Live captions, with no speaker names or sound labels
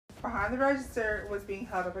behind the register was being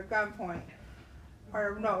held up at gunpoint.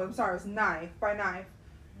 Or no, I'm sorry, it was by knife.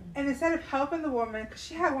 And instead of helping the woman, because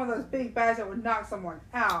she had one of those big bags that would knock someone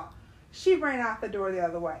out, she ran out the door the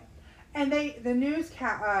other way. And the news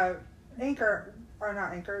anchor, or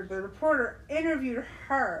not anchor, the reporter interviewed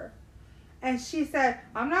her. And she said,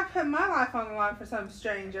 I'm not putting my life on the line for some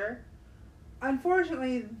stranger.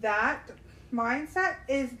 Unfortunately, that mindset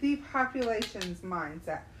is the population's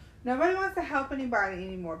mindset. Nobody wants to help anybody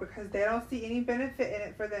anymore because they don't see any benefit in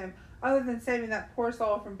it for them other than saving that poor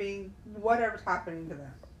soul from being whatever's happening to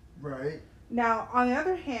them. Right. Now, on the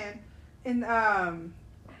other hand, in I don't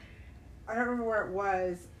remember where it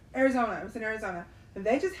was, Arizona. It was in Arizona. And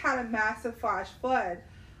they just had a massive flash flood.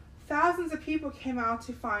 Thousands of people came out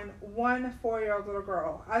to find one 4-year-old little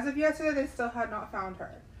girl. As of yesterday, they still had not found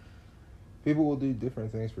her. People will do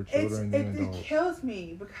different things for children than adults. It kills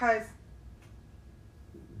me because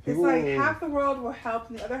People it's like half the world will help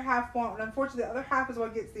and the other half won't. And unfortunately, the other half is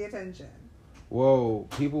what gets the attention. Well,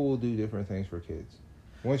 people will do different things for kids.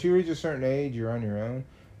 Once you reach a certain age, you're on your own.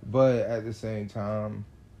 But at the same time,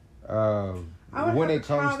 when it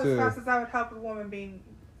comes to as fast as I would help a woman being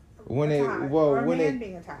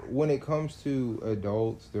being attacked. When it comes to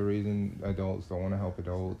adults, the reason adults don't want to help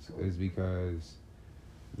adults is because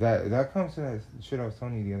that comes to that shit I was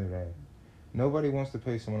telling you the other day. Nobody wants to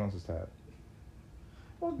pay someone else's tab.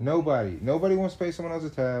 Well, nobody wants to pay someone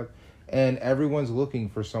else's tab, and everyone's looking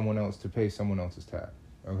for someone else to pay someone else's tab.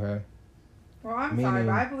 Okay. Well, sorry,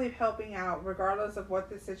 but I believe helping out, regardless of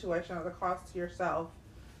what the situation or the cost to yourself,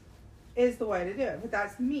 is the way to do it. But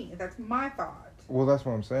that's me. That's my thought. Well, that's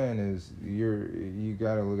what I'm saying is you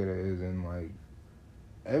gotta look at it as in like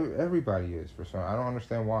everybody is for some. I don't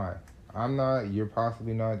understand why. I'm not. You're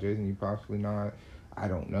possibly not. Jason, you possibly not. I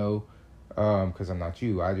don't know, because I'm not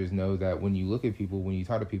you. I just know that when you look at people, when you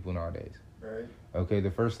talk to people nowadays, right? Okay,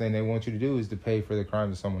 the first thing they want you to do is to pay for the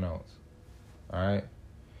crimes of someone else. All right.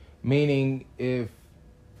 Meaning, let's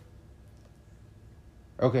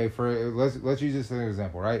use this as an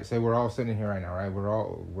example, right? Say we're all sitting here right now, right?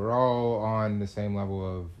 We're all on the same level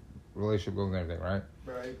of relationship goals and everything, right?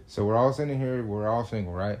 Right. So we're all sitting here, we're all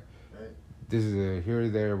single, right? Right. This is a here,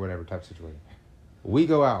 there, whatever type of situation. We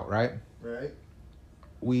go out, right? Right.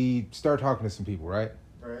 We start talking to some people, right?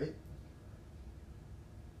 Right.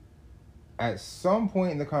 At some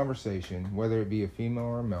point in the conversation, whether it be a female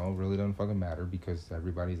or a male, really doesn't fucking matter because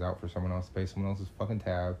everybody's out for someone else to pay someone else's fucking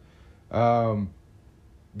tab.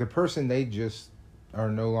 The person they just are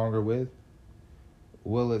no longer with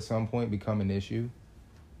will at some point become an issue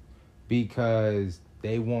because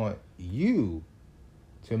they want you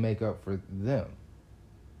to make up for them.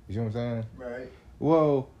 You see what I'm saying? Right.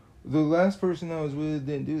 Well, the last person I was with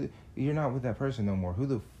didn't do it. You're not with that person no more. Who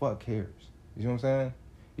the fuck cares? You see what I'm saying?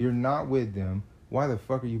 You're not with them. Why the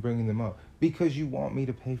fuck are you bringing them up? Because you want me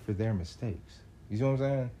to pay for their mistakes. You see what I'm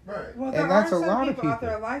saying? Right. Well, there are some people out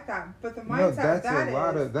there like that, but the mindset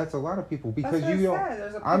that's a lot of people because that's you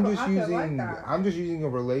don't. I'm just using a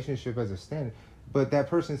relationship as a standard. But that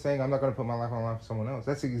person saying I'm not going to put my life on the line for someone else.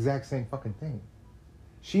 That's the exact same fucking thing.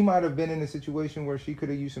 She might have been in a situation where she could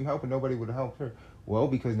have used some help and nobody would have helped her. Well,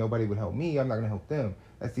 because nobody would help me, I'm not going to help them.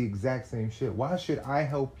 That's the exact same shit. Why should I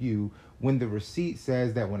help you when the receipt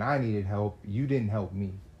says that when I needed help, you didn't help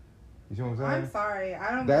me? You see what I'm saying? I'm sorry.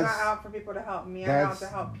 I'm not out for people to help me. I'm out to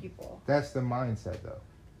help people. That's the mindset, though.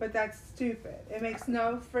 But that's stupid. It makes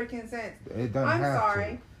no freaking sense. It doesn't I'm have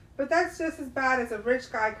sorry. to. But that's just as bad as a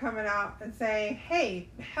rich guy coming out and saying, hey,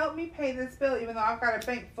 help me pay this bill even though I've got a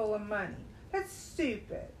bank full of money. That's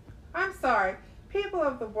stupid. I'm sorry. People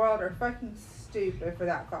of the world are fucking stupid for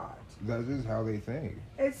that thought. That's just how they think.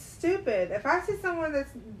 It's stupid. If I see someone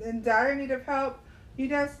that's in dire need of help, you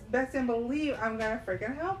just best and believe I'm going to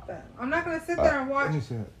freaking help them. I'm not going to sit there and watch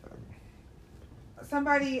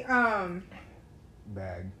somebody, Bag.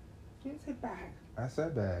 You didn't say bag. I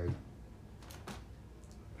said bag.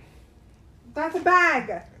 That's a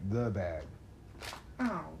bag. The bag.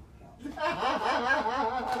 Oh.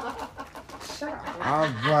 Shut up.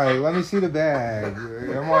 I'm like, let me see the bag. I'm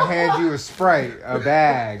going to hand you a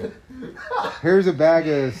bag. Here's a bag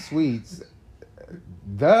of sweets.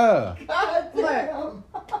 God damn.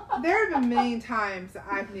 Look, there have been a million times that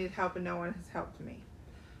I've needed help and no one has helped me.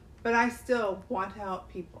 But I still want to help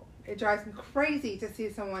people. It drives me crazy to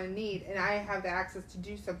see someone in need and I have the access to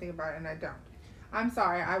do something about it and I don't. I'm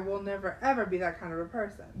sorry, I will never ever be that kind of a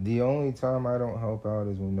person. The only time I don't help out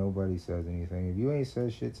is when nobody says anything. If you ain't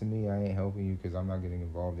said shit to me, I ain't helping you because I'm not getting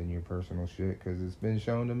involved in your personal shit because it's been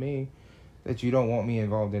shown to me that you don't want me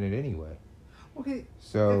involved in it anyway. Okay.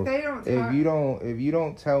 So if you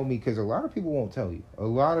don't tell me, because a lot of people won't tell you. A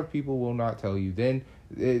lot of people will not tell you. Then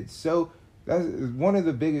It's so. That's one of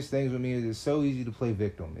the biggest things with me is it's so easy to play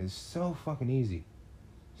victim. It's so fucking easy.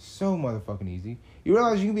 So motherfucking easy. You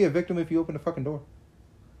realize you can be a victim if you open the fucking door?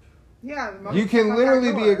 Yeah. You can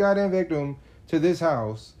literally be a goddamn victim to this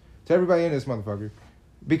house, to everybody in this motherfucker,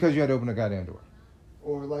 because you had to open a goddamn door.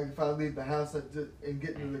 Or like if I leave the house and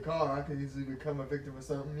get into the car, I could easily become a victim of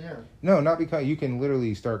something, yeah. No, not because you can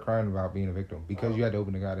literally start crying about being a victim because you had to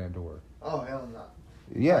open the goddamn door. Oh, hell no.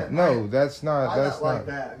 Yeah, that's not like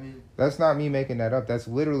that. I mean, that's not me making that up. That's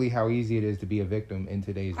literally how easy it is to be a victim in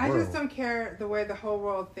today's world. I just don't care the way the whole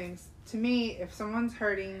world thinks. To me, if someone's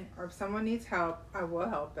hurting or if someone needs help, I will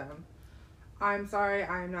help them. I'm sorry,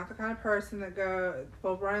 I am not the kind of person that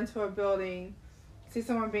will run into a building, see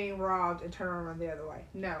someone being robbed, and turn around and run the other way.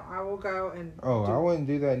 No, I will go and. I wouldn't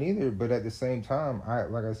do that neither. But at the same time,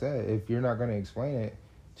 like I said, if you're not going to explain it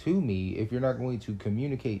to me, if you're not going to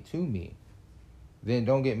communicate to me, then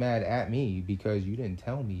don't get mad at me because you didn't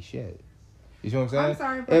tell me shit. You see what I'm saying? I'm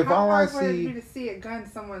sorry, but how hard would it be to see a gun to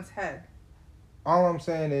someone's head? All I'm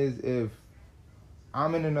saying is if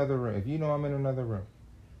I'm in another room, if you know I'm in another room,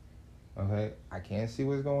 okay, I can't see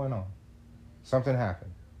what's going on. Something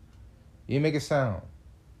happened. You make a sound.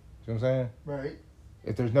 See what I'm saying? Right.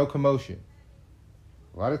 If there's no commotion.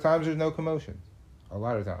 A lot of times there's no commotion. A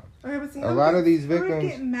lot of times. Okay, but see, a lot of these who would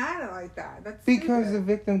victims get mad at like that? That's because stupid. the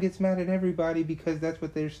victim gets mad at everybody because that's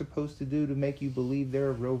what they're supposed to do to make you believe they're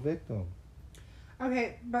a real victim.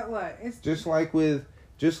 Okay, but look, it's just like with,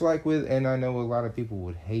 and I know a lot of people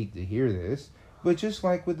would hate to hear this, but just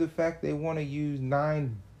like with the fact they want to use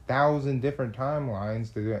 9,000 different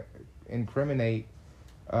timelines to incriminate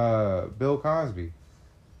Bill Cosby.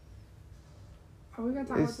 Are we gonna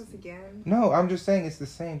talk about this again? No, I'm just saying it's the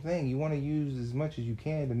same thing. You want to use as much as you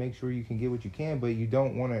can to make sure you can get what you can, but you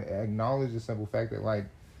don't want to acknowledge the simple fact that, like,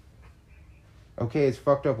 okay, it's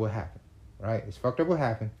fucked up what happened, right? It's fucked up what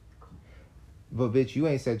happened, but bitch, you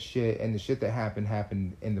ain't said shit, and the shit that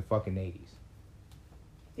happened in the fucking 80s.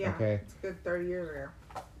 Yeah, okay? It's a good 30 years ago.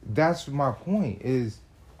 That's my point,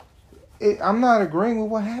 I'm not agreeing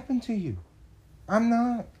with what happened to you. I'm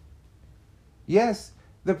not. Yes,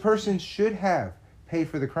 the person should have paid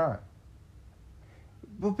for the crime.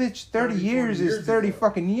 But bitch, 30 years is 30 ago.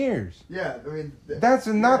 Fucking years. Yeah, I mean... That's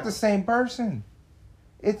not the same person.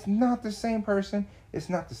 It's not the same person. It's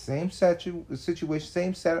not the same situation,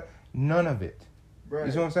 same setup. None of it. Right.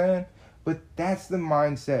 You see what I'm saying? But that's the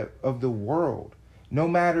mindset of the world. No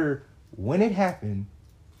matter when it happened,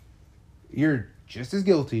 you're just as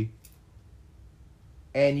guilty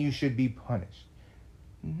and you should be punished.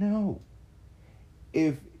 No.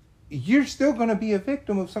 If you're still going to be a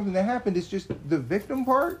victim of something that happened, it's just the victim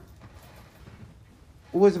part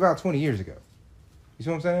was about 20 years ago. You see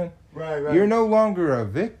what I'm saying? Right. You're no longer a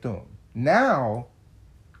victim. Now,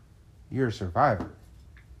 you're a survivor.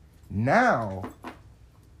 Now,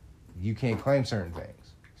 you can't claim certain things.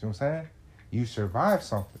 You see what I'm saying? You survived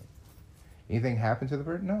something. Anything happened to the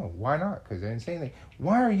person? No. Why not? Because they didn't say anything.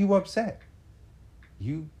 Why are you upset?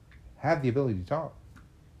 You have the ability to talk.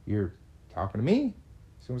 You're talking to me.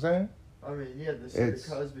 See what I'm saying? I mean, yeah, the shit that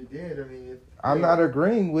Cosby did. I mean, I'm not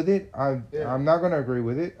agreeing with it. I'm not going to agree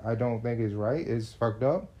with it. I don't think it's right. It's fucked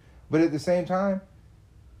up. But at the same time,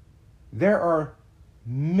 there are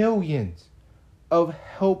millions of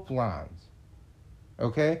helplines.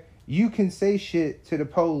 Okay? You can say shit to the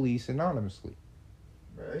police anonymously.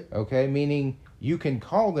 Right. Okay? Meaning you can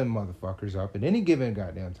call them motherfuckers up at any given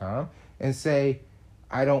goddamn time and say,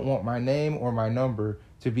 I don't want my name or my number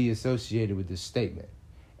to be associated with this statement.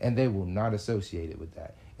 And they will not associate it with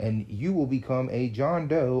that. And you will become a John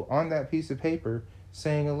Doe on that piece of paper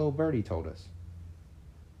saying a little birdie told us.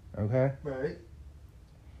 Okay? Right.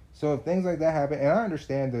 So if things like that happen, and I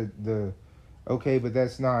understand the okay, but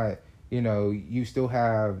that's not, you still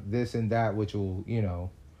have this and that which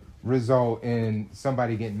will, result in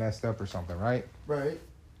somebody getting messed up or something, right? Right.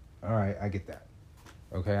 All right, I get that.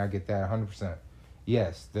 Okay, I get that 100%.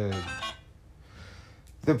 Yes, the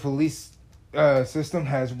police system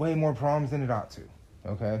has way more problems than it ought to.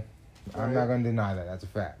 Okay, right. I'm not going to deny that. That's a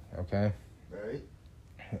fact. Okay.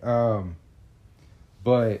 Right.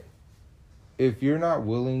 But if you're not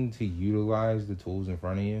willing to utilize the tools in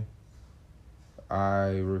front of you,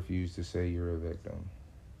 I refuse to say you're a victim.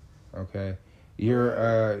 Okay,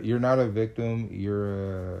 you're not a victim.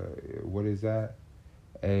 You're what is that?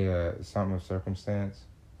 A something of circumstance.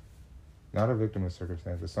 Not a victim of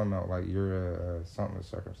circumstance. It's something else, like you're a something of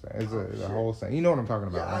circumstance. It's a whole thing. You know what I'm talking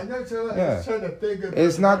about, yeah, right? I know. So I was trying to think of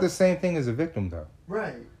it's not the same thing as a victim, though.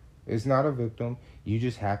 Right. It's not a victim. You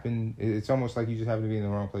just happen. It's almost like you just happen to be in the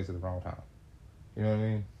wrong place at the wrong time. You know what I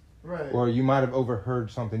mean? Right. Or you might have overheard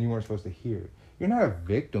something you weren't supposed to hear. You're not a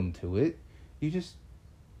victim to it. You just...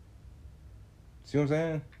 See what I'm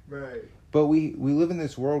saying? Right. But we live in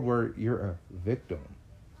this world where you're a victim.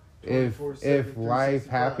 If 24/7, life 365.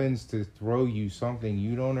 happens to throw you something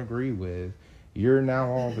you don't agree with, you're now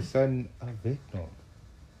all of a sudden a victim.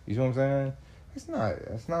 You know what I'm saying?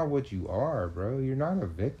 That's not what you are, bro. You're not a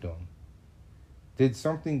victim. Did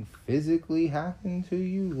something physically happen to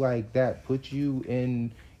you like that put you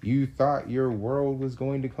in, you thought your world was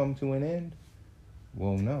going to come to an end?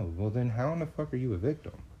 Well, no. Well, then how in the fuck are you a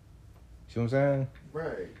victim? See what I'm saying?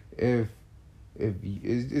 Right. If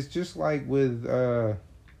it's just like with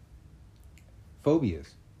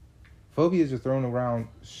phobias. Phobias are thrown around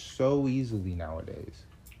so easily nowadays.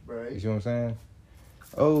 Right. You see what I'm saying?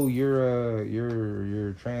 Oh, you're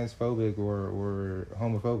transphobic or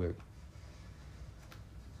homophobic.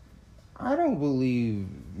 I don't believe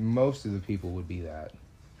most of the people would be that.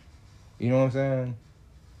 You know what I'm saying?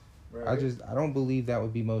 Right. I don't believe that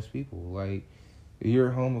would be most people. Like, you're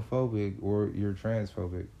homophobic or you're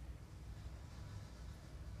transphobic.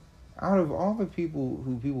 Out of all the people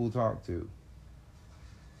who people talk to,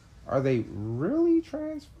 are they really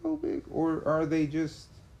transphobic, or are they just,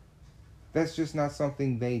 that's just not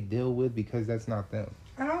something they deal with because that's not them?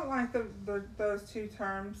 I don't like those two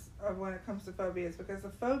terms of when it comes to phobias, because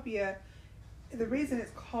the phobia, the reason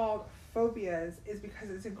it's called phobias is because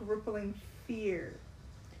it's a crippling fear.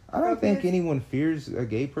 I don't think anyone fears a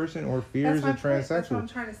gay person or fears a transsexual. That's what I'm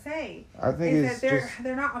trying to say. I think is it's that just...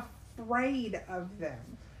 they're not afraid of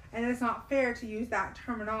them, and it's not fair to use that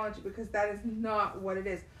terminology because that is not what it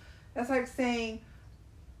is. That's like saying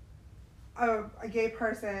a gay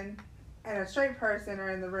person and a straight person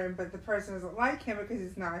are in the room, but the person doesn't like him because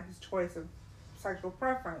it's not his choice of sexual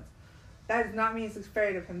preference. That does not mean he's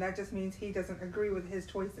afraid of him. That just means he doesn't agree with his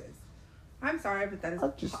choices. I'm sorry, but that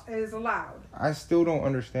is allowed. I still don't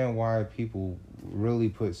understand why people really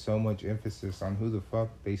put so much emphasis on who the fuck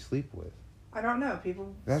they sleep with. I don't know.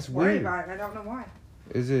 People That's worry weird. about it. I don't know why.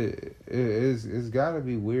 It's gotta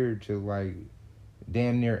be weird to like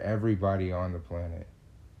damn near everybody on the planet.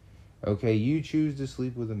 Okay, you choose to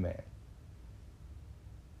sleep with a man.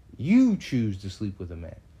 You choose to sleep with a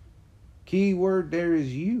man. Key word there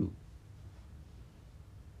is you.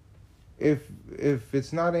 If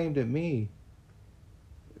it's not aimed at me,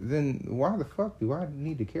 then why the fuck do I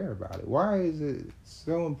need to care about it? Why is it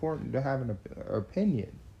so important to have an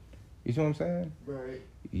opinion? You see what I'm saying? Right.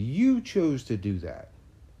 You chose to do that.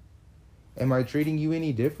 Am I treating you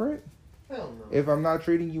any different? Hell no. If I'm not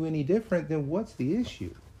treating you any different, then what's the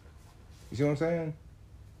issue? You see what I'm saying?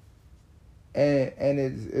 And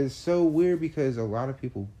it's so weird because a lot of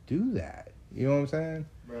people do that. You know what I'm saying?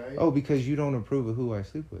 Right. Oh, because you don't approve of who I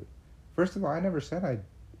sleep with. First of all, I never said I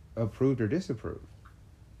approved or disapproved.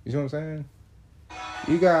 You see what I'm saying?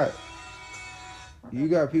 You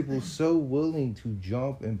got people so willing to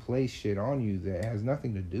jump and place shit on you that has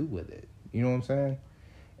nothing to do with it. You know what I'm saying?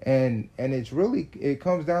 And it's really, it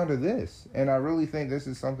comes down to this. And I really think this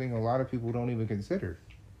is something a lot of people don't even consider.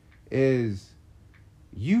 Is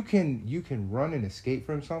you can run and escape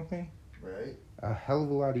from something Right. a hell of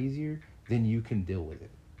a lot easier than you can deal with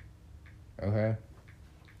it. Okay?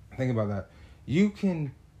 Think about that. You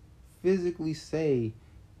can physically say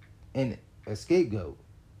a scapegoat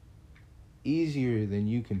easier than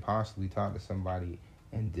you can possibly talk to somebody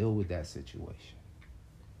and deal with that situation.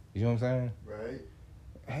 You know what I'm saying? Right.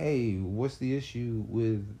 Hey, what's the issue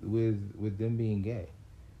with them being gay?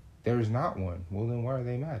 There's not one. Well, then why are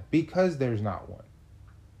they mad? Because there's not one.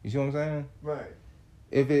 You see what I'm saying? Right.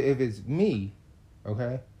 If it's me,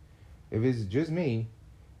 okay? If it's just me,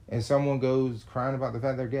 and someone goes crying about the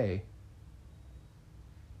fact they're gay,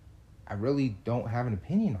 I really don't have an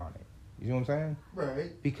opinion on it. You know what I'm saying?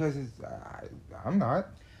 Right. Because I'm not.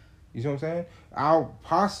 You see what I'm saying? I'll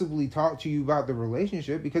possibly talk to you about the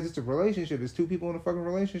relationship because it's a relationship. It's two people in a fucking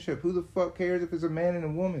relationship. Who the fuck cares if it's a man and a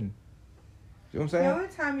woman? You know what I'm saying? The only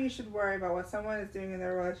time you should worry about what someone is doing in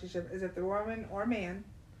their relationship is if the woman or man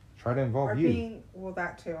Try to involve are you. being, well,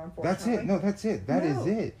 that too, unfortunately. That's it. No, that's it. That is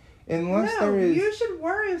No. it. Unless No, there is... you should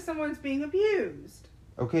worry if someone's being abused.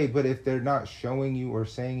 Okay, but if they're not showing you or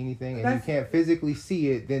saying anything and That's- you can't physically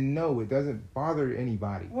see it, then no, it doesn't bother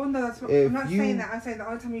anybody. Well, no, that's what, If I'm not you- saying that. I'm saying the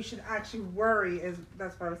only time you should actually worry is,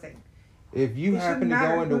 that's what I was saying. If you It happen shouldn't to go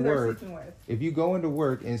matter into who they're work, sleeping with. if you go into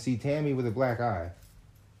work and see Tammy with a black eye,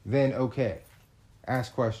 then okay,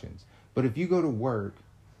 ask questions. But if you go to work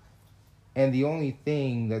and the only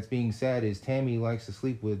thing that's being said is Tammy likes to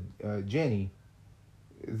sleep with Jenny,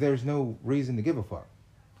 there's no reason to give a fuck.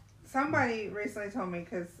 Somebody recently told me,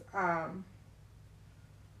 because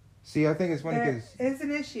See, I think it's funny there because... is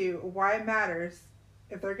an issue why it matters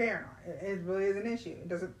if they're gay or not. It really is an issue. It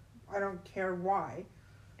doesn't. I don't care why.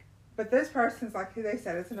 But this person's like they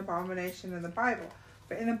said, it's an abomination in the Bible.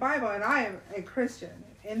 But in the Bible, and I am a Christian,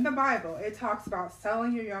 in the Bible, it talks about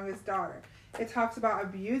selling your youngest daughter. It talks about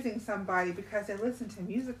abusing somebody because they listen to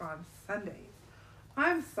music on Sundays.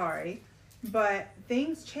 I'm sorry, but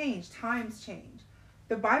things change. Times change.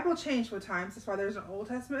 The Bible changed with times. That's why there's an Old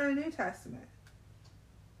Testament and a New Testament.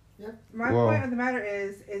 Yep. My point of the matter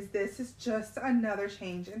is this is just another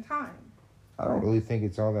change in time. I don't really think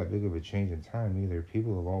it's all that big of a change in time either.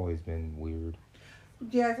 People have always been weird.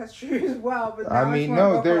 Yes, that's true as well. But I now mean, it's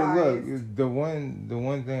no, more there. vocalized. Look, the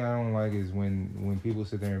one thing I don't like is when people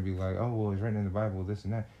sit there and be like, "Oh, well, it's written in the Bible, this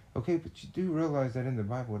and that." Okay, but you do realize that in the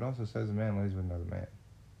Bible it also says a man lays with another man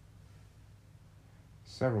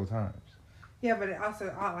several times. Yeah, but it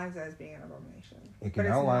also outlines it as being an abomination. It can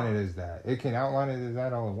outline it as that. It can outline it as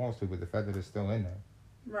that all it wants to, but the fact that it's still in there.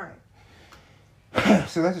 Right.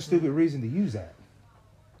 So that's a stupid reason to use that.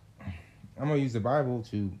 I'm gonna use the Bible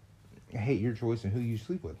to hate your choice and who you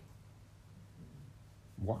sleep with.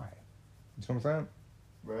 Why? You know what I'm saying?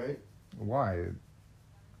 Right. Why? It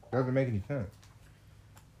doesn't make any sense.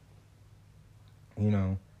 You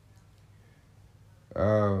know,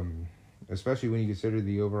 especially when you consider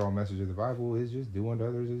the overall message of the Bible is just do unto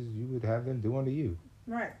others as you would have them do unto you.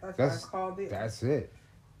 Right. That's what it's called. That's it.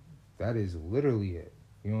 That is literally it.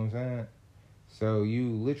 You know what I'm saying? So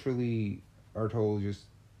you literally are told just,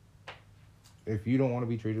 if you don't want to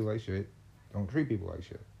be treated like shit, don't treat people like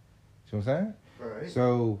shit. See what I'm saying? Right.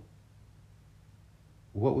 So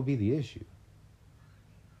what would be the issue?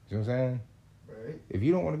 See what I'm saying? Right. If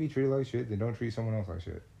you don't want to be treated like shit, then don't treat someone else like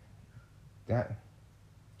shit. That.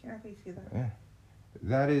 Can I please see that? Yeah.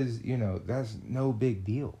 That is, that's no big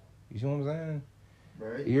deal. You see what I'm saying?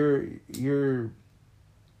 Right. You're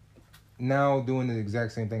now doing the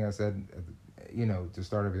exact same thing I said, to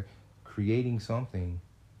start of it, creating something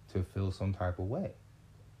to feel some type of way. You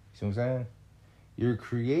see what I'm saying? You're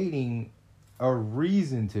creating a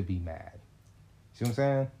reason to be mad. See what I'm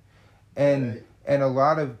saying? And Right. and a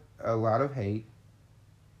lot of hate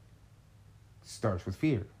starts with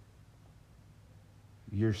fear.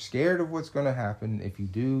 You're scared of what's going to happen if you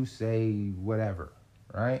do say whatever,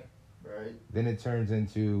 right? Right. Then it turns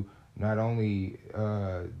into not only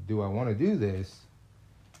do I want to do this,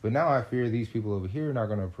 but now I fear these people over here are not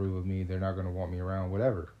going to approve of me. They're not going to want me around,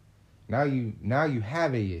 whatever. Now you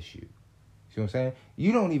have a issue. See what I'm saying?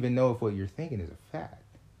 You don't even know if what you're thinking is a fact.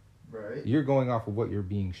 Right. You're going off of what you're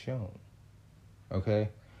being shown. Okay?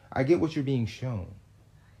 I get what you're being shown.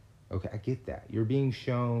 Okay, I get that. You're being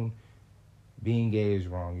shown being gay is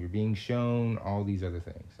wrong. You're being shown all these other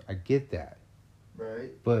things. I get that.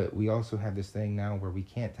 Right. But we also have this thing now where we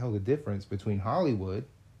can't tell the difference between Hollywood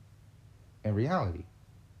and reality.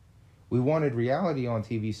 We wanted reality on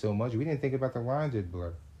TV so much, we didn't think about the lines it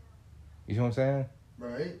blurred. You know what I'm saying?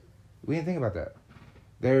 Right. We didn't think about that.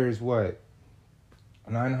 There's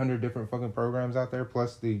 900 different fucking programs out there,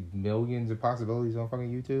 plus the millions of possibilities on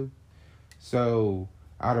fucking YouTube. So,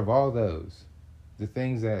 out of all those, the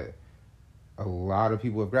things that a lot of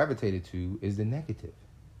people have gravitated to is the negative.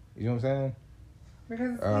 You know what I'm saying?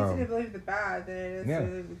 Because it's easier to believe the bad than it is to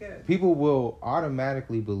believe the good. People will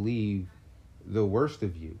automatically believe the worst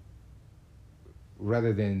of you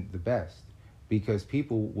rather than the best, because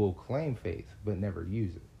people will claim faith but never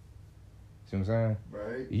use it. See what I'm saying?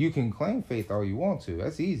 Right. You can claim faith all you want to.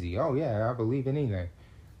 That's easy. Oh, yeah, I believe in anything.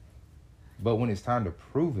 But when it's time to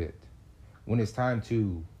prove it, when it's time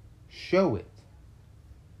to show it,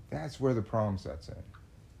 that's where the problem sets in.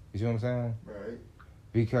 You see what I'm saying? Right.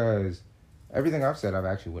 Because everything I've said, I've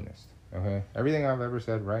actually witnessed. Okay? Everything I've ever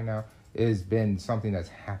said right now has been something that's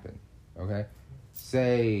happened. Okay?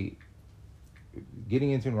 Say,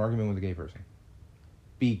 getting into an argument with a gay person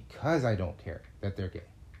because I don't care that they're gay.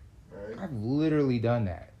 Right. I've literally done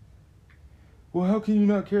that. Well, how can you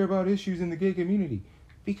not care about issues in the gay community?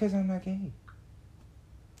 Because I'm not gay.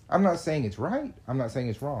 I'm not saying it's right. I'm not saying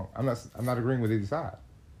it's wrong. I'm not agreeing with either side.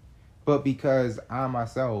 But because I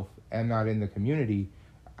myself am not in the community,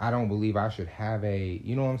 I don't believe I should have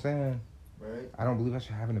you know what I'm saying? Right. I don't believe I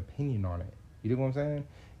should have an opinion on it. You know what I'm saying?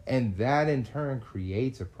 And that in turn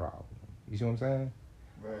creates a problem. You see what I'm saying?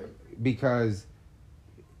 Right. Because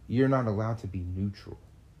you're not allowed to be neutral.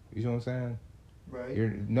 You see what I'm saying?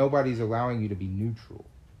 Right. Nobody's allowing you to be neutral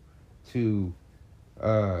to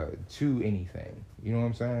anything. You know what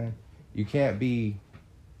I'm saying? You can't be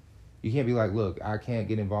like, look, I can't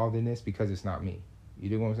get involved in this because it's not me. You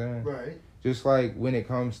know what I'm saying? Right. Just like when it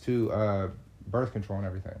comes to birth control and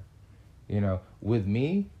everything. With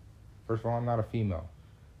me, first of all, I'm not a female.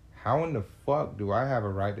 How in the fuck do I have a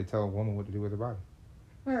right to tell a woman what to do with her body?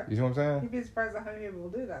 You see what I'm saying? You'd be surprised at how many people will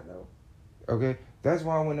do that, though. Okay, that's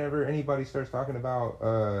why whenever anybody starts talking about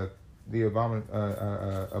the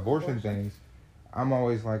abortion things, I'm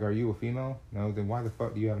always like, are you a female? No, then why the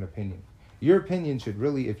fuck do you have an opinion? Your opinion should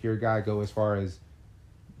really, if you're a guy, go as far as,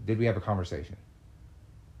 did we have a conversation?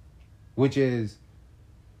 Which is,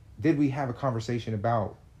 did we have a conversation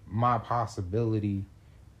about my possibility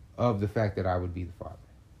of the fact that I would be the father?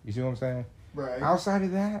 You see what I'm saying? Right. Outside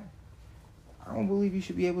of that, I don't believe you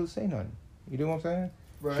should be able to say nothing. You know what I'm saying?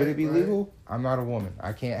 Right. Should it be right. legal? I'm not a woman.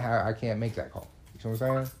 I can't make that call. You see what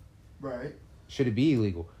I'm saying? Right. Should it be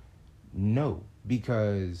illegal? No,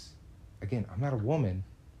 because again, I'm not a woman,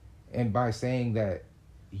 and by saying that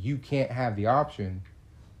you can't have the option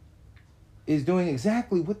is doing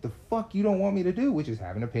exactly what the fuck you don't want me to do, which is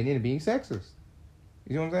have an opinion and being sexist.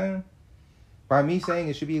 You know what I'm saying? By me saying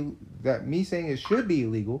it should be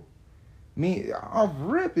illegal, me off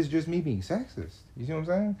rip is just me being sexist. You see what I'm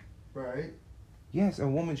saying? Right. Yes, a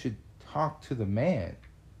woman should talk to the man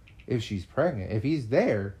if she's pregnant. If he's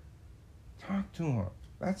there, talk to him.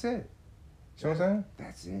 That's it. See what I'm saying?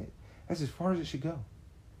 That's it. That's as far as it should go.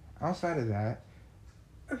 Outside of that,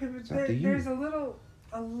 Okay, but it's up to you. there's a little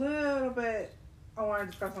bit I want to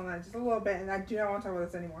discuss on that, just a little bit, and I do not want to talk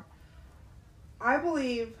about this anymore. I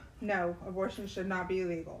believe, no, abortion should not be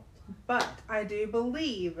illegal. But I do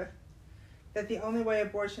believe that the only way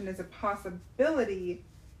abortion is a possibility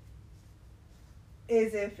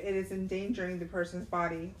is if it is endangering the person's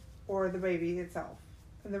body or the baby itself.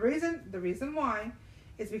 And the reason why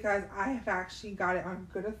is because I have actually got it on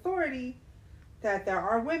good authority that there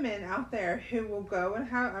are women out there who will go and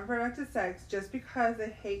have unprotected sex just because they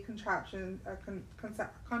hate contraceptions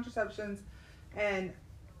and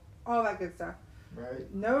all that good stuff.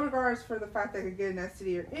 Right. No regards for the fact they could get an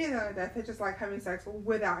STD or anything like that. They just like having sex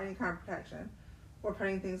without any kind of protection or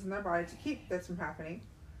putting things in their body to keep this from happening.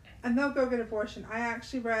 And they'll go get abortion. I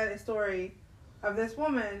actually read a story of this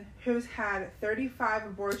woman who's had 35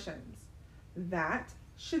 abortions. That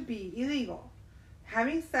should be illegal.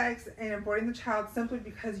 Having sex and aborting the child simply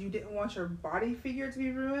because you didn't want your body figure to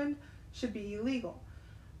be ruined should be illegal.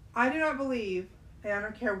 I do not believe, and I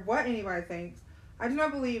don't care what anybody thinks, I do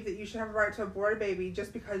not believe that you should have a right to abort a baby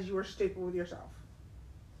just because you were stupid with yourself.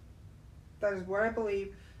 That is what I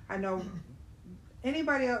believe. I know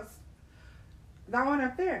anybody else, that one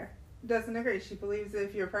up there, doesn't agree. She believes that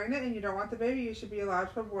if you're pregnant and you don't want the baby, you should be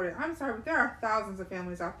allowed to abort it. I'm sorry, but there are thousands of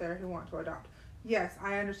families out there who want to adopt. Yes,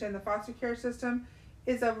 I understand the foster care system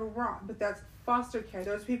is overwrought, but that's foster care.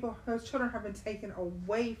 Those children have been taken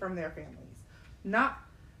away from their families, not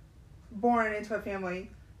born into a family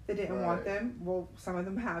that didn't want them. Well, some of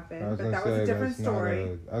them have been, but that was a different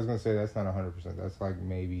story. I was gonna say that's not 100%. That's like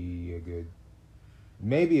maybe a good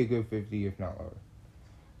 50, if not lower.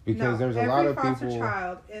 Because there's a lot of people. Every foster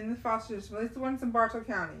child in the foster system, at least the ones in Bartow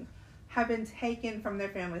County, have been taken from their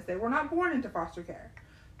families. They were not born into foster care.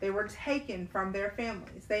 They were taken from their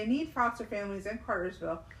families. They need foster families in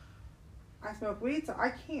Cartersville. I smoke weed, so I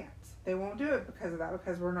can't. They won't do it because of that,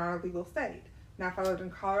 because we're not a legal state. Now, if I lived in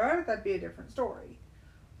Colorado, that'd be a different story.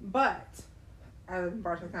 But I live in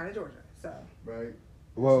Bartow County, Georgia, so. Right.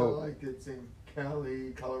 Well, it's not like it's in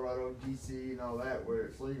Cali, Colorado, DC, and all that where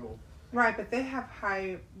it's legal. Right, but they have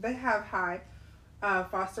high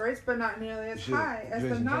foster rates, but not nearly as high as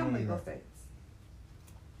the non-legal states.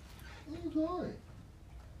 That's right.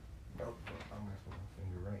 Nope, I'm gonna put my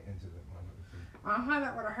finger right into the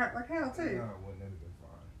That would have hurt like hell too. No, it wouldn't have been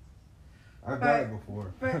fine. I've done it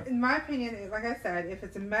before. But in my opinion, like I said, if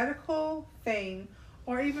it's a medical thing,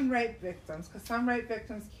 or even rape victims, because some rape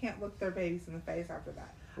victims can't look their babies in the face after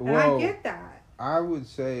that. And I get that. I would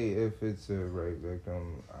say if it's a rape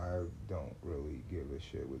victim, I don't really give a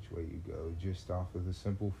shit which way you go, just off of the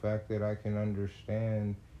simple fact that I can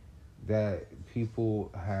understand that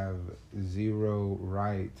people have zero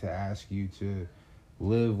right to ask you to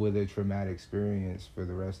live with a traumatic experience for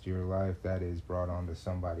the rest of your life that is brought onto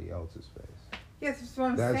somebody else's face. Yes, that's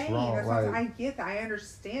what I'm saying. Wrong. That's like, I get that. I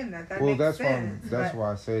understand that. That makes sense. That's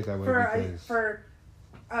why I say it that way. For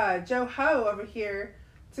Joe Ho over here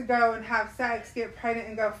to go and have sex, get pregnant,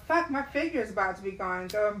 and go, fuck, my figure's about to be gone,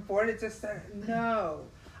 go and abort it, just no.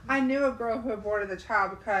 I knew a girl who aborted the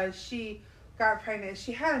child because she got pregnant.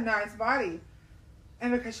 She had a nice body.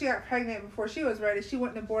 And because she got pregnant before she was ready, she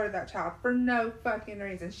wouldn't have aborted that child for no fucking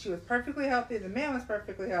reason. She was perfectly healthy. The man was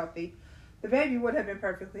perfectly healthy. The baby would have been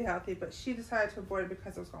perfectly healthy, but she decided to abort it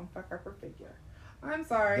because it was going to fuck up her figure. I'm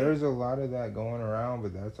sorry. There's a lot of that going around,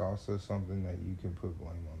 but that's also something that you can put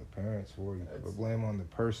blame on the parents for. You can put blame on the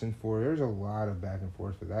person for. There's a lot of back and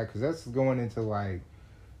forth for that, because that's going into like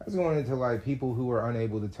I was going into like people who are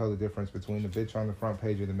unable to tell the difference between the bitch on the front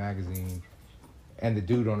page of the magazine and the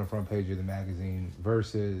dude on the front page of the magazine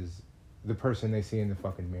versus the person they see in the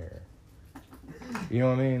fucking mirror. You know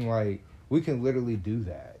what I mean? Like, we can literally do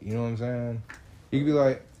that. You know what I'm saying? You can be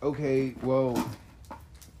like, okay, well,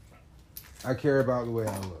 I care about the way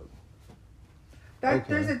I look. Okay.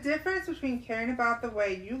 There's a difference between caring about the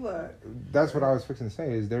way you look. That's what I was fixing to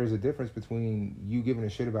say, is there's a difference between you giving a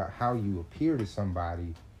shit about how you appear to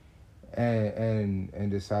somebody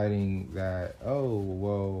and deciding that, oh,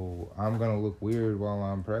 well, I'm going to look weird while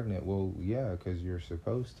I'm pregnant. Well, yeah, because you're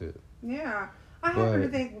supposed to. Yeah. I happen to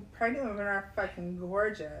think pregnant women are fucking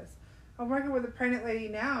gorgeous. I'm working with a pregnant lady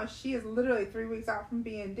now. She is literally 3 weeks out from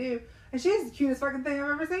being due. And she's the cutest fucking thing I've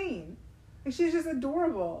ever seen. And she's just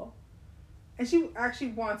adorable. And she actually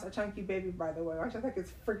wants a chunky baby, by the way, which I think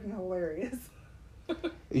is freaking hilarious.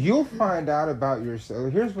 You'll find out about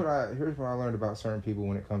yourself. Here's what I learned about certain people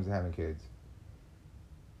when it comes to having kids.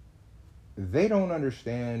 They don't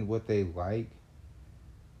understand what they like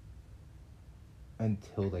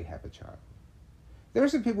until they have a child.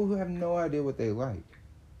 There's some people who have no idea what they like.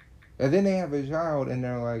 And then they have a child and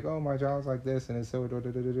they're like, oh, my child's like this and it's so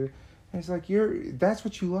and it's like, that's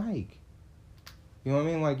what you like. You know what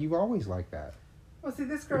I mean? Like, you've always liked that. Well, see,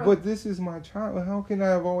 this girl... But this is my child. Well, how can I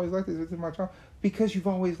have always liked this? This is my child. Because you've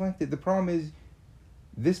always liked it. The problem is,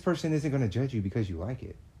 this person isn't going to judge you because you like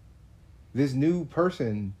it. This new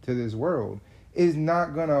person to this world is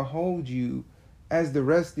not going to hold you as the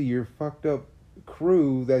rest of your fucked up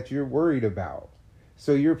crew that you're worried about.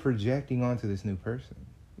 So you're projecting onto this new person.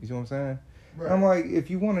 You see what I'm saying? Right. I'm like,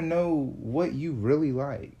 if you want to know what you really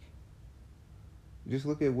like, just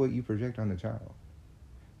look at what you project on the child.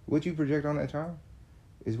 What you project on that child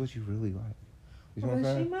is what you really like. You well,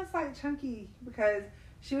 then she must like chunky because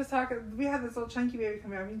she was talking. We had this little chunky baby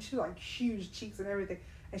coming out. I mean, she was like huge cheeks and everything,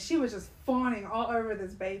 and she was just fawning all over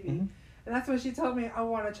this baby. Mm-hmm. And that's when she told me, "I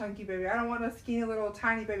want a chunky baby. I don't want a skinny little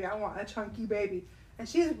tiny baby. I want a chunky baby." And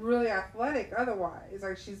she's really athletic. Otherwise,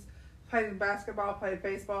 like she's played basketball, played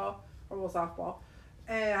baseball, or softball,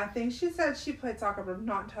 and I think she said she played soccer, but I'm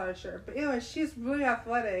not entirely sure. But anyway, she's really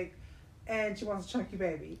athletic. And she wants a chunky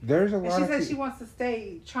baby. There's a lot. And she says she wants to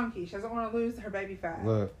stay chunky. She doesn't want to lose her baby fat.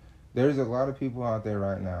 Look, there's a lot of people out there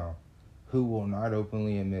right now who will not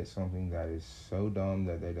openly admit something that is so dumb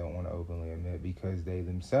that they don't want to openly admit because they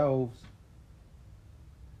themselves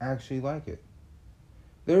actually like it.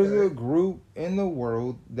 There's a group in the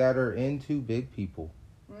world that are into big people.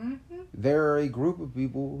 Mm-hmm. There are a group of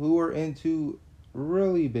people who are into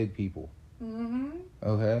really big people. Mm-hmm.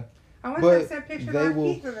 Okay? I want to send pictures of our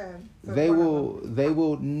feet to them. So they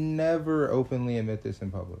will never openly admit this in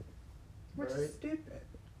public. Which is stupid.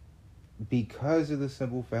 Because of the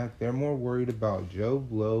simple fact they're more worried about Joe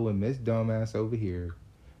Blow and Miss Dumbass over here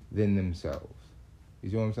than themselves. You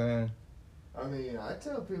see what I'm saying? I mean, I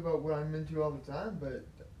tell people about what I'm into all the time, but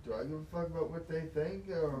do I give a fuck about what they think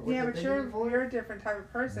or what yeah, but you're a different type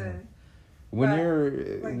of person.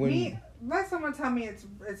 When let someone tell me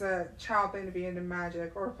it's a child thing to be into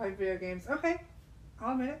magic or play video games. Okay,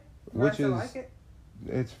 I'll admit it. Which is like it.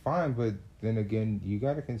 It's fine, but then again, you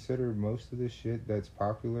got to consider most of the shit that's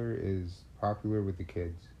popular is popular with the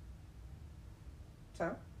kids.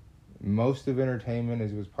 So. Most of entertainment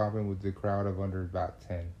is what's popping with the crowd of under about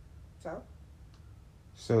 10.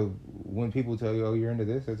 So when people tell you, "Oh, you're into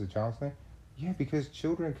this," that's a child's thing. Yeah, because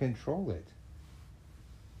children control it.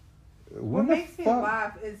 What makes me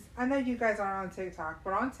laugh is, I know you guys aren't on TikTok,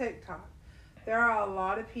 but on TikTok, there are a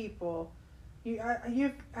lot of people.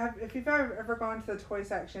 If you've ever gone to the toy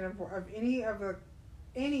section of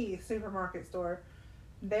any supermarket store,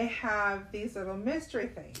 they have these little mystery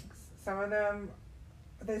things. Some of them,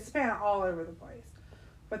 they span all over the place,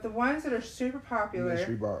 but the ones that are super popular.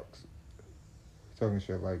 Mystery box. Talking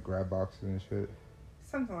shit like grab boxes and shit.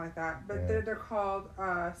 Something like that, but yeah. They're called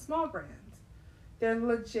small brands. They're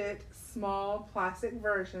legit small plastic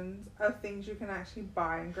versions of things you can actually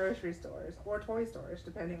buy in grocery stores or toy stores,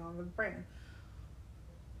 depending on the brand.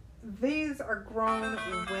 These are grown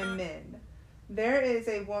women. There is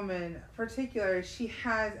a woman, particular, she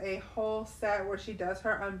has a whole set where she does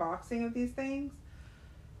her unboxing of these things.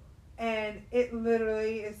 And it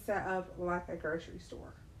literally is set up like a grocery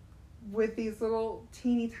store with these little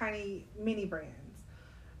teeny tiny mini brands.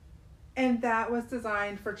 And that was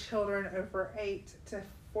designed for children over 8 to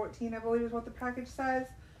 14, I believe is what the package says.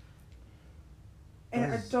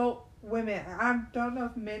 And adult women. I don't know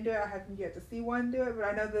if men do it. I haven't yet to see one do it, but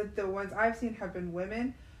I know that the ones I've seen have been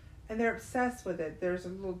women. And they're obsessed with it. There's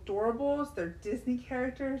little adorables. They're Disney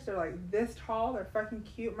characters. They're like this tall. They're fucking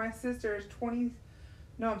cute. My sister is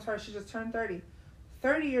she just turned 30.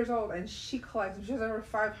 30 years old and she collects. She has over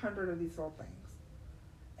 500 of these little things.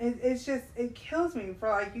 It's just, it kills me for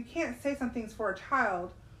like, you can't say something's for a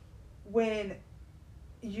child when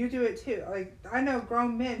you do it too. Like, I know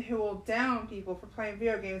grown men who will down people for playing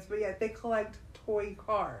video games, but yet they collect toy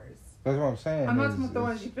cars. That's what I'm saying. I'm not talking about the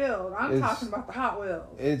ones you build. I'm talking about the Hot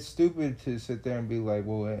Wheels. It's stupid to sit there and be like,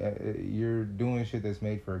 well, you're doing shit that's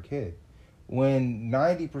made for a kid. When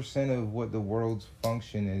 90% of what the world's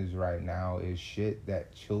function is right now is shit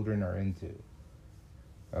that children are into.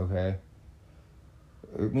 Okay?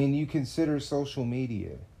 I mean, you consider social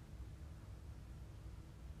media.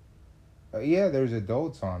 Yeah, there's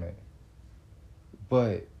adults on it.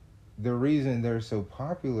 But the reason they're so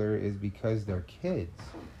popular is because they're kids.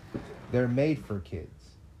 They're made for kids.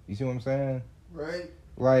 You see what I'm saying? Right.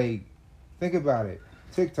 Like, think about it.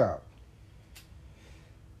 TikTok.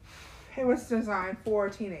 It was designed for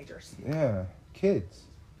teenagers. Yeah, kids.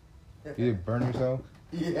 You burn yourself?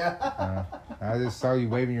 Yeah. I just saw you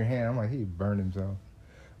waving your hand. I'm like, he burned himself.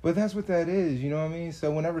 But that's what that is, you know what I mean?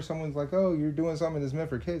 So whenever someone's like, oh, you're doing something that's meant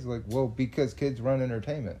for kids, like, well, because kids run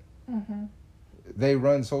entertainment. Mm-hmm. They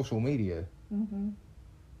run social media. Mm-hmm.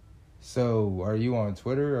 So are you on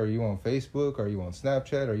Twitter? Are you on Facebook? Are you on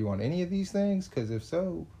Snapchat? Are you on any of these things? Because if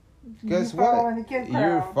so, guess what?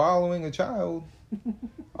 You're following a child.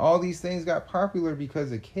 All these things got popular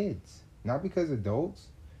because of kids, not because adults.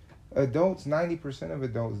 Adults, 90% of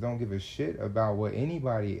adults don't give a shit about what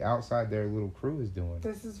anybody outside their little crew is doing.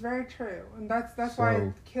 This is very true. And that's why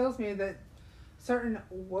it kills me that certain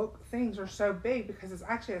woke things are so big, because it's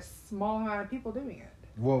actually a small amount of people doing it.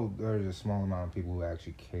 Well, there's a small amount of people who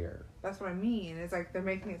actually care. That's what I mean. It's like they're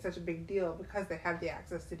making it such a big deal because they have the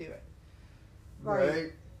access to do it.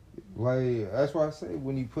 Right. Like, that's why I say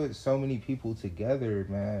when you put so many people together,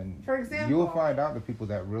 man, for example, you'll find out the people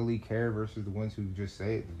that really care versus the ones who just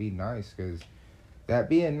say it to be nice. Because that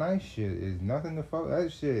being nice shit is nothing to fuck.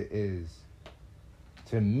 That shit is,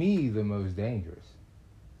 to me, the most dangerous.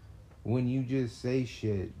 When you just say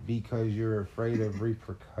shit because you're afraid of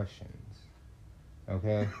repercussions.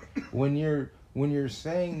 Okay? When you're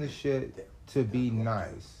saying the shit to be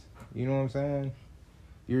nice, you know what I'm saying?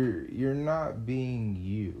 You're not being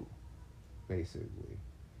you, basically.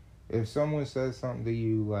 If someone says something to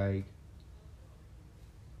you like,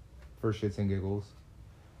 for shits and giggles,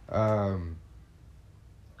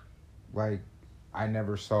 like, I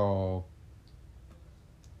never saw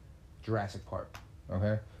Jurassic Park,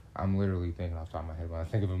 okay? I'm literally thinking off the top of my head when I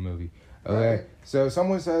think of a movie. Okay? Right. So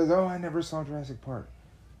someone says, oh, I never saw Jurassic Park.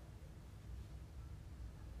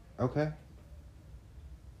 Okay.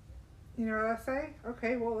 You know what I say?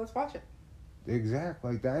 Okay, well, let's watch it.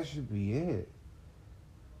 Exactly. Like, that should be it.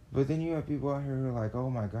 But then you have people out here who are like, oh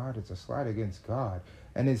my God, it's a slight against God.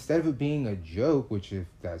 And instead of it being a joke, which if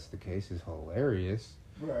that's the case is hilarious.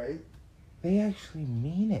 Right. They actually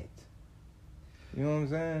mean it. You know what I'm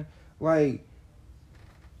saying? Like,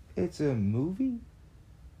 it's a movie.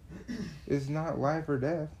 It's not life or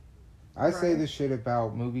death. I say this shit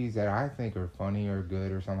about movies that I think are funny or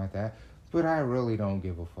good or something like that. But I really don't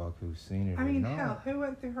give a fuck who's seen it. I mean, hell, who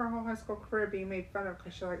went through her whole high school career being made fun of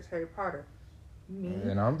because she likes Harry Potter? Me.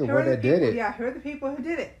 And I'm the one that did it. Yeah, who are the people who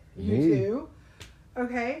did it? You Me. too.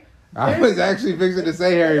 Okay. I was actually fixing to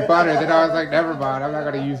say Harry Potter, then I was like, never mind, I'm not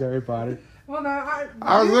going to use Harry Potter. Well, no,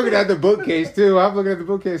 I was looking at the bookcase, too. I'm looking at the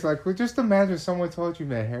bookcase like, well, just imagine someone told you,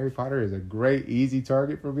 man, Harry Potter is a great, easy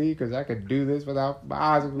target for me because I could do this without my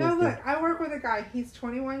eyes. No, look, I work with a guy. He's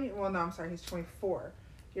 21. Well, no, I'm sorry. He's 24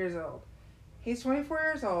 years old. He's 24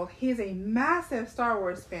 years old. He's a massive Star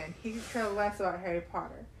Wars fan. He could care less about Harry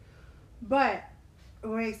Potter. But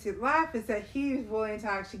what makes me laugh is that he's willing to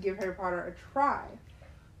actually give Harry Potter a try.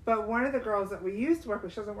 But one of the girls that we used to work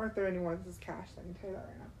with, she doesn't work there anymore. This is Cash. I can tell you that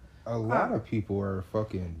right now. A lot of people are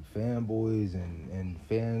fucking fanboys and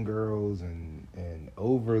fangirls and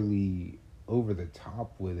overly over the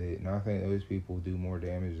top with it. And I think those people do more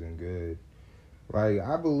damage than good. Like,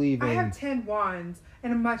 I believe in... I have 10 wands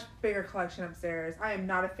and a much bigger collection upstairs. I am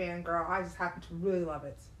not a fangirl. I just happen to really love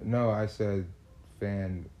it. No, I said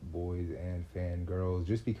fanboys and fangirls.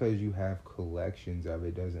 Just because you have collections of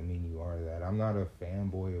it doesn't mean you are that. I'm not a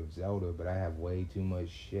fanboy of Zelda, but I have way too much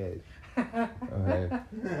shit. Okay.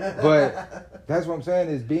 But that's what I'm saying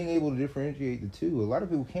is being able to differentiate the two. A lot of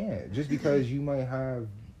people can't. Just because you might have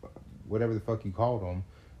whatever the fuck you call them.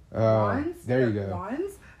 Wands? There you go.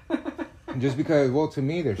 Wands? Just because, well, to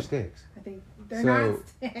me, they're sticks. I think they're not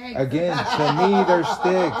sticks. Again, to me, they're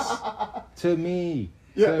sticks. To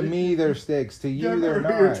me, they're sticks. To you, they're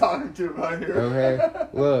not. Who you're talking to right here. Okay?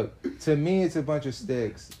 Look, to me, it's a bunch of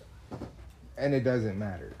sticks. And it doesn't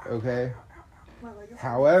matter. Okay?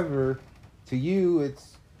 However, To you,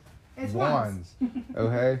 it's wands.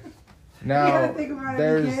 Okay. You Now gotta think about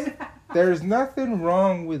it again. there's nothing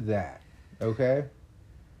wrong with that. Okay.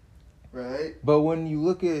 Right. But when you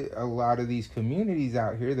look at a lot of these communities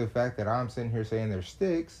out here, the fact that I'm sitting here saying they're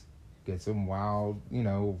sticks gets them riled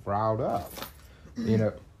up.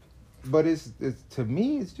 But it's to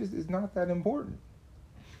me, it's not that important.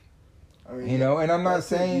 I mean, and I'm not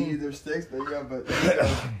that's it, saying either sticks, but heard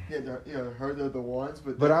they're the ones,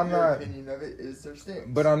 but I'm their not opinion of it is their sticks.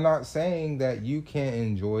 But I'm not saying that you can't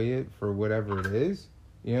enjoy it for whatever it is.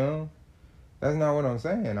 That's not what I'm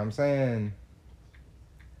saying. I'm saying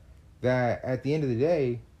that at the end of the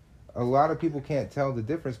day, a lot of people can't tell the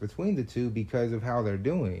difference between the two because of how they're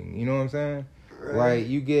doing. You know what I'm saying? Right. Like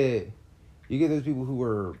you get those people who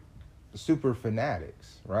are super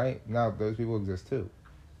fanatics, right? Now those people exist too,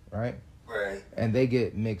 right? Right. And they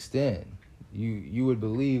get mixed in. You would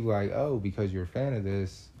believe like, oh, because you're a fan of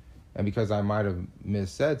this, and because I might have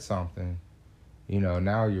missaid something,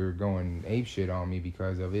 now you're going apeshit on me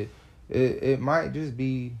because of it. It might just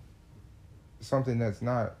be something that's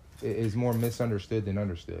not. Is more misunderstood than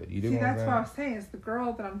understood. You do. See, that's what I was saying. Is the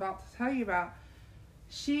girl that I'm about to tell you about?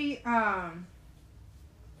 She's a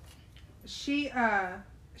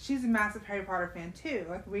massive Harry Potter fan too.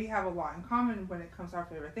 Like we have a lot in common when it comes to our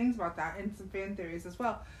favorite things about that, and some fan theories as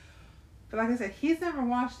well. But like I said, he's never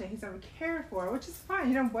watched it. He's never cared for it, which is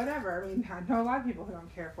fine. Whatever. I mean, I know a lot of people who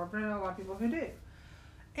don't care for it, but I know a lot of people who do.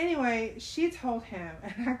 Anyway, she told him,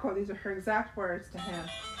 and I quote, these are her exact words to him.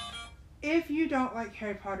 If you don't like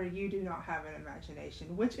Harry Potter, you do not have an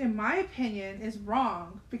imagination, which in my opinion is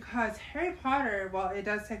wrong because Harry Potter, well, it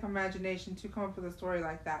does take imagination to come up with a story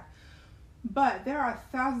like that. But there are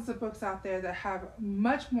thousands of books out there that have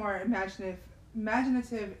much more imaginative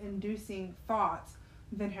inducing thoughts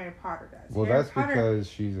than Harry Potter does. Well, Harry that's Potter, because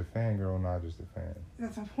she's a fangirl, not just a fan.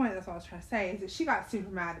 That's my point. That's what I was trying to say. Is that she got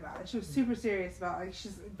super mad about it. She was super serious about it.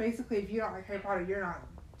 She's basically, if you don't like Harry Potter, you're not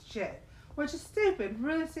shit. Which is stupid,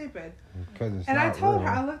 really stupid. Because it's and not I told real.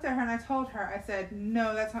 her, I looked at her and I told her, I said,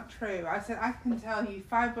 no, that's not true. I said, I can tell you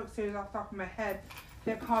 5 book series off the top of my head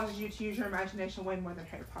that causes you to use your imagination way more than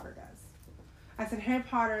Harry Potter does. I said, Harry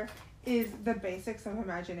Potter is the basics of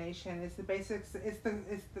imagination. It's the basics. It's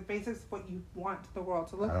the basics of what you want the world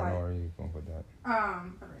to look I don't like. know where you gonna put that.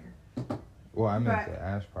 Right here. Well, I meant the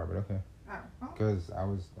Ash part, but okay. Oh, well, Because I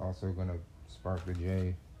was also gonna spark the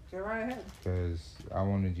J. go right ahead. Because I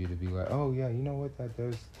wanted you to be like, oh yeah, you know what? That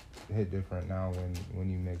does hit different now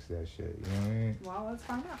when you mix that shit. You know what I mean? Well, let's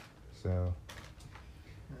find out. So.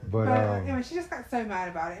 But anyway, she just got so mad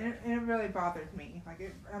about it, and it really bothered me.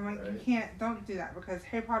 I'm like, Right. you don't do that because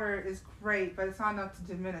Harry Potter is great, but it's not enough to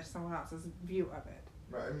diminish someone else's view of it.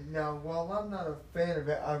 Right. Now, while I'm not a fan of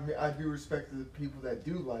it, I do respect the people that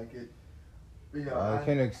do like it. I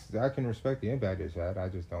can respect the impact it's had. I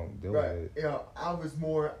just don't deal with it.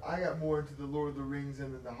 I got more into the Lord of the Rings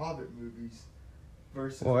and then the Hobbit movies.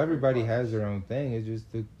 Versus. Well, everybody has their own thing. It's just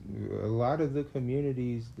a lot of the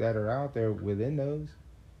communities that are out there within those.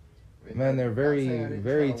 Man, they're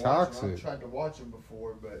very toxic. I tried to watch them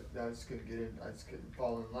before, but I just couldn't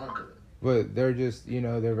fall in line with it. But they're just,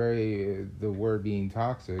 they're very, the word being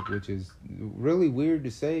toxic, which is really weird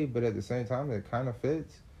to say, but at the same time, it kind of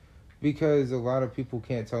fits. Because a lot of people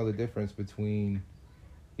can't tell the difference between,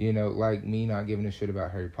 like me not giving a shit about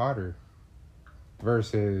Harry Potter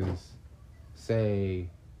versus, say,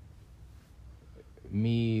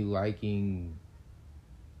 me liking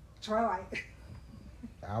Twilight.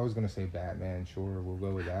 I was going to say Batman. Sure, we'll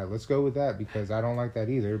go with that. Let's go with that because I don't like that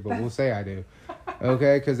either, but we'll say I do.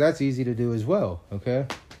 Okay? Because that's easy to do as well. Okay?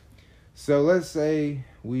 So let's say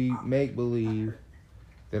we make believe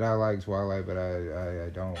that I like Twilight, but I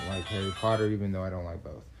don't like Harry Potter, even though I don't like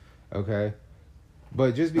both. Okay?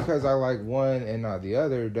 But just because I like one and not the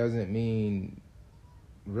other doesn't mean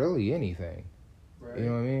really anything. Right. You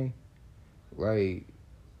know what I mean? Like,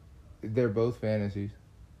 they're both fantasies.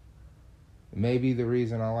 Maybe the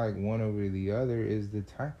reason I like one over the other is the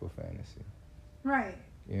type of fantasy. Right.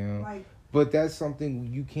 But that's something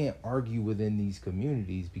you can't argue within these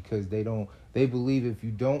communities because they believe if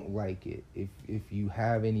you don't like it, if you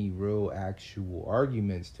have any real actual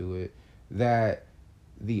arguments to it, that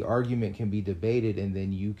the argument can be debated and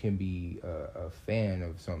then you can be a fan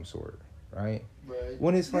of some sort, right? Right.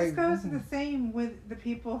 When it's this goes the same with the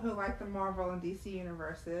people who like the Marvel and DC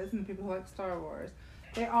universes and the people who like Star Wars.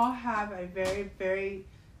 They all have a very, very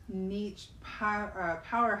niche,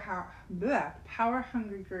 power-hungry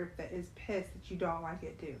group that is pissed that you don't like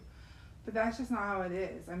it too. But that's just not how it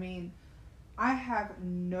is. I mean, I have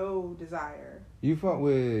no desire. You fuck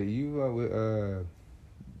with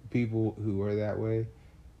people who are that way,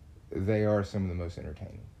 they are some of the most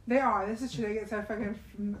entertaining. They are. This is true. They get so fucking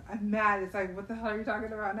mad. It's like, what the hell are you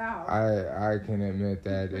talking about now? I can admit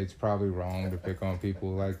that it's probably wrong to pick on people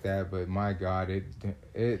like that, but my God,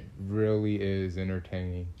 it really is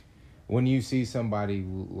entertaining. When you see somebody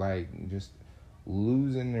like just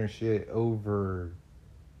losing their shit over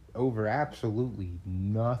absolutely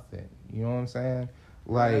nothing. You know what I'm saying?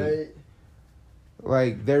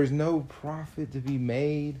 Like there's no profit to be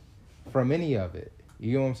made from any of it.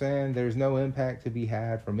 You know what I'm saying? There's no impact to be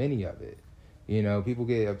had from any of it. You know, people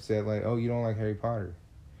get upset like, oh, you don't like Harry Potter.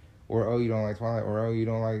 Or, oh, you don't like Twilight. Or, oh, you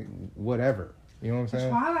don't like whatever. You know what I'm saying?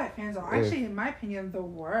 Twilight fans are actually, in my opinion, the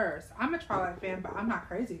worst. I'm a Twilight fan, but I'm not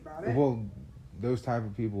crazy about it. Well, those type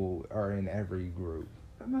of people are in every group.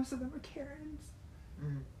 But most of them are Karens.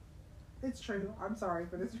 Mm. It's true. I'm sorry,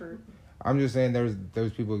 but it's true. I'm just saying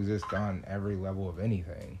those people exist on every level of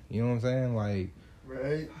anything. You know what I'm saying? Like,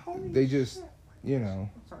 right? They just, shit. you know,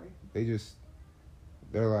 I'm sorry.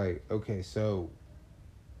 they're like, okay, so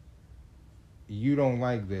you don't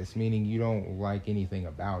like this, meaning you don't like anything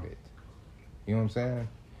about it. You know what I'm saying?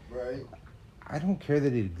 Right. I don't care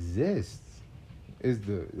that it exists. Is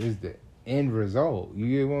the end result. You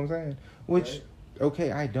get what I'm saying? Which, right.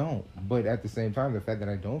 Okay, I don't. But at the same time, the fact that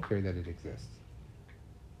I don't care that it exists,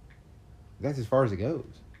 that's as far as it goes.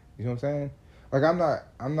 You know what I'm saying? Like,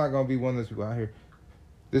 I'm not gonna be one of those people out here.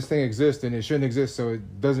 This thing exists and it shouldn't exist, so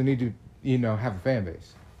it doesn't need to, you know, have a fan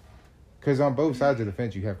base. Because on both sides of the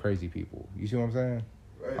fence, you have crazy people. You see what I'm saying?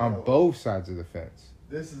 Right. On both sides of the fence.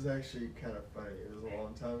 This is actually kind of funny. It was a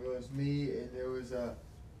long time ago. It was me and there was a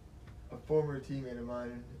former teammate of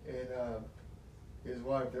mine and his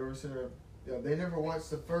wife. They were sort of, you know, they never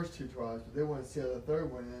watched the first two Twilights, but they want to see how the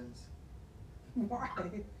third one ends. Why?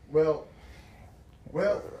 Well,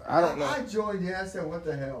 I don't know. I joined. Yeah, I said, "What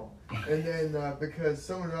the hell?" And then because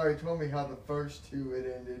someone already told me how the first two had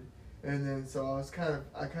ended, and then so I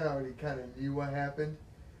already knew what happened.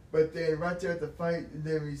 But then right there at the fight, and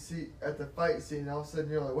then we see at the fight scene, all of a sudden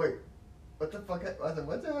you're like, "Wait, what the fuck?" I said,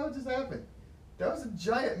 "What the hell just happened?" That was a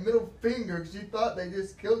giant middle finger because you thought they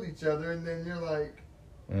just killed each other, and then you're like,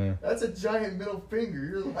 "That's a giant middle finger."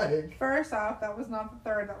 You're like, First off, that was not the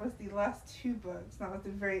third. That was the last two books. That was the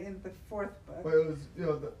very end of the fourth book. well, it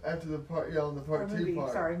was after the part, on the part movie. two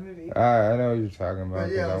part. Sorry, movie. I know what you're talking about.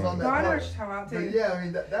 But yeah, it was on No, I that know part. what you're talking about too. But yeah, I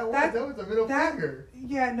mean that was a middle finger.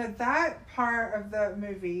 Yeah, no, that part of the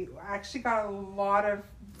movie actually got a lot of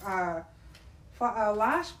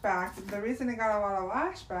lashback. The reason it got a lot of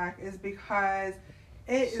lashback is because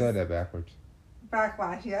it Said is that backwards.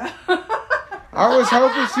 backlash. Yeah. I was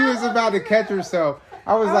hoping she was about to catch herself.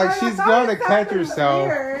 I was like, she's gonna catch herself.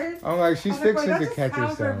 Weird. I'm like, she's fixing to catch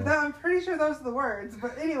herself. I'm pretty sure those are the words.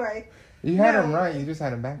 But anyway. You had them right. You just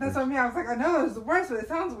had them backwards. That's what I mean. I was like, I know those are the words, but it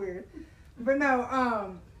sounds weird. But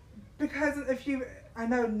no, because I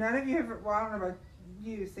know none of you have, well, I don't know about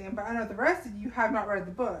you, Sam, but I know the rest of you have not read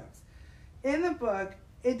the books. In the book,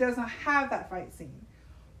 it doesn't have that fight scene.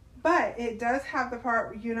 But it does have the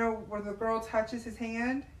part, where the girl touches his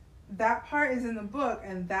hand. That part is in the book,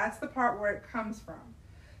 and that's the part where it comes from.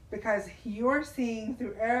 Because you're seeing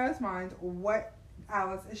through Arrow's mind what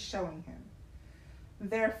Alice is showing him.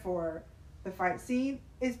 Therefore, the fight scene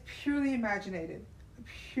is purely imaginated.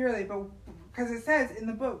 Purely, but because it says in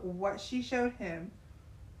the book what she showed him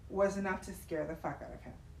was enough to scare the fuck out of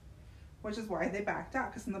him. Which is why they backed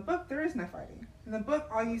out. Because in the book, there is no fighting. In the book,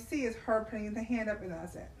 all you see is her putting the hand up, and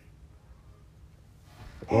that's it.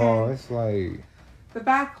 Well, And it's like... the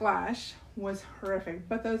backlash was horrific,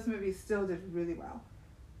 but those movies still did really well.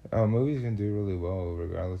 Movies can do really well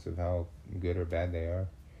regardless of how good or bad they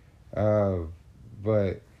are.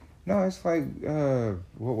 But, no, it's like,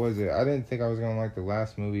 what was it? I didn't think I was going to like the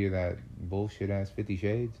last movie of that bullshit-ass 50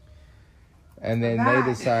 Shades. And then they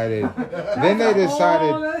decided...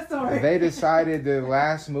 They decided the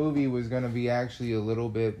last movie was going to be actually a little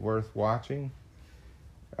bit worth watching.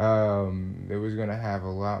 It was going to have a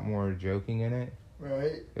lot more joking in it.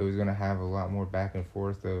 Right. It was going to have a lot more back and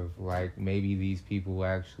forth of, like, maybe these people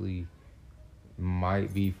actually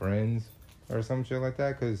might be friends or some shit like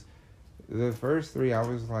that. Because the first three, I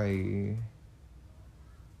was like,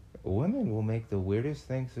 women will make the weirdest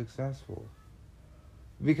thing successful.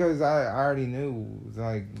 Because I already knew,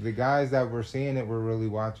 like, the guys that were seeing it were really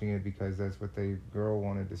watching it because that's what the girl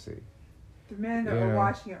wanted to see. The men that are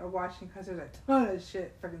watching it are watching because there's a ton of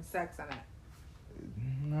shit, freaking sex in it.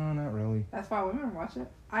 No, not really. That's why women watch it.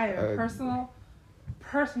 I have a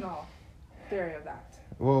personal theory of that.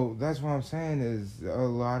 Well, that's what I'm saying is a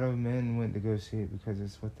lot of men went to go see it because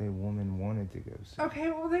it's what their woman wanted to go see.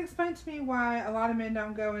 Okay, well, then explain to me why a lot of men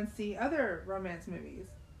don't go and see other romance movies.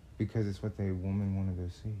 Because it's what their woman wanted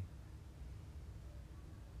to see.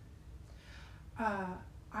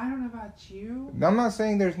 I don't know about you. I'm not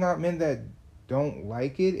saying there's not men that don't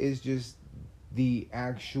like it. It's just the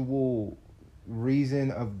actual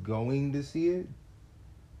reason of going to see it.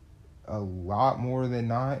 A lot more than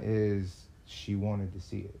not is she wanted to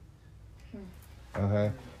see it.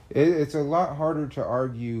 Okay, it's a lot harder to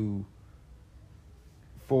argue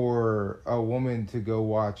for a woman to go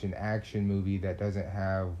watch an action movie that doesn't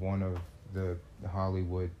have one of the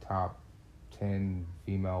Hollywood top 10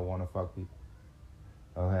 female wanna fuck people.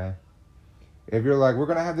 Okay, if you're like, we're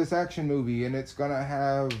gonna have this action movie and it's gonna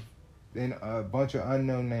have a bunch of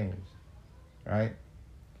unknown names, right?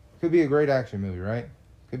 Could be a great action movie, right?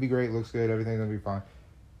 Could be great, looks good, everything's gonna be fine.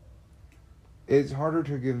 It's harder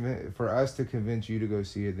for us to convince you to go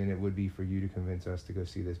see it than it would be for you to convince us to go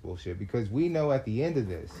see this bullshit. Because we know at the end of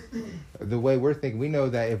this, the way we're thinking, we know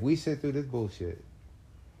that if we sit through this bullshit,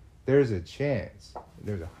 there's a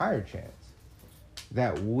higher chance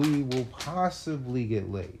that we will possibly get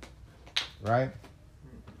laid, right?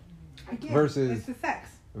 Again, Versus- it's the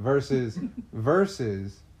sex.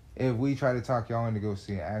 Versus if we try to talk y'all into go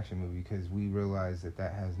see an action movie because we realize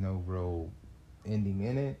that has no real ending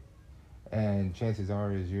in it, and chances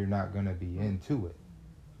are is you're not gonna be into it.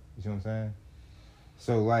 You see what I'm saying?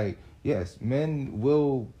 So like, yes, men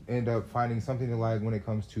will end up finding something to like when it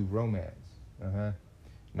comes to romance.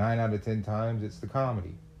 9 out of 10 times it's the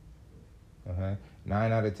comedy. 9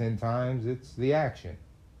 out of 10 times it's the action.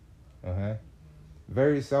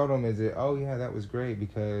 Very seldom is it, oh yeah, that was great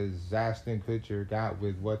because Ashton Kutcher got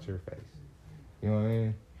with what's her face. You know what I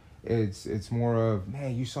mean? It's more of,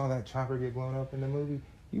 man, you saw that chopper get blown up in the movie?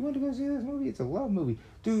 You want to go see this movie? It's a love movie.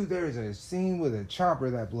 Dude, there's a scene with a chopper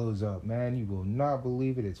that blows up, man. You will not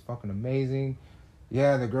believe it. It's fucking amazing.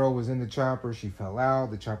 Yeah, the girl was in the chopper. She fell out.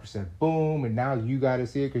 The chopper said boom, and now you got to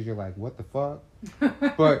see it because you're like, what the fuck?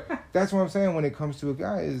 But that's what I'm saying when it comes to a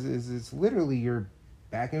guy is it's literally you're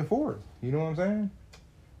back and forth. You know what I'm saying?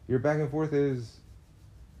 Your back and forth is,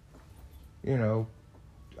 you know,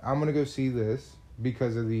 I'm going to go see this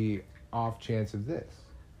because of the off chance of this.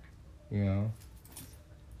 You know?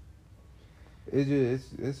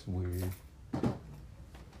 It's weird. I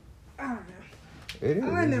don't know. It is. I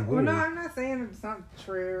don't It's know. Well, weird. no, I'm not saying it's not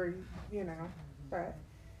true, or, you know, but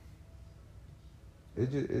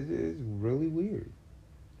It's really weird.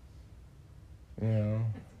 You know?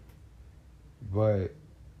 But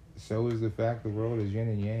so is the fact the world is yin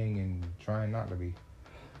and yang and trying not to be.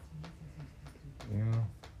 You know?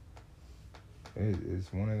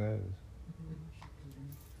 It's one of those.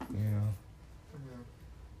 You know?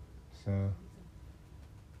 So,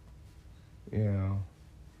 you know.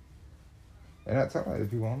 And I tell other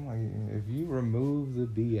people, I'm like, if you remove the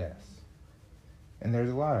BS, and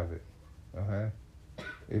there's a lot of it, okay?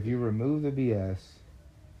 If you remove the BS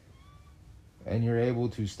and you're able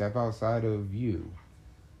to step outside of you,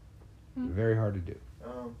 very hard to do.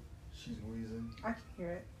 She's wheezing. I can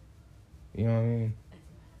hear it. You know what I mean?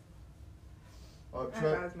 Oh, I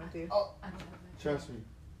have asthma too. trust me.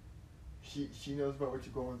 She knows about what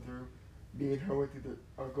you're going through. Me and her went through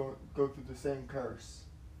go through the same curse.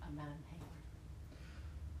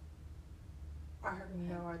 I have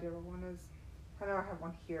no idea what one is. I know I have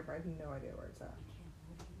one here, but I have no idea where it's at.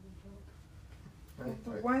 Right?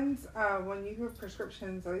 The ones, when you get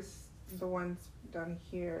prescriptions, at least the ones down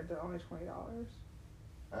here, they're only $20.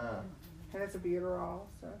 And it's a Buterol,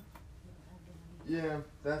 so. Yeah,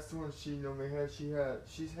 that's the one she normally has.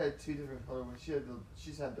 She's had two different color ones.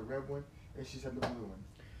 She's had the red one and she's had the blue one.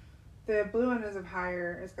 The blue one is of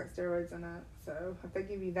higher, it's got steroids in it, so if they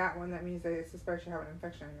give you that one, that means they suspect you have an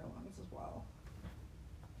infection in your lungs as well.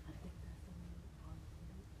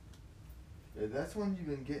 Yeah, that's one you've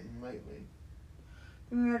been getting lately.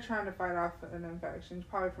 And they're trying to fight off an infection,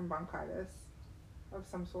 probably from bronchitis of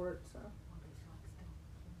some sort, so.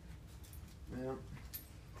 Yeah.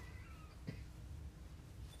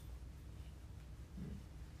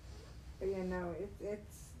 But yeah, no,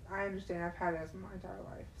 it's, I understand, I've had asthma my entire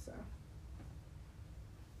life, so.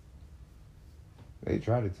 They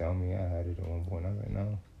tried to tell me I had it at one point. I was like,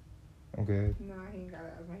 no, I'm good. No, he ain't got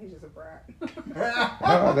asthma, he's just a brat.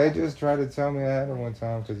 No, they just tried to tell me I had it one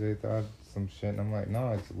time because they thought some shit. And I'm like, no,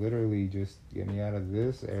 it's literally just get me out of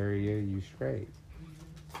this area, you straight.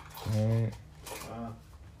 Right?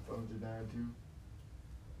 Phones are dying too.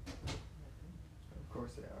 Of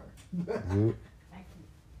course they are. Zoop.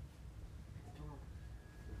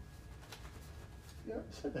 Yeah,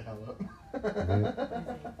 shut the hell up.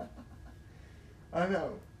 I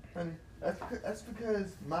know, honey. That's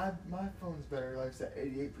because my phone's battery life's at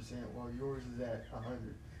 88%, while yours is at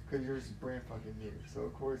 100. Because yours is brand fucking new, so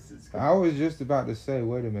of course it's. I was just about to say,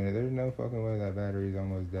 wait a minute, there's no fucking way that battery's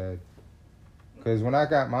almost dead. Because when I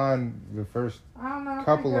got mine, the first I don't know.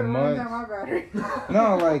 couple of months. Down my battery.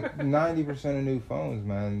 No, like 90% of new phones,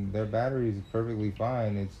 man, their battery is perfectly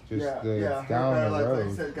fine. It's just down the like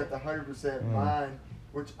road. I said, got the 100%. Mine,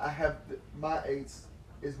 which I have, my 8s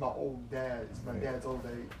is my old dad. It's my dad's old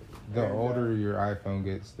 8. The older your iPhone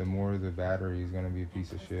gets, the more the battery is going to be a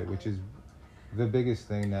piece of shit, which is the biggest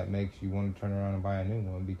thing that makes you want to turn around and buy a new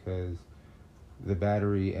one, because the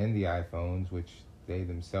battery in the iPhones, which they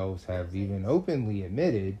themselves have even openly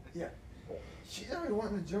admitted. Yeah. She's already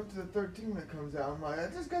wanting to jump to the 13 when it comes out. I'm like, I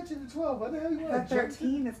just got you the 12. What the hell you want The to jump to?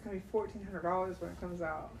 13 is going to be $1,400 when it comes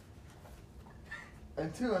out.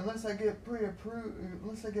 And two, unless I get pre-approved,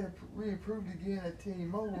 unless I get reapproved again at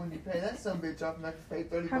T-Mobile, when you pay that some bitch off, and I can pay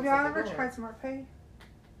 $30. Have y'all ever tried Smart Pay?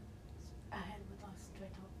 I had with us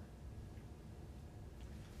straight up.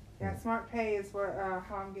 Yeah, Smart Pay is what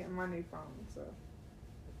how I'm getting my new phone. So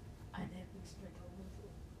I had with straight up.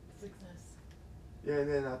 Success. Yeah, and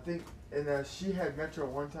then I think, and she had Metro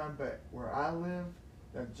one time, but where I live,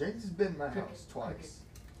 now James has been in my house twice.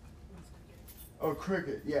 Oh,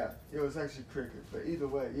 Cricket, yeah. It was actually Cricket, but either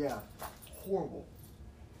way, yeah. Horrible.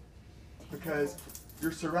 Because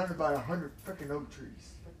you're surrounded by 100 freaking oak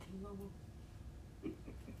trees.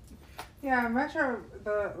 yeah, Metro.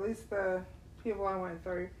 At least the people I went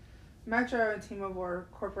through, Metro and T-Mobile are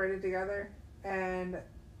incorporated together, and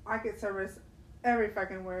I get service every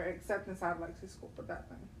fucking where except inside Lexi School for that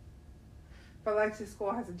thing. But Lexi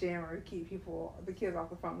School has a jammer to keep the kids off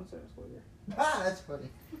the phone during the school year. Ah, that's funny.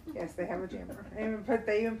 Yes, they have a jammer.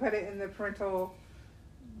 They even put it in the parental,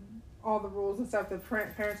 all the rules and stuff that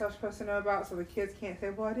parents are supposed to know about, so the kids can't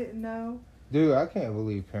say, well, I didn't know. Dude, I can't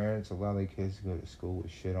believe parents allow their kids to go to school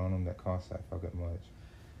with shit on them that costs that fucking much.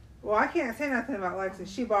 Well, I can't say nothing about Lexi.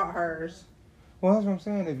 She bought hers. Well, that's what I'm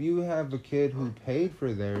saying. If you have a kid who paid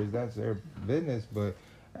for theirs, that's their business. But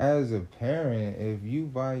as a parent, if you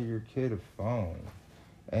buy your kid a phone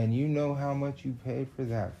and you know how much you paid for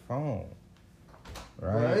that phone,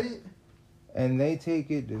 right? And they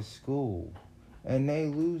take it to school and they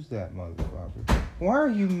lose that motherfucker. Why are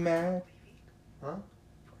you mad? Huh?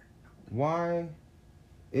 Why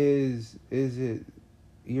is it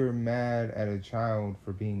you're mad at a child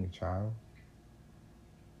for being a child?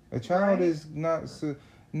 A child Right. is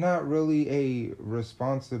not really a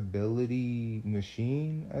responsibility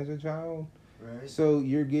machine as a child. Right. So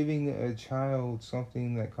you're giving a child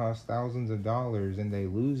something that costs thousands of dollars and they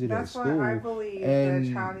lose it That's at why school. I believe that and-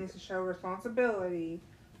 a child needs to show responsibility.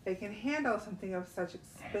 They can handle something of such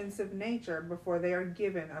expensive nature before they are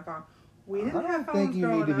given a phone. We didn't I have don't phones think you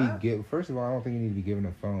growing need to up. be First of all, I don't think you need to be given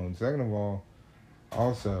a phone. Second of all,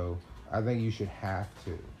 also, I think you should have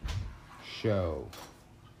to show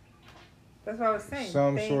That's what I was saying.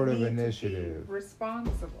 some They sort of need to be initiative.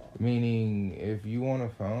 responsible. Meaning, if you want a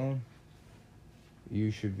phone, you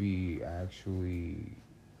should be actually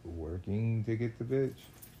working to get the bitch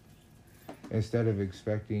instead of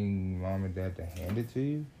expecting mom and dad to hand it to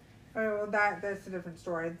you. Oh, well, that's a different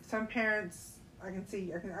story. Some parents, I can see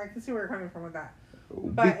where you're coming from with that.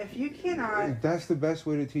 But if you cannot, That's the best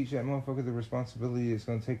way to teach that motherfucker the responsibility it's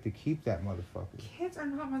going to take to keep that motherfucker. kids are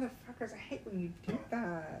not motherfuckers. I hate when you do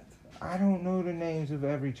that. I don't know the names of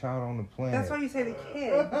every child on the planet. That's why you say the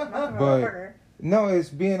kid, not the But- motherfucker. No, it's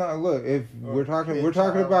being look. If we're talking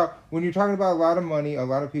child. about when you're talking about a lot of money, a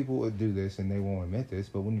lot of people would do this and they won't admit this.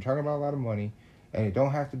 But when you're talking about a lot of money, and it don't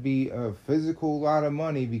have to be a physical lot of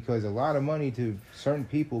money, because a lot of money to certain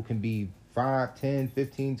people can be $5, $10,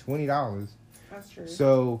 $15, $20. That's true.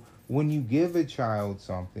 So when you give a child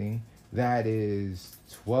something that is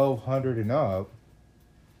 $1,200 and up,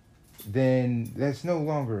 then that's no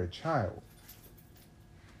longer a child.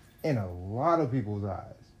 In a lot of people's eyes.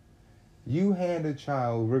 You hand a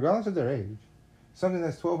child, regardless of their age, something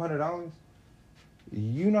that's $1,200,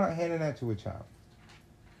 you're not handing that to a child.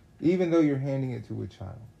 Even though you're handing it to a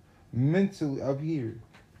child. Mentally, up here.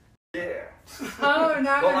 Yeah. Oh,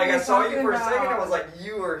 now Well, like I you're saw you talking for a second, I about- was like,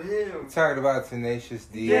 you or him. Talking about Tenacious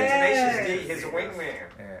D. Yeah, Yes. Tenacious D, his wingman.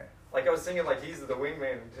 Yeah. Like I was thinking, like he's the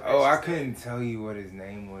wingman. of Oh, I Tenacious D. couldn't tell you what his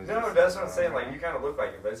name was. No, that's what I'm saying. Like you kind of look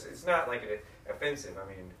like him, but it's not like offensive. I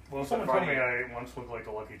mean, Well, he's someone a told funny- me I once looked like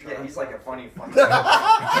a Lucky Charm. Yeah, he's like a funny. Lucky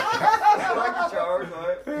Charms,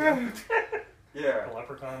 what? Yeah. A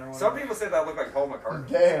leprechaun or whatever. Some people say that I look like Paul McCartney.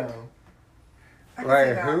 Damn. I can see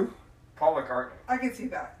Like that. who? Paul McCartney. I can see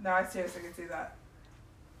that. No, I seriously can see that.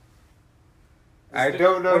 I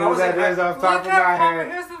don't know When I who was that in is high- off top of my head.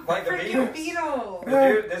 Here's the Like the freaking Beatles.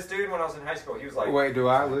 Beatles. This dude, when I was in high school, he was like, Wait, do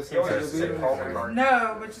I he listen to always used to say the Paul Beatles? McCartney.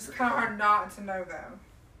 No, but it's kind of hard not to know them.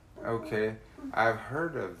 Okay, I've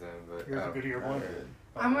heard of them, but Here's a good ear one.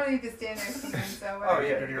 I'm gonna need to stand next to you, so Oh, whenever,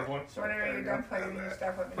 yeah. Did you hear one? whenever you're done plugging your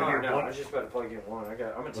stuff, let me Oh, know. no, I was just about to plug in one. I'm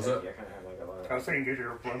a What's techie. up? I kind of have like a lot I of. was saying get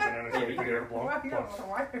your plug and then Yeah, it's you get your do. plug. Why you don't want a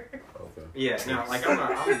wire? Okay. Yeah, no, like I'm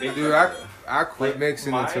a big. Dude, I quit Like,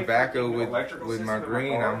 mixing the my tobacco fucking with electrical my system in my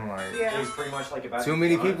green. car I'm like, Yeah. It's pretty much like about too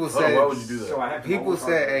many done. people Oh, said. why would you do that? So I have to People mobile said,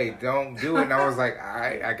 charge "Hey, it. don't do it," and I was like,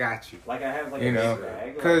 I got you." Like I have like You a know, big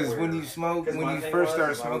bag. because like, when where- you smoke, 'cause when my you thing first was,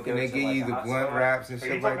 start is I would smoking, go they to, give like, you a the hot blunt spot. wraps and Are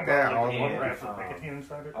you shit talking like that. about All like the one Yeah. wraps with nicotine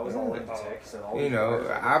inside it? I was all into Oh. tech, so all You these know, bars,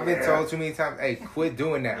 like, I've been Yeah. told too many times, "Hey, quit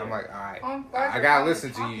doing that." I'm like, all right, I'm glad I you're gotta finally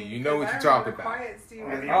listen to you. talking, You know what because you're I talking remember about. quiet Steve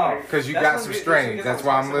Yeah, was yeah. like, Because you That's got when some we- strains. because That's I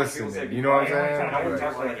why was I'm talking to someone, listening. people You know what I'm say, The only saying? time I would would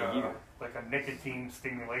talk do like like you. like a nicotine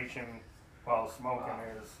stimulation while smoking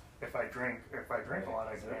is if I drink a lot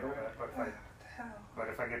I can handle that, but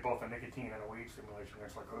if I get both a nicotine and a weed stimulation,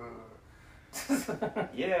 it's like ugh.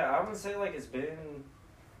 Yeah, I would say like it's been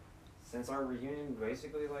since our reunion.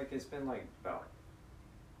 Basically, like it's been like about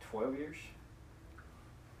 12 years.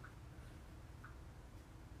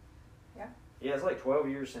 Yeah. Yeah, it's like 12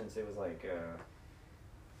 years since it was like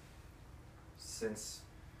since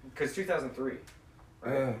because 2003.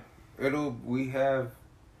 Right? Yeah, we have.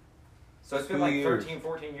 So it's been 2 like years. 13,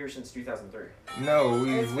 14 years since 2003. No, It's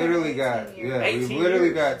we've been literally 18 got. years. Yeah, we've 18 literally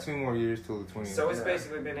years. got 2 more years till the 20. So it's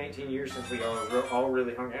basically been 18 years since we all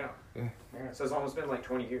really hung out. Yeah. Yeah. So it's almost been like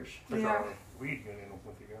 20 years. Took Yeah. our weed union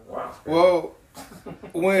with you guys. Wow. Well,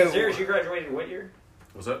 when Serious, you graduated what year?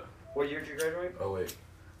 What's up? What year did you graduate? Oh wait.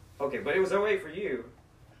 Okay, but it was 08 for you,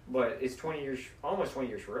 but it's 20 years, almost 20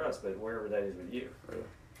 years for us, but wherever that is with you.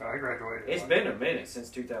 I graduated. It's been a minute since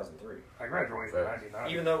 2003, I graduated in Facts.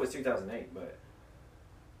 99. even though it was 2008, but.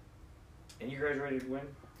 And you graduated when?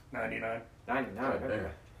 99. 99, God okay. damn.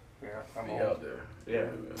 Yeah, I'm Be old. out there. Yeah.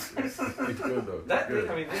 Man. It's good though. That, It's good.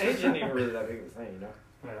 I mean, the age isn't even really that big of a thing, you know?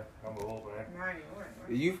 Yeah, I'm old, man.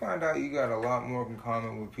 91. you find out you got a lot more in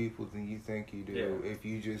common with people than you think you do Yeah. if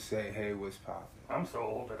you just say, "Hey, what's poppin'?" I'm so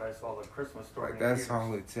old that I saw the Christmas story. Like in that's theaters.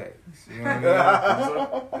 all it takes. You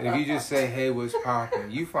know what I mean? If you just say, "Hey, what's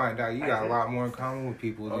poppin'?" you find out you got a lot more in common with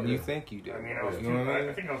people than you think you do. I mean, I was You two, know what I I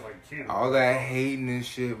mean? think I was like 2. All that hating and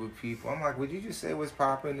shit with people. I'm like, would you just say what's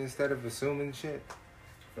poppin' instead of assuming shit?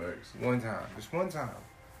 Facts. One time, just one time.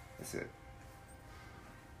 That's it.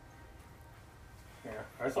 Yeah,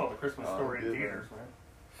 I saw the Christmas Oh, story in good, man. theaters, man.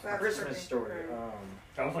 That's Christmas pretty story. great.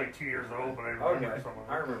 I was like 2 years old, but I remember Okay, some of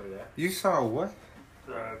I it. remember that. You saw what?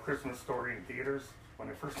 The Christmas story in theaters when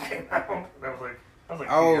it first came out. That was like 2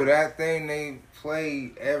 Oh, years. that thing they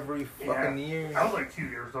play every fucking Yeah. year. I was like 2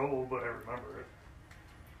 years old, but I remember it.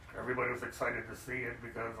 Everybody was excited to see it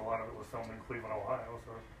because a lot of it was filmed in Cleveland, Ohio.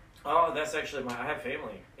 So Oh, that's actually I have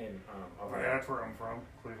family in yeah, Ohio. that's where I'm from,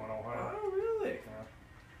 Cleveland, Ohio. Oh, really?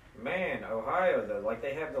 Yeah. Man, Ohio though, like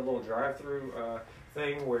they have the little drive-through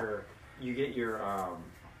thing where you get your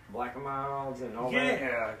Black and Milds and all that.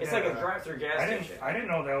 Yeah, It's yeah. like a drive-through gas station. I didn't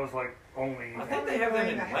know that was like only. I think they have that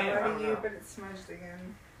in the Atlanta. I hell out don't of you, know. but it's smudged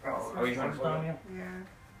again. Oh, Are you trying to smudged on play you? Yeah.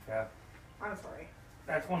 Yeah, I'm sorry.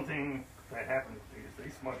 that's one thing that happens. They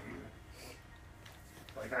smudge you.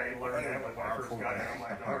 Like I learned that like when I first got it. I'm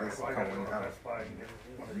like, all right, well, I gotta go to Best Buy and get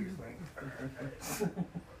one of these things.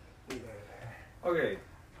 Okay,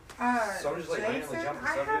 So I'm just, like, randomly Jason, jumping I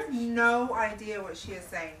have subjects? no idea what she is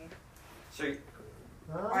saying. so you-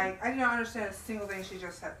 Like, I did not understand a single thing she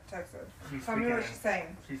just texted. She's Tell me speaking what she's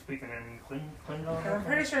saying. She's speaking in Klingon. 'Cause I'm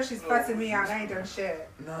pretty sure she's fussing me out and I ain't done shit.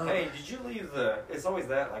 No. hey, did you leave the? It's always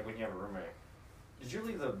that like when you have a roommate. Did you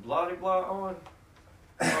leave the blah de blah on?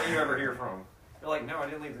 All you ever hear from? You're like, no, I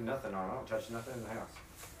didn't leave the nothing on. I don't touch nothing in the house.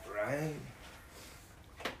 Right?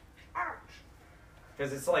 Ouch.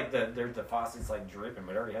 Because it's like the faucet's like dripping,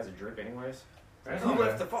 but it already has a drip anyways. That's Who all,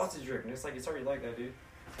 left the faucet dripping? It's like it's already like that, dude.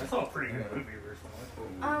 I saw a pretty good movie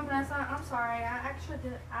recently. Vanessa, I'm sorry. I actually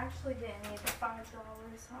didn't need the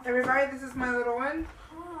 $5. Everybody, this is my little one.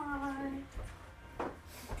 Hi.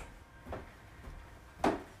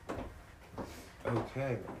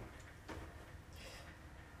 Okay.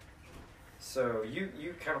 So you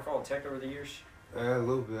kind of followed tech over the years. A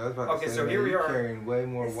little bit. I was about Okay, to say, so man, here we you're are. carrying way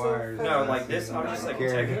more It's so wires. funny. No, than like I've this. seen I'm you just like a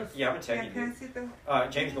carry. tech. Yeah, I'm a Yeah, techie can I dude. see the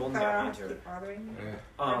James Golden thought got me off, into it. keep bothering you?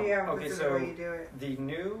 Yeah. Yeah, Okay, this is so the way you do it. the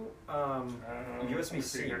new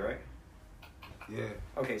USB-C, right? Yeah.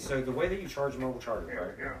 Okay, so the way that you charge mobile charger, Yeah,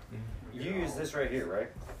 right? yeah. You use this right here, right?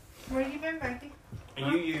 Where you been, Becky? And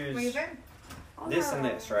you Where you use been? this and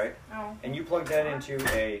this, right? Oh, And you plug that into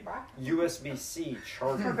a bye. USB-C Her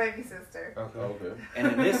charger, baby sister. Okay. Okay. and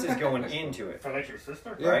then this is going into it, Oh, that's your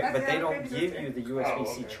sister? Yeah. right? That's But they the don't baby give sister. you the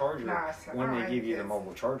USB-C okay. charger Nah, it's not when they mine, give you the kids.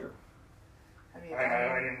 mobile charger. mean,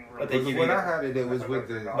 I didn't really. But they give when you- I had it, it was with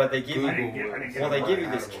the. But they give you- I didn't get Well, they it. give you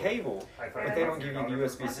this cable, I thought but it they was don't give you the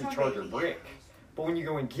 $100. USB-C charger brick. But when you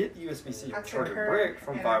go and get the USB-C That's charger her brick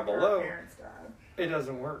from and Five her Below, parents died. it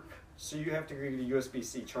doesn't work. So you have to go get a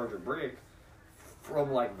USB-C charger brick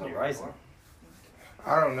from like Verizon.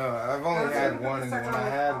 I don't know. I've only That's had what one, the and the one second I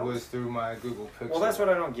one had was. was through my Google Pixel. Well, that's what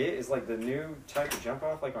I don't get is like the new type of jump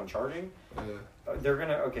off, like on charging. They're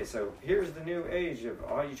gonna okay. So here's the new age of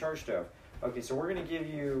how you charge stuff. Okay, so we're gonna give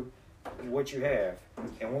you what you have,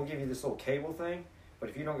 and we'll give you this little cable thing. But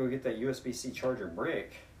if you don't go get that USB-C charger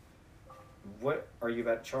brick, what are you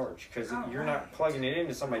about to charge? Because Oh, you're right. not plugging it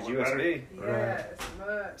into somebody's USB. Yes,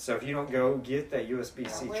 but. So if you don't go get that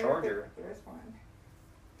USB-C Where charger, There's one.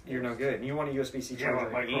 you're no good. And you want a USB-C Yeah, charger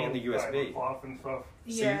like and the USB. cloth and stuff.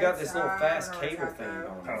 So you got this little I fast don't know cable what's thing that,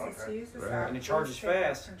 going though. on. It's used as Right. that And it charges full stick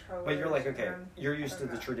fast, controller but you're like, okay, and- you're used to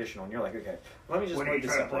the traditional, and you're like, okay, let me just What do plug you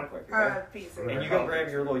this try up to real plug? quick. Okay? Pizza. And you go grab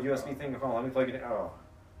your little USB thing. Oh, let me plug it in. Oh,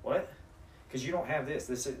 what? Because you don't have this.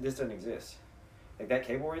 This doesn't exist. Like that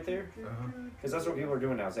cable right there. Because that's what people are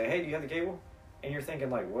doing now. Say, hey, do you have the cable? And you're thinking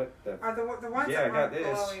like, what the? Are the ones Yeah, I that got aren't this.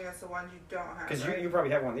 glowing is the ones you don't have? Because right? you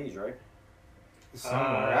probably have one of these, right?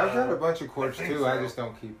 Somewhere. I've got a bunch of cords I think too. I so. just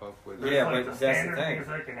don't keep up with There's it. Yeah, like but the that's the standard thing,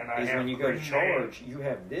 music, and then I Is have when you go to Green Day charge, you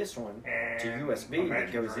have this one to and USB that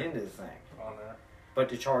Imagine goes Dragons into the thing. on that. But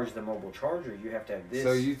to charge the mobile charger, you have to have this.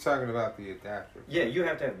 So you talking about the adapter? Yeah, you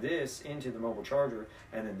have to have this into the mobile charger,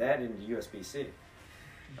 and then that into USB-C.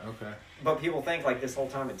 Okay. But people think like this whole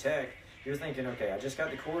time in tech, you're thinking, okay, I just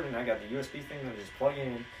got the cord and I got the USB thing that I just plug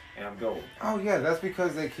in and I'm gold. Oh yeah, that's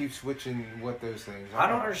because they keep switching what those things are. I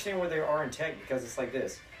don't understand where they are in tech because it's like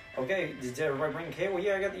this. Okay, did everybody bring a cable?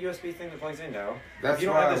 Yeah, I got the USB thing that plugs in now. That's if you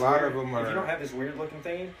don't why have a this lot weird, of them If you are. don't have this weird looking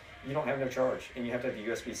thing, you don't have no charge, and you have to have the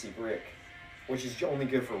USB-C brick, which is only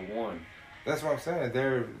good for one. That's what I'm saying.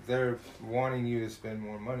 They're wanting you to spend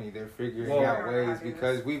more money. They're figuring Well- out ways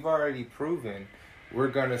because we've already proven we're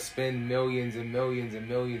gonna spend millions and millions and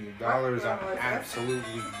millions of dollars on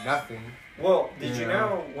absolutely nothing. Well, did you Yeah.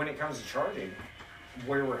 know when it comes to charging,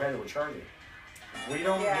 where we're headed with charging? We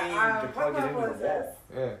don't Yeah, need to what plug it level into is the wall.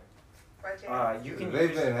 Yeah. By chance? You can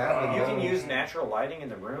They've use, been having you can those. use natural lighting in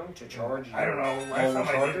the room to charge your I don't know. Last mobile time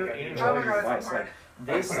I charger did it, and I charge Oh my your God, that's device. so hard. Like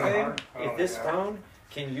this That's so thing, hard. if Oh, this yeah. phone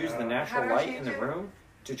can use the How natural do I light change in the it? room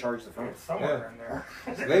to charge the phone. It's somewhere in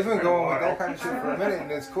there. They've been going with that kind of shit for a minute,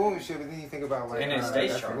 and it's cool and shit. But then you think about like, And it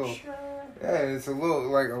stays that's a little, charged. yeah, it's a little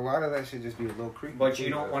like a lot of that should just be a little creepy. But you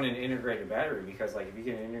too, don't though. want an integrated battery because like if you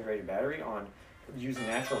get an integrated battery on using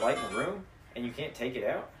natural light in the room and you can't take it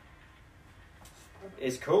out,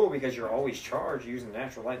 it's cool because you're always charged using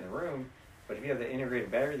natural light in the room. But if you have the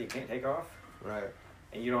integrated battery that you can't take off, Right.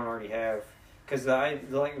 and you don't already have, because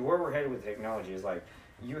like where we're headed with technology is like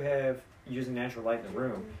you have using natural light in the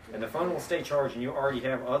room, and the phone will stay charged, and you already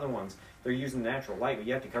have other ones. They're using natural light, but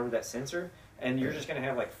you have to cover that sensor, and you're just gonna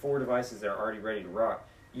have like 4 devices that are already ready to rock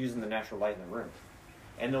using the natural light in the room,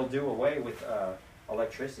 and they'll do away with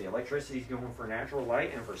electricity. Electricity's going for natural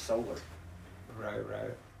light and for solar.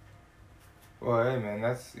 Right. Well, hey man,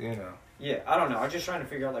 that's Yeah, I don't know. I'm just trying to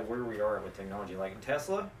figure out like where we are with technology. Like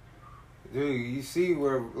Tesla, dude. You see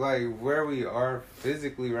where we are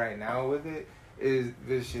physically right now with it is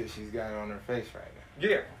this shit she's got on her face right now,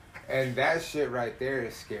 yeah. and that shit right there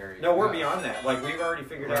is scary. No, we're enough. beyond that. Like we've already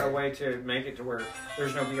figured out a Right. way to make it to where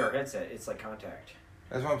there's no VR headset. It's like contact.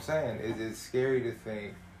 That's what I'm saying. It's scary to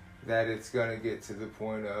think that it's gonna get to the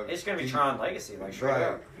point of It's gonna be Tron Legacy, like straight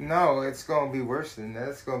up. No, it's gonna be worse than that.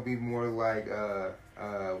 It's gonna be more like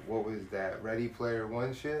what was that? Ready Player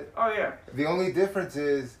One shit. Oh yeah. The only difference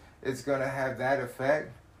is it's gonna have that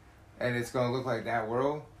effect, and it's gonna look like that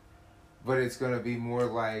world, but it's gonna be more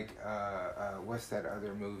like what's that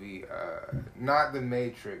other movie? Not The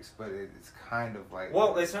Matrix, but it's kind of like.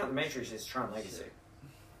 Well, it's not the Matrix. It's Tron Legacy.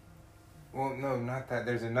 Well, no, not that.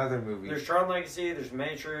 There's another movie. There's Tron Legacy. There's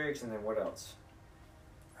Matrix, and then what else?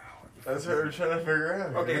 That's what we're trying to figure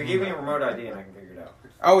out. Okay, give me a remote ID and I can figure it out.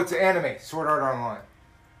 Oh, it's an anime. Sword Art Online.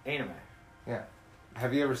 Anime.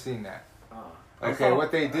 Have you ever seen that? I Okay, saw-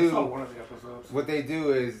 what they I saw do. one of the episodes. What they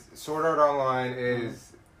do is Sword Art Online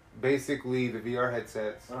is basically the VR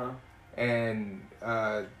headsets, and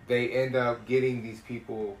they end up getting these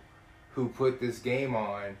people who put this game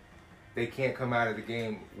on. They can't come out of the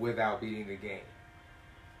game without beating the game.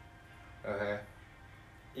 Okay.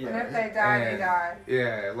 And Yeah. if they die, they And- die.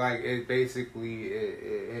 Yeah, like it basically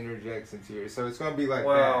it interjects into your. So it's gonna be like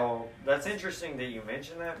Well, that's interesting that you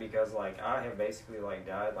mentioned that because like I have basically like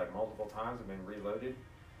died like multiple times and been reloaded.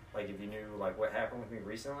 Like if you knew like what happened with me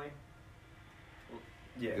recently.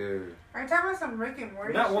 Yeah. that, dude. Are you talking about some Rick and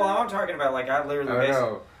Morty No, shit? well I'm talking about like I literally Oh basically.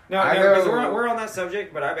 no, No, I because know- we're on that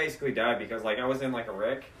subject, but I basically died because like I was in like a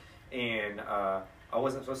wreck, and I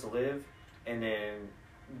wasn't supposed to live, and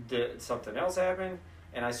then something else happened,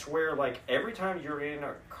 and I swear like every time you're in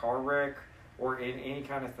a car wreck or in any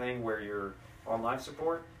kind of thing where you're on life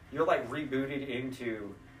support, you're like rebooted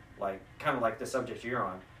into like kind of like the subject you're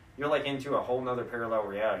on. You're like into a whole nother parallel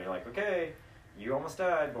reality. You're like, okay, you almost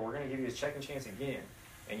died, but we're gonna give you a second chance again,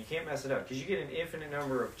 and you can't mess it up because you get an infinite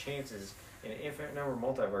number of chances in an infinite number of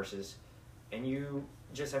multiverses, and you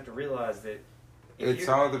just have to realize that It's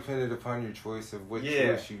all dependent upon your choice of what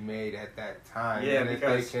choice you made at that time. Yeah, and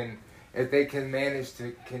because if they can manage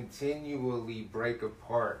to continually break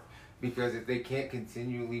apart, because if they can't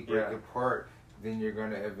continually break apart, then you're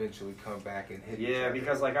gonna eventually come back and hit each other.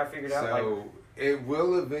 because like I figured out like it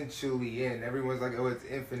will eventually end. Everyone's like, oh, it's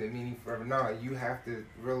infinite, meaning forever. No, you have to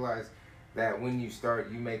realize that when you start,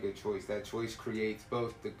 you make a choice. That choice creates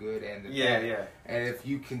both the good and the bad. yeah. And if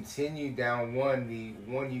you continue down one, the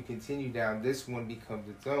one you continue down, this one becomes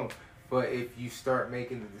its own. But if you start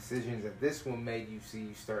making the decisions that this one made, you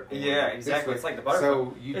start going this exactly. way. It's like the butterfly.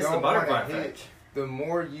 So you It's don't the butterfly want to hit. effect. The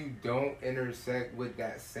more you don't intersect with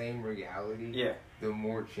that same reality, the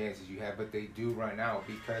more chances you have. But they do run out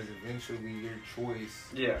because eventually your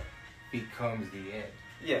choice becomes the end.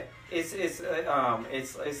 Yeah,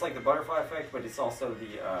 it's like the butterfly effect, but it's also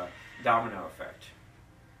the domino effect,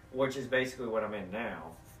 which is basically what I'm in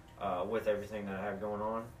now with everything that I have going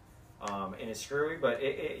on. And it's screwy, but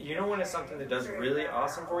you know when it's something that does really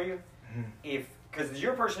awesome for you? Because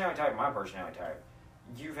your personality type, my personality type,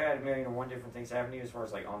 you've had 1,000,001 different things happen to you as far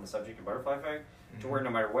as like on the subject of butterfly effect, to where no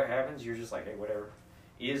matter what happens, you're just like, hey, whatever,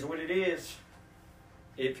 is what it is.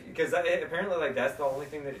 Because apparently like that's the only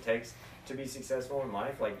thing that it takes to be successful in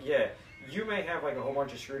life. Like, yeah, you may have like a whole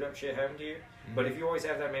bunch of screwed up shit happen to you, but if you always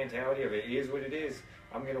have that mentality of it is what it is,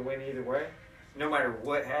 I'm gonna win either way. No matter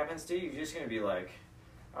what happens to you, you're just gonna be like,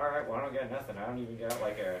 all right, well I don't got nothing. I don't even got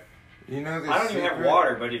like a. I don't even have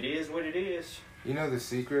water, but it is what it is. You know the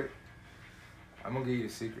secret? I'm gonna give you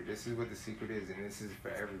the secret. This is what the secret is, and this is for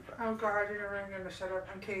everybody. Oh God, you're gonna shut up.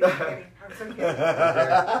 I'm kidding. I'm kidding. I'm so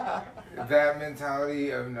kidding. That mentality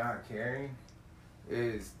of not caring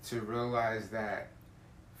is to realize that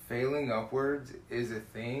failing upwards is a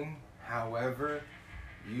thing. However,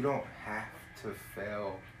 you don't have to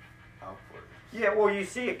fail upwards. Yeah, well, you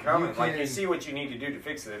see it coming. You see what you need to do to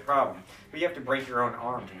fix the problem, but you have to break your own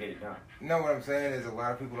arm to get it done. No, what I'm saying is a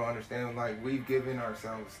lot of people don't understand. Like, we've given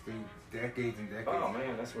ourselves through decades and decades. Oh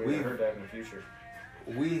man, that's weird. I heard that in the future.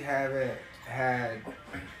 We haven't had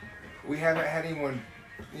anyone,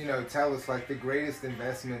 tell us like the greatest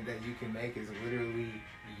investment that you can make is literally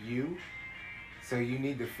you. So you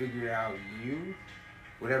need to figure out you,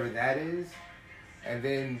 whatever that is, and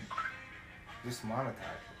then just monetize it.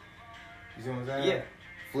 You see what I'm saying? Yeah.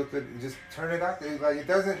 Flip it, just turn it out there. Like, it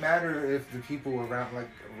doesn't matter if the people around, like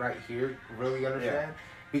right here, really understand,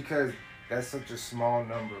 because that's such a small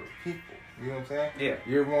number of people. You know what I'm saying? Yeah.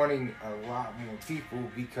 You're wanting a lot more people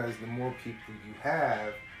because the more people you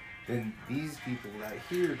have, then these people right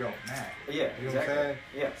here don't matter. Yeah, you know exactly. what I'm saying?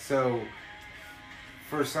 Yeah. So,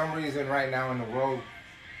 for some reason right now in the world,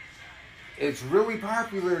 it's really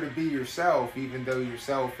popular to be yourself, even though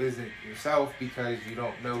yourself isn't yourself because you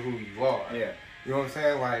don't know who you are. Yeah. You know what I'm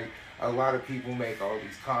saying? Like, a lot of people make all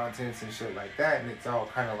these contents and shit like that, and it's all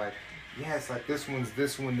kind of like, yes, like this one's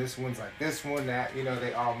like this one, that,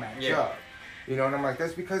 they all match up. And I'm like,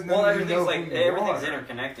 that's because everything's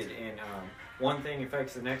interconnected, and one thing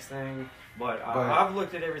affects the next thing. But I've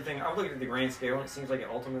looked at everything. I've looked at the grand scale, and it seems like it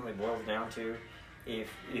ultimately boils down to if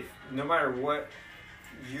no matter what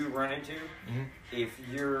you run into, if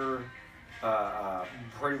you're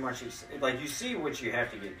pretty much like you see what you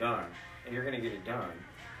have to get done, and you're gonna get it done,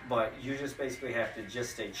 but you just basically have to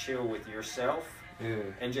just stay chill with yourself. Yeah.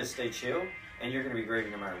 And just stay chill, and you're going to be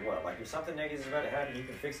gravy no matter what. Like, if something negative is about to happen, you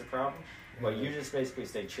can fix the problem, but you just basically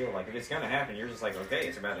stay chill. Like, if it's going to happen, you're just like, okay,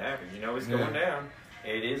 it's about to happen. You know it's going down.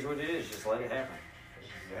 It is what it is. Just let it happen.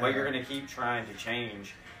 Yeah. But you're going to keep trying to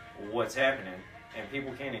change what's happening, and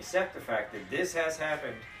people can't accept the fact that this has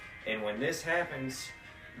happened, and when this happens,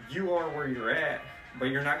 you are where you're at, but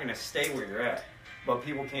you're not going to stay where you're at. But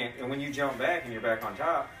people can't, and when you jump back and you're back on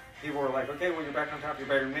top, people are like, okay, well, you're back on top, you're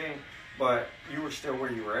better than me. But you were still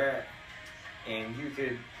where you were at, and you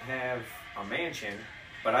could have a mansion,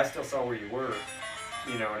 but I still saw where you were.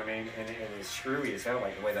 You know what I mean? And it's screwy as hell,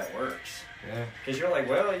 like the way that works. Yeah. Because you're like,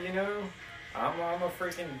 well, I'm a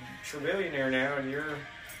freaking trillionaire now, and you're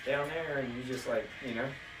down there, and you just like,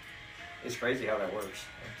 it's crazy how that works.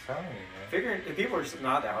 I'm telling you, man. People are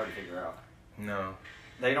not that hard to figure out. No.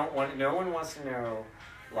 They don't want. No one wants to know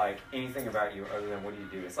like anything about you other than what do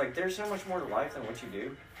you do. It's like there's so much more to life than what you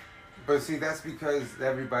do. But see, that's because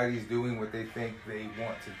everybody's doing what they think they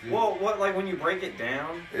want to do. Well, what like when you break it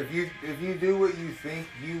down, If you do what you think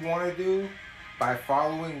you want to do by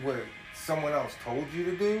following what someone else told you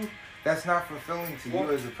to do, that's not fulfilling to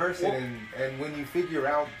you as a person. And when you figure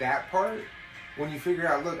out that part, when you figure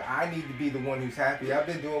out, look, I need to be the one who's happy. I've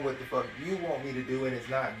been doing what the fuck you want me to do, and it's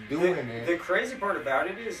not doing it. The crazy part about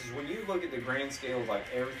it is when you look at the grand scale of like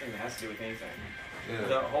everything that has to do with anything,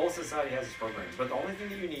 the whole society has its programs. But the only thing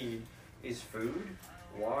that you need is food,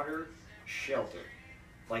 water, shelter.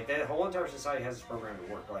 Like that whole entire society has its program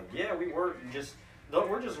to work. Like, yeah, we're just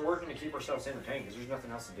working to keep ourselves entertained because there's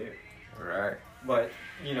nothing else to do. Right. But,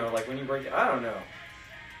 you know, like when you break it, I don't know.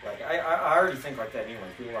 Like, I already think like that anyway.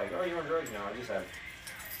 People are like, oh, you on drugs? No, I just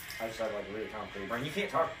have like a really complicated brain. You can't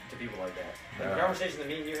talk to people like that. Like, the conversation that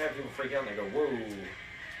me and you have, people freak out and they go, whoa.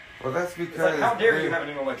 Well, that's It's because like, how dare you have an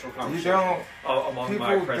intellectual conversation? Among people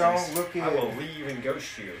my presence, don't look at. I will leave and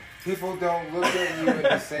ghost you. People don't look at you in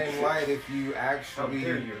the same light if you How actually.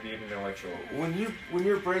 dare you be an intellectual? When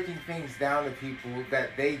you're breaking things down to people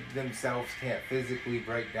that they themselves can't physically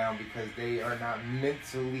break down because they are not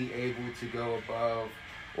mentally able to go above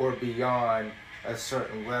or beyond a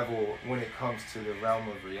certain level when it comes to the realm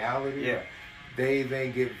of reality. Yeah. They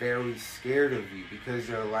then get very scared of you because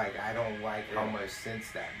they're like, I don't like how much sense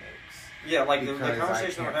that makes. Yeah, like the Because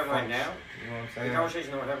conversation I we're can't having right now. function. You know what I'm The saying?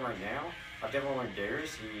 conversation that we're having right now, I've definitely learned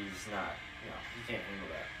Darius, he's not, he can't handle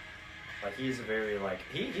that. Like, he's a very, like,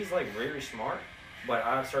 he's, like, very smart, but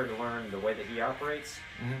I've started to learn the way that he operates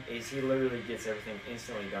is he literally gets everything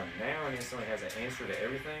instantly done now and instantly has an answer to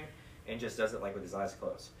everything and just does it, like, with his eyes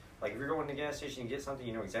closed. Like, if you're going to the gas station and get something,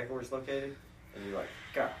 you know exactly where it's located, and you're like,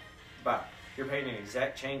 God, bye. You're paying an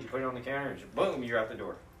exact change, you put it on the counter, and just boom, you're out the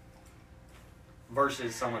door.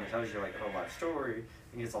 Versus someone that tells you, like, a whole life story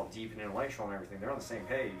and gets all deep and intellectual and everything. They're on the same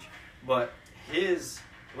page. But the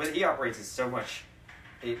way he operates is so much,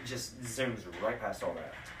 it just zooms right past all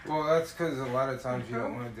that. Well, that's because a lot of times you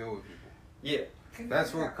don't want to deal with people. Yeah.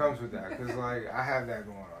 That's what comes with that. Because, like, I have that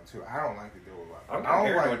going on, too. I don't like to deal with a lot of I'm people. kind of I don't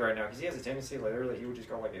paranoid like. right now because he has a tendency, literally, he would just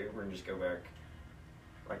call like an Uber and just go back.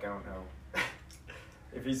 Like, I don't know.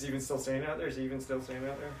 If he's even still staying out there, is he even still staying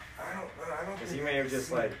out there? I don't. Because he may have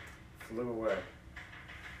just, like, flew away.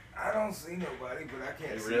 I don't see nobody, but I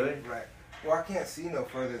can't see. Really? Right. Well, I can't see no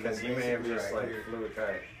further than Because he may have basically just, right like, here. flew a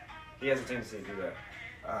kite. He has a tendency to do that.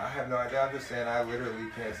 I have no idea. I'm just saying I literally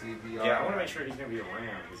can't see beyond. Yeah, I want to make sure he's going to be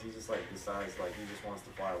around because he just, like, decides, like, he just wants to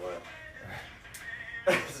fly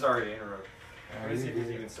away. Sorry to interrupt. Let me see if he's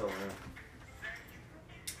even still around.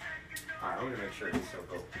 Alright, I'm going to make sure he's still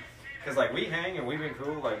cool. Because, like, we hang and we've been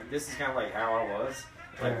cool. Like, this is kind of like how I was,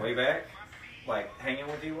 like, way back. Like, hanging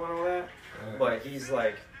with you and all that. But he's,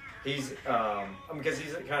 like, because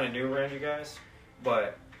he's kind of new around you guys.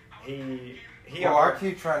 But Well, I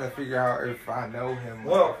keep trying to figure out if I know him.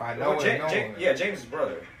 Well, if I know him. Yeah, James'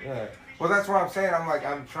 brother. Yeah. Well, that's what I'm saying.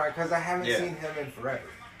 I'm trying, because I haven't seen him in forever.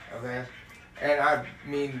 Okay? And I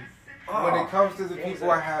mean, when it comes to the people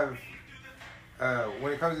I have,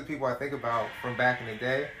 when it comes to people I think about from back in the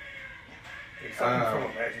day. It's something from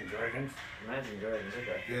Imagine Dragons. Imagine Dragons,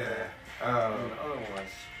 okay. Yeah. The other one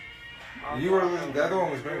was... The other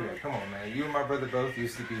one was Green Day. Come on, man. You and my brother both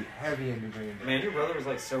used to be heavy into Green Day. Man, your brother was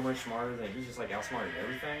like so much smarter than he just like outsmarted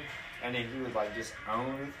everything. And then he would like just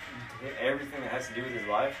own everything that has to do with his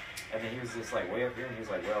life. And then he was just like way up here and he was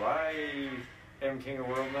like, well, I am king of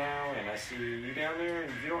the world now and I see you down there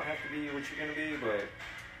and you don't have to be what you're going to be, but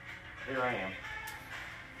here I am.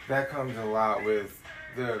 That comes a lot with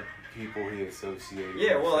the people he associated with.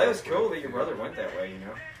 Yeah, well, it was cool that your brother went that way, you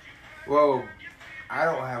know? Well, I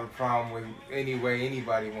don't have a problem with any way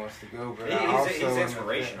anybody wants to go, but he's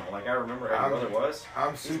inspirational. Like, I remember how your brother was.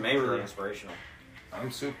 He's majorly inspirational. I'm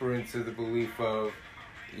super into the belief of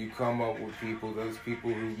you come up with people, those people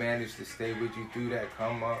who manage to stay with you through that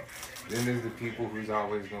come up. Then there's the people who's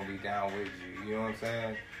always going to be down with you. You know what I'm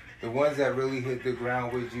saying? The ones that really hit the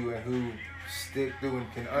ground with you and who stick through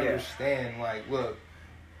and can understand, like, look,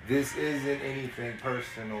 this isn't anything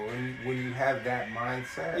personal. And when you have that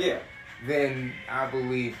mindset, then I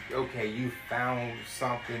believe, okay, you found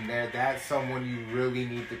something there. That's someone you really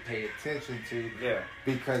need to pay attention to. Yeah.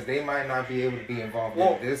 Because they might not be able to be involved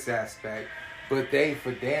in this aspect, but they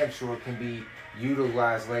for damn sure can be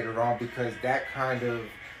utilized later on because that kind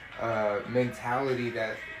of mentality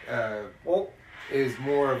that is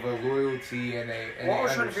more of a loyalty and a I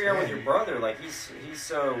was trying to figure out with your brother, like he's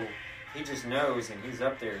so he just knows and he's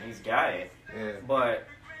up there and he's got it. Yeah. But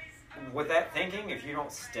with that thinking, if you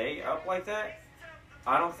don't stay up like that,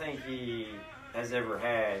 I don't think he has ever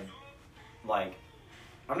had like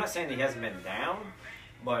I'm not saying that he hasn't been down,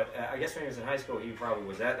 but I guess when he was in high school, he probably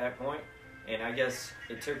was at that point. And I guess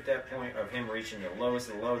it took that point of him reaching the lowest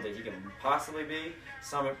of the low that he can possibly be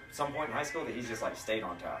some point in high school that he's just like stayed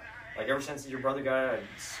on top. Like ever since your brother got out of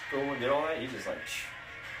school and did all that, he's just like,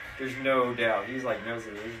 there's no doubt. He's like knows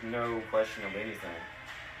that there's no question of anything.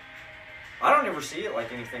 I don't ever see it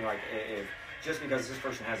like anything like if just because this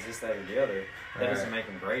person has this, that, or the other, that doesn't make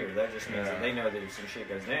them greater. That just means that they know that if some shit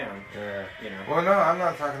goes down, you know. Well, no, I'm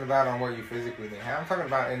not talking about on what you physically may have. I'm talking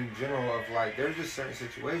about in general of like there's just certain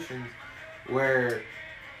situations where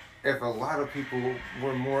if a lot of people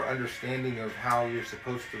were more understanding of how you're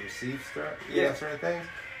supposed to receive stuff, certain things.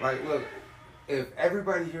 Like, look, if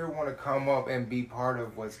everybody here want to come up and be part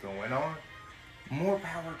of what's going on, more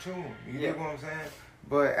power to them. You get what I'm saying?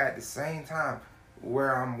 But at the same time,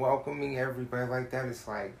 where I'm welcoming everybody like that, it's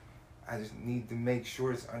like I just need to make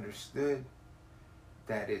sure it's understood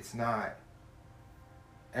that it's not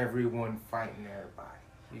everyone fighting everybody.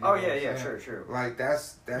 You know true. Like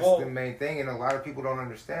that's the main thing, and a lot of people don't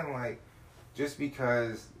understand. Like, just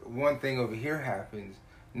because one thing over here happens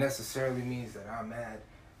necessarily means that I'm mad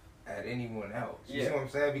at anyone else. You know what I'm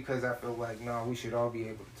saying? Because I feel like no, we should all be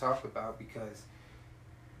able to talk about, because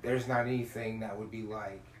there's not anything that would be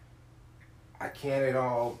like I can't at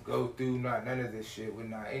all go through none of this shit with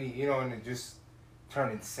not any, you know, and it just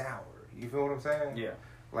turning sour. You feel what I'm saying? Yeah.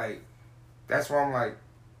 Like that's why I'm like,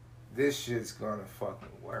 this shit's gonna fucking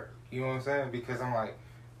work. You know what I'm saying? Because I'm like,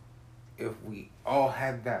 if we all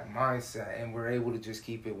have that mindset and we're able to just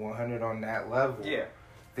keep it 100 on that level,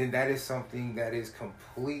 then that is something that is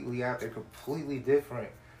completely out there, completely different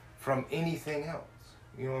from anything else.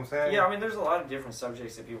 You know what I'm saying? Yeah, I mean, there's a lot of different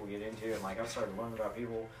subjects that people get into, and like I've started learning about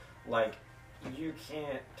people. Like, you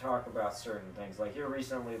can't talk about certain things. Like here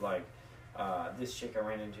recently, like this chick I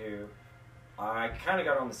ran into, I kind of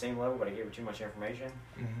got on the same level, but I gave her too much information,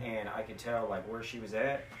 and I could tell like where she was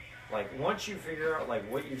at. Like once you figure out like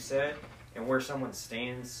what you said and where someone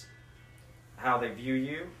stands, how they view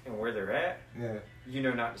you and where they're at, you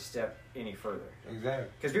know not to step any further. Exactly.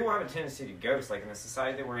 Because people have a tendency to ghost, like in the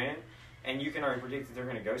society that we're in, and you can already predict that they're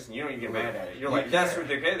going to ghost, and you don't even get mad at it. You're like, that's what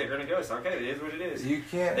they're going to ghost. Okay, it is what it is. You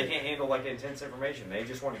can't. They can't handle like intense information. They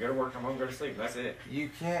just want to go to work, come home, go to sleep. And that's it.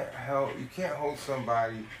 You can't hold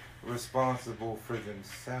somebody responsible for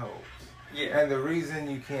themselves. Yeah. And the reason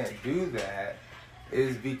you can't do that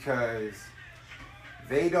is because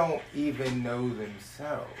they don't even know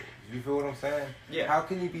themselves. You feel what I'm saying? Yeah. How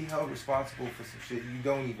can you be held responsible for some shit you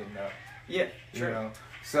don't even know? Yeah, true. You know?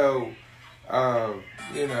 So,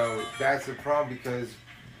 you know, that's a problem, because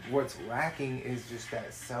what's lacking is just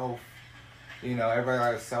that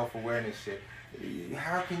everybody has self-awareness shit.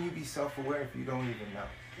 How can you be self-aware if you don't even know?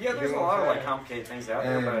 Yeah, there's a lot of like complicated things out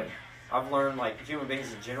there, but I've learned like human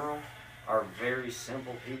beings in general are very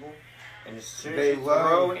simple people, and as soon as you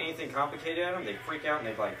throw anything complicated at them, they freak out and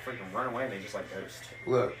they like freaking run away and they just like ghost.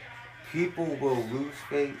 Look, people will lose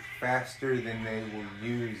faith faster than they will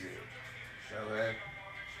use it. Okay?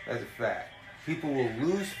 That's a fact. People will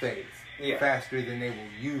lose faith faster than they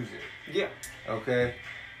will use it. Yeah. Okay?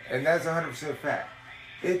 And that's 100% fact.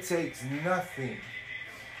 It takes nothing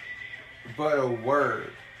but a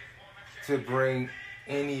word to bring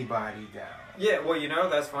anybody down. Yeah, well, you know,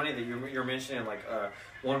 that's funny that you're mentioning like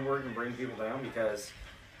one word can bring people down, because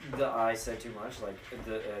I said too much. Like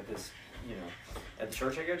at the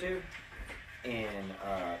church I go to, and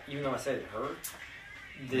even though I said it hurt,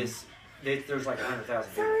 there's like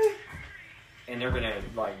 100,000 people, and they're gonna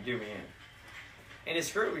like do me in, and it's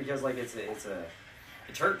screwed because like it's a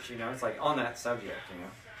church, you know, it's like on that subject,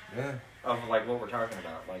 you know, of like what we're talking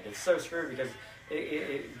about. Like it's so screwed because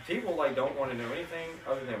people like don't want to know anything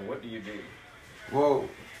other than what do you do. Well,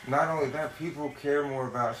 not only that, people care more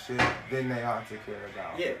about shit than they ought to care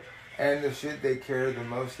about. Yeah. And the shit they care the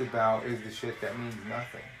most about is the shit that means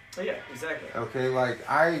nothing. Yeah, exactly. Okay, like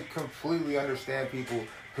I completely understand people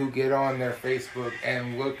who get on their Facebook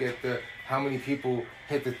and look at how many people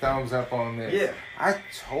hit the thumbs up on this. Yeah. I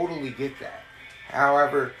totally get that.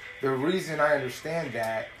 However, the reason I understand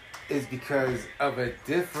that is because of a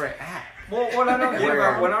different app. Well, what I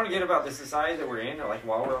don't get about the society that we're in, or like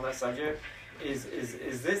while we're on that subject, is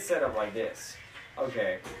this set up like this?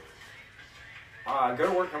 Okay. Go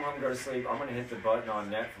to work, come home, go to sleep. I'm gonna hit the button on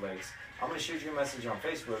Netflix. I'm gonna shoot you a message on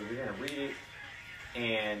Facebook. You're gonna read it,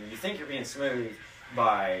 and you think you're being smooth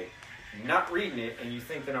by not reading it, and you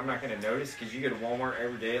think that I'm not gonna notice because you go to Walmart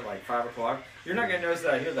every day at like 5 o'clock. You're not gonna notice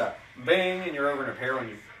that I hear the bang, and you're over in apparel, and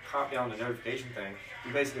you pop down the notification thing.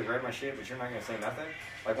 You basically read my shit, but you're not gonna say nothing.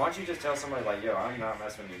 Like, why don't you just tell somebody like, yo, I'm not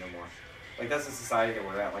messing with you no more. Like, that's the society that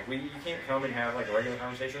we're at. Like, you can't come and have, like, a regular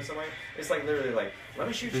conversation with somebody. It's, like, literally, like, let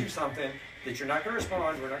me shoot you something that you're not going to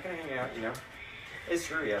respond, we're not going to hang out, you know? It's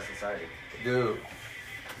true, yeah, society. Dude.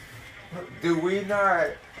 Do we not...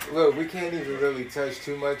 Look, we can't even really touch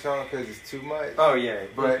too much on because it's too much. Oh, yeah.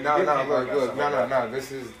 But no, You can't talk look, about something like that.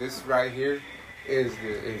 This right here is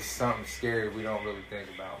something scary we don't really think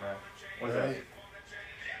about, man. What's that?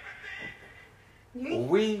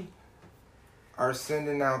 We are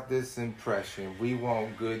sending out this impression we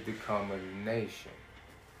want good to come of the nation.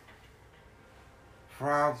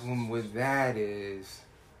 Problem with that is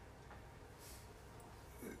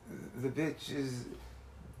the bitch is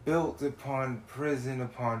built upon prison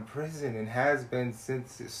and has been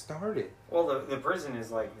since it started. Well, the prison is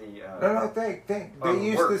like the... Think. They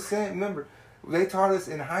used to send, remember, they taught us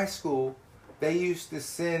in high school, they used to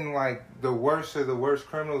send like the worst of the worst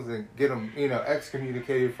criminals and get them,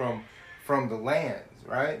 excommunicated from the lands,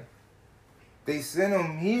 right? They sent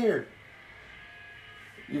them here.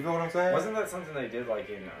 You feel what I'm saying? Wasn't that something they did like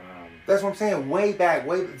in... That's what I'm saying, way back.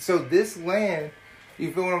 So this land,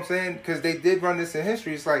 you feel what I'm saying? Because they did run this in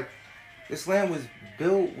history. It's like, this land was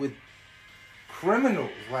built with criminals,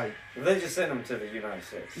 like... They just sent them to the United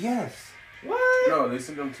States. Yes. What? No, they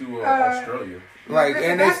sent them to Australia. Like,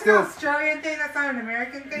 and they that's still... an Australian thing. That's not an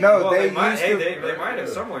American thing. No, Well, they might, used hey, to... they might have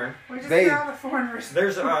somewhere. We just they- get all the foreigners.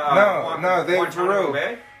 There's they Guantanamo Peru.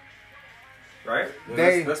 Bay, right? Yeah,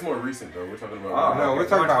 They- that's more recent though. We're talking about. No, we're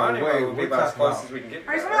talking about Guantanamo way- would be we're about as talking close about- as we can get.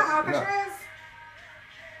 Are you talking about Alcatraz?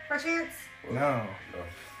 By chance? No.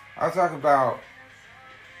 I'm talking about...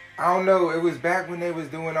 I don't know. It was back when they was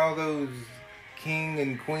doing all those king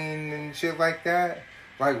and queen and shit like that.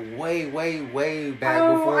 Like, way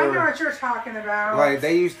back before... I know what you're talking about. Like,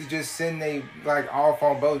 they used to just send they, like, off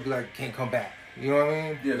on boats, be like, can't come back. You know what I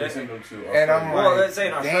mean? Yeah, they sent them to Australia. And I'm Well, like, that's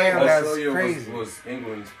saying Australia. damn, that's Australia crazy. was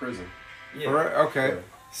England's prison. Yeah. Okay. Yeah.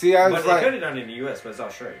 See, I was But they could like, have done it in the U.S., but it's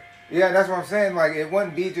Australia. yeah, that's what I'm saying. Like, it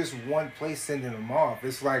wouldn't be just one place sending them off.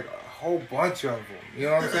 It's like a whole bunch of them. You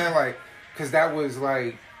know what I'm saying? Like, because that was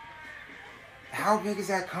like, how big is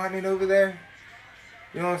that continent over there?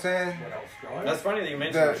 You know what I'm saying? What else? Australia? That's funny that you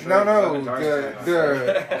mentioned The, Australia. no, because I've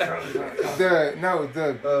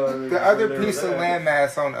been the other piece of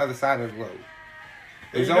landmass on the other side of the globe.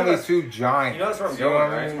 There's You know only that's- two giants. you know that's where I'm You know going,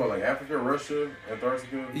 what I right? It's mean? about like Africa, Russia,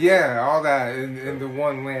 Antarctica. Yeah, all that in the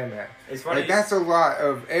one landmass. It's funny. Like, that's a lot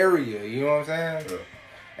of area, you know what I'm saying? Yeah.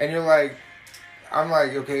 And you're like, I'm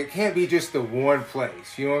like, okay, it can't be just the one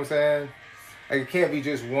place, you know what I'm saying? Like, it can't be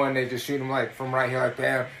just one, they just shoot them like from right here, like,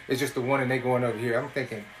 damn, it's just the one and they going over here. I'm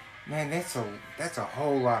thinking, man, that's a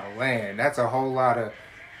whole lot of land. That's a whole lot of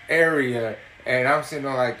area. And I'm sitting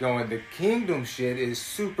there like going, the kingdom shit is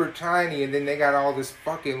super tiny and then they got all this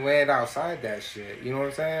fucking land outside that shit. You know what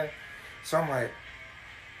I'm saying? So I'm like,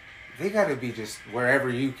 they gotta be just wherever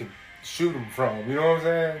you can shoot them from. You know what I'm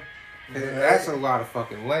saying? And that's a lot of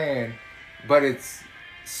fucking land, but it's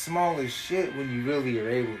small as shit when you really are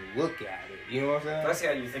able to look at it. You know what I'm saying? That's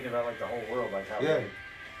how you think about like the whole world, like how Yeah. big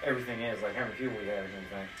everything is, like how many people we have and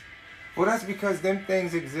everything. Well, that's because them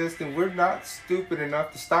things exist and we're not stupid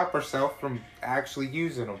enough to stop ourselves from actually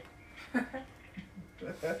using them.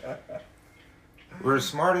 We're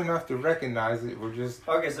smart enough to recognize it. We're just...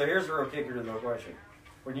 Okay, so here's the real kicker to the question.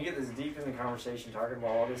 When you get this deep in the conversation talking about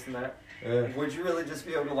all this and that, would you really just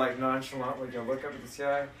be able to like nonchalantly go look up at the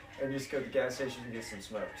sky and just go to the gas station and get some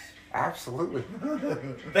smokes? Absolutely.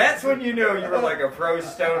 That's when you know you were like a pro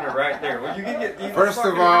stoner right there. When you can get deep. First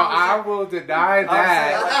of all, I will deny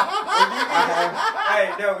that.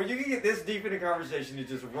 When you can get this deep in a conversation, you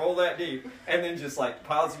just roll that deep and then just like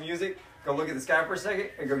pause the music, go look at the sky for a second,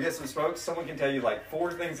 and go get some smokes. Someone can tell you like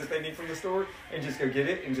 4 things that they need from the store, and just go get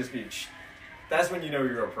it and just be. That's when you know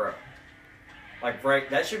you're a pro. Like right,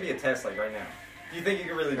 that should be a test like right now. Do you think you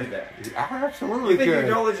can really do that? I absolutely You think you could.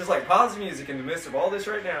 can only just like pause the music in the midst of all this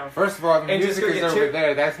right now? First of all, the And just music go is get over chip-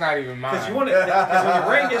 there. That's not even mine. Because you want to, because when your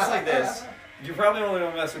brain gets like this, you probably only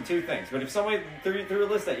want to mess with 2 things. But if somebody threw a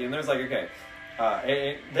list at you and there's like, okay,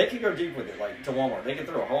 and they could go deep with it, like to Walmart. They could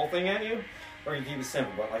throw a whole thing at you, or you can keep it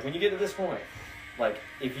simple. But like when you get to this point, like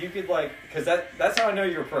if you could like, because that's how I know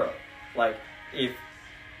you're a pro. Like if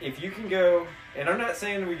you can go, and I'm not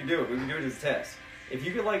saying that we can do it, we can do it as a test. If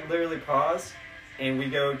you could like literally pause, and we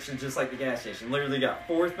go to just like the gas station, literally got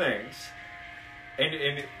 4 things,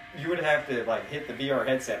 and you would have to like hit the VR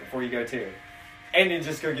headset before you go to, and then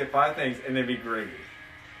just go get 5 things and then be gravy.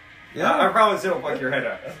 Yeah. I promise it'll fuck your head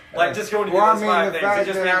up. Like just going to Well, get I those mean, 5 the things. fact It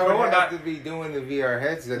just that means I would going have not. to be doing the VR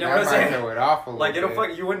headset, No, that I'm might saying- throw it off a little Like it'll bit.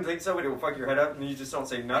 fuck. You wouldn't think so, but it will fuck your head up, and you just don't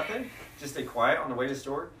say nothing. Just stay quiet on the way to the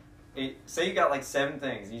store. Say you got like 7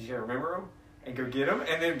 things, and you just gotta remember them. and go get them,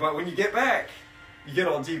 and then but when you get back, you get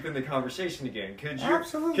all deep in the conversation again.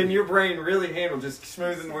 Absolutely. Can your brain really handle just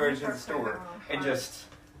smoothing the words in the store and just?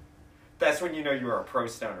 That's when you know you are a pro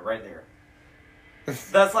stoner right there.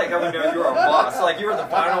 That's like how we know you're a boss. Like you're the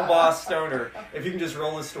final boss stoner. If you can just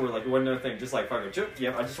roll the store like it wasn't no thing, just like fucking chip.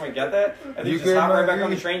 Yep, I just went and got that, and then you just hop right back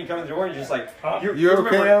on the train. You come in the door, and you're just like, you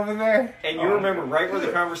okay over there? And you remember right where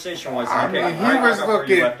the conversation was. I mean, he was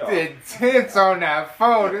looking intense on that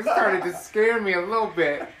phone. It started to scare me a little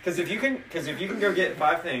bit. Because if you can go get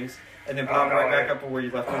 5 things and then pop right back up where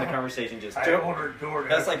you left in the conversation, just I ordered DoorDash.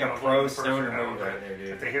 That's like a pro stoner move right there, dude.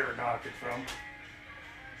 If they hear a knock, it's from.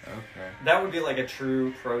 Okay. That would be like a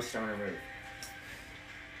true pro stoner move.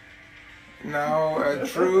 No, a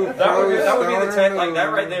true that would be the stoner test, like move.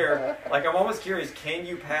 that right there. Like I'm almost curious, can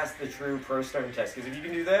you pass the true pro stoner test? Because if you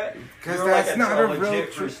can do that, because you're that's like not a real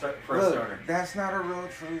legit true pro stoner. That's not a real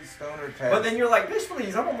true stoner test. But then you're like, bitch,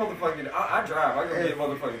 please, I'm a motherfucking. I drive. I go get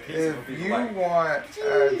motherfucking pizza. If you want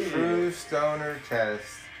a true stoner test,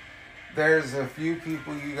 there's a few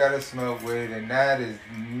people you gotta smoke with, and that is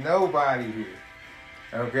nobody here.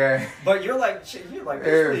 Okay. But you're like, bitch,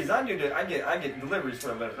 please, I get deliveries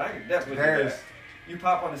for a living. I can definitely do that. You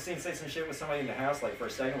pop on the scene, say some shit with somebody in the house, like for a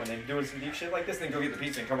second when they're doing some deep shit like this, then go get the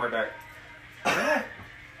pizza and come right back.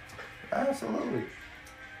 Absolutely.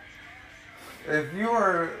 If you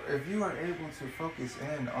are able to focus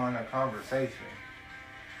in on a conversation,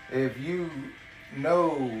 if you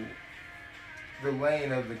know the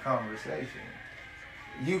lane of the conversation,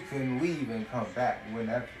 you can leave and come back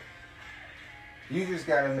whenever. You just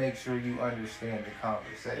got to make sure you understand the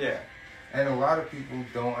conversation. Yeah. And a lot of people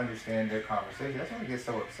don't understand their conversation. That's why I get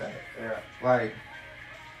so upset. Yeah. Like,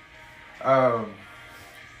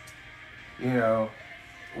 you know,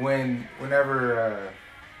 whenever,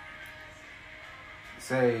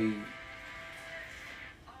 say,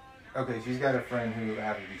 okay, she's got a friend who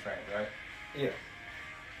happens to be trans, right? Yeah.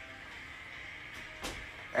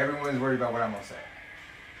 Everyone's worried about what I'm going to say.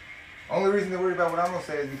 Only reason they're worried about what I'm going to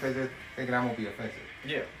say is because they're thinking I'm going to be offensive.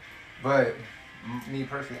 Yeah. But me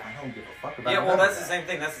personally, I don't give a fuck about Yeah, it. well, that's the same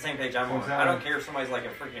thing. That's the same page I'm on. I don't care if somebody's like a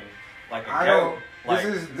freaking, like a I goat. don't- Like,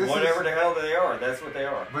 this whatever is- the hell they are, that's what they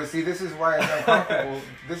are. But see, this is why it's uncomfortable.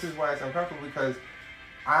 This is why it's uncomfortable because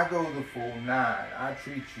I go the full 9. I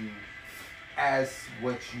treat you as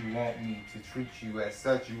what you want me to treat you as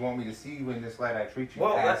such. You want me to see you in this light. I treat you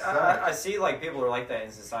Well, as such. I see like people are like that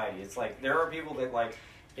in society. It's like there are people that like,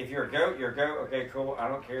 if you're a goat, you're a goat. Okay, cool. I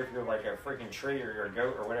don't care if you're like a freaking tree or you're a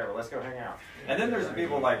goat or whatever. Let's go hang out. And then there's the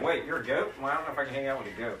people like, wait, you're a goat? Well, I don't know if I can hang out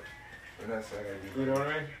with a goat. You know what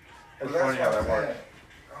I mean? It's funny how that works.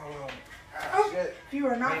 Oh, you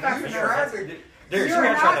are not fast enough. Dude, You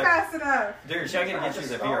are not fast enough. Dude, she's gonna get you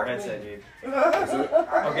the VR headset, dude.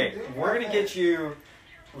 Okay, we're gonna get you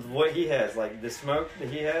what he has, like the smoke that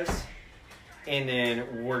he has, and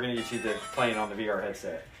then we're gonna get you the playing on the VR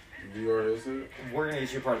headset. VR headset? We're gonna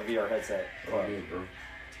get you part of the VR headset. Oh, good, bro.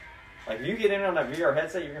 Like if you get in on that VR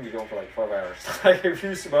headset, you're gonna be going for like 12 hours. Like if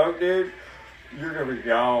you smoke, dude, you're gonna be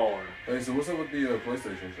gone. Hey, so what's up with the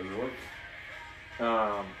PlayStation? Does it work?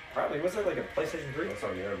 Probably. Was it like a PlayStation 3? That's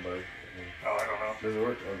talking to everybody. Oh, I don't know. Does it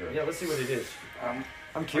work? Okay. Yeah, let's see what it is. I'm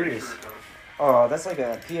Pretty curious. sure it does. Oh, that's like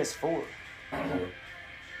a PS4. Yeah.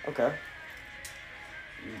 Okay.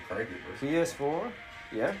 You can crank it, bro. PS4?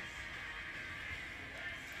 Yeah.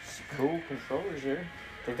 Some cool controllers there.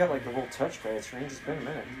 They've got like the little touchpad screen. It's been a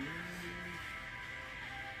minute.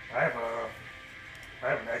 I have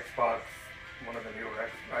an Xbox, one of the newer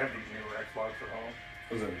I have these newer Xbox at home.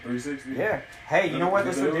 Was it 360? Yeah. Hey, you know what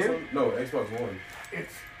this would do? No, Xbox One.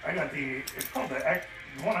 It's called the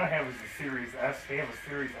one I have is the Series S. They have a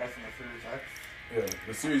Series S and a Series X. Yeah,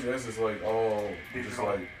 the Series S is like all just Digital.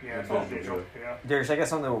 like Yeah, it's all digital. Yeah. Darius, I got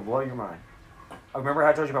something that will blow your mind. I remember how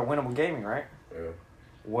I told you about Winnable Gaming, right? Yeah.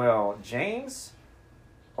 Well, James,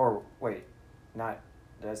 or wait, not,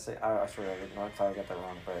 did I say, I swear I thought I got that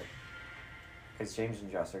wrong, but it's James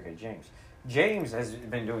and Josh. Okay, James. James has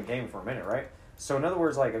been doing gaming for a minute, right? So in other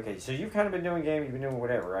words, like, okay, so you've kind of been doing gaming, you've been doing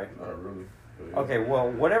whatever, right? Not really. But yeah. Okay, well,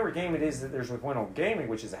 whatever game it is that there's with Winnable Gaming,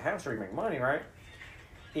 which is a house where you make money, right?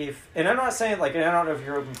 And I'm not saying, like, and I don't know if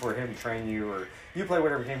you're open for him to train you or you play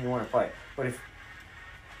whatever game you want to play, but if,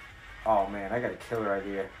 oh man, I got a killer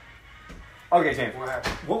idea. Okay, James,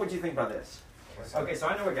 what would you think about this? Okay, so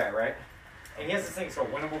I know a guy, right? And he has this thing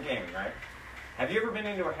called Winnable Gaming, right? Have you ever been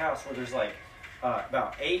into a house where there's like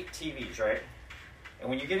about 8 TVs, right? And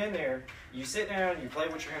when you get in there, you sit down, you play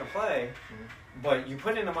what you're going to play, but you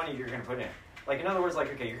put in the money you're going to put in. Like, in other words,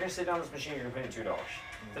 like, okay, you're going to sit down on this machine, you're going to put in $2.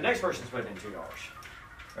 The next person's putting in $2.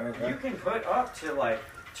 Okay. You can put up to like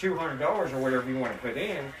 $200 or whatever you want to put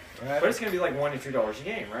in, but it's going to be like $1 to $2 a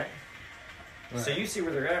game, right? So you see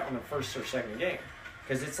where they're at on the first or second game,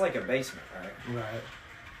 because it's like a basement, right? Right.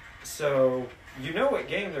 So you know what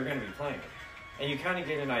game they're going to be playing, and you kind of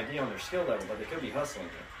get an idea on their skill level, but they could be hustling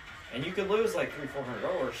you, and you could lose like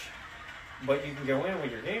 $300-400, but you can go in when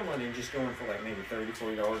you're gambling and just go in for like maybe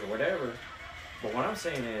 $30-40 or whatever. But what I'm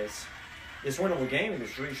saying is, this winnable gaming,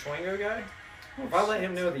 this Drew Schwango guy, if I let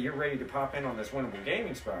him know that you're ready to pop in on this winnable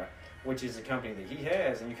gaming spot, which is a company that he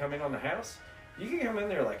has, and you come in on the house, you can come in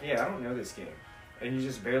there like, yeah, I don't know this game. And you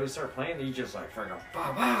just barely start playing, and you just like, fucking,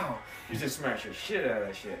 bow, bow. You just smash the shit out of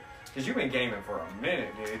that shit. Because you've been gaming for a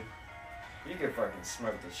minute, dude. You could fucking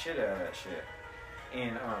smoke the shit out of that shit.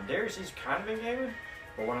 And Darius, he's kind of been gaming,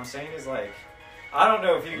 but what I'm saying is, like, I don't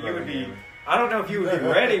know if you would be... I don't know if you would be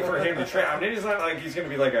ready for him to train. I mean, it's not like he's going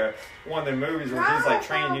to be like one of the movies where he's like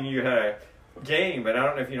training you how to game, but I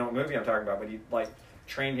don't know if you know what movie I'm talking about, but he like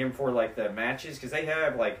trained him for like the matches, because they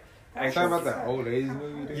have like actual... Talking about the old age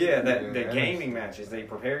movie? Dude? Yeah, the gaming matches. They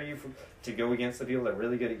prepare you to go against the people that are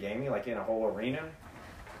really good at gaming, like in a whole arena.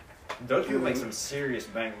 Those people make some serious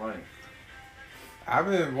bank money. I've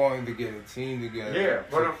been wanting to get a team together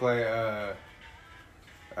to play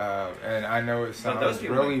and I know it sounds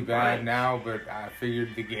really bad now, but I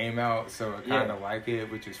figured the game out, so I kind of like it,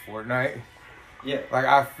 which is Fortnite. Yeah. Like,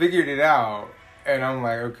 I figured it out, and I'm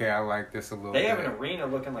like, okay, I like this a little bit. They have an arena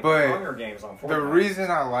looking like the Hunger Games on Fortnite. The reason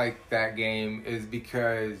I like that game is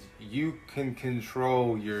because you can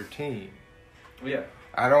control your team. Yeah.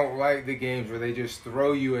 I don't like the games where they just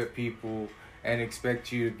throw you at people and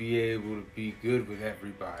expect you to be able to be good with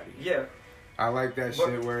everybody. Yeah. I like that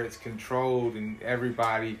shit where it's controlled and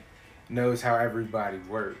everybody knows how everybody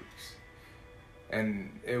works.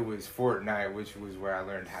 And it was Fortnite, which was where I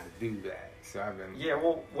learned how to do that. So I've been... Yeah,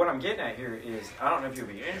 well, what I'm getting at here is, I don't know if you'll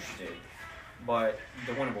be interested, but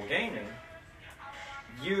the winnable gaming,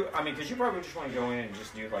 because you probably just want to go in and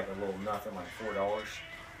just do like a little nothing, like $4.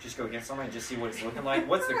 Just go against somebody and just see what it's looking like.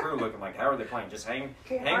 What's the crew looking like? How are they playing? Just hang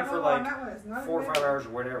for like 4 or 5 hours or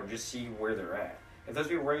whatever. Just see where they're at. If those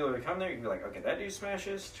people regularly come there, you can be like, okay, that dude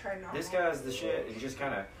smashes. This guy's the shit. And just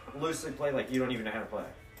kind of loosely play like you don't even know how to play.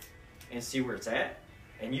 And see where it's at.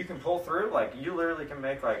 And you can pull through. Like, you literally can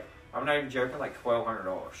make like, I'm not even joking, like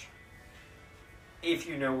 $1,200. If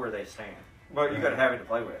you know where they stand. But you got to have it to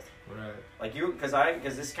play with. Right. Like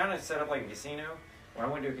because this kind of set up like a casino. When I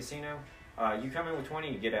went to a casino, you come in with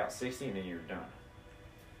 20, you get out 60, and then you're done.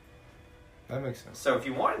 That makes sense. So if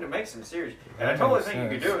you wanted to make some serious, and I totally think you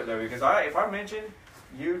could do it though, because if I mentioned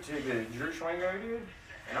you to the Drew Schwango dude,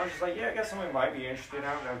 and I was just like, yeah, I guess somebody might be interested.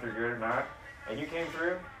 I don't know if they're good or not. And you came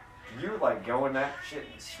through, you would like go in that shit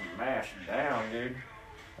and smash down, dude.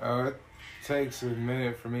 Oh, it takes a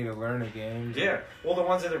minute for me to learn a game. Yeah. Well, the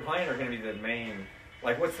ones that they're playing are going to be the main.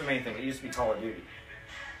 Like, what's the main thing? It used to be Call of Duty.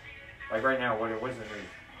 Like right now, what's the new?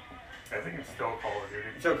 I think it's still Call of Duty.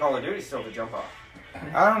 So Call of Duty's still the jump off.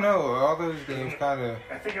 I don't know. All those games kind of...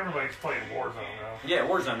 I think everybody's playing Warzone now. Yeah,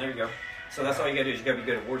 Warzone. There you go. So that's all you got to do is you got to be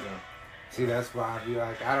good at Warzone. See, that's why I be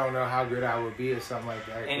like, I don't know how good I would be at something like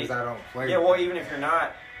that because I don't play. Yeah, well, even if you're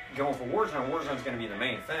not going for Warzone, Warzone's going to be the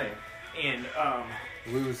main thing. And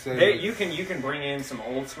we would say you can bring in some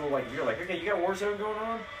old school, like if you're like, okay, you got Warzone going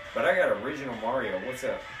on, but I got original Mario. What's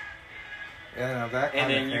up? Yeah, no, that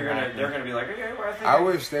and then they're gonna be like, okay, well, I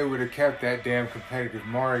wish they would have kept that damn competitive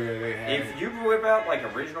Mario they had. If you whip out like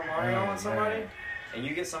original Mario on somebody, and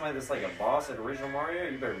you get somebody that's like a boss at original Mario,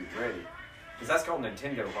 you better be ready, because that's called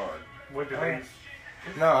Nintendo hard. What do they?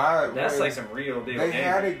 That's like some real deal. They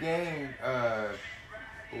had a game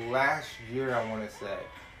last year, I want to say,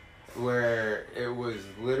 where it was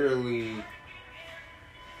literally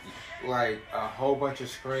like a whole bunch of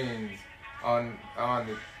screens on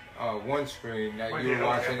the one screen that you were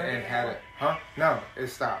watching and had it. Huh? No, it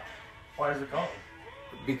stopped. Why is it called?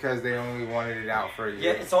 Because they only wanted it out for a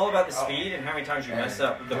year. Yeah, it's all about the speed and how many times you mess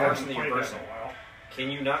up the person that you're versing.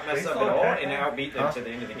 Can you not mess up at all and outbeat them to the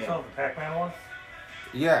end of the game? You saw the Pac-Man one?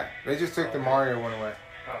 Yeah, they just took the Mario one away.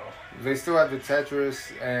 Oh. They still have the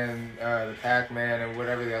Tetris and the Pac-Man and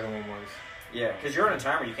whatever the other one was. Yeah, because you're on a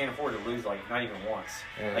timer, you can't afford to lose, like, not even once.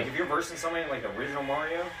 Yeah. Like, if you're versing somebody like the original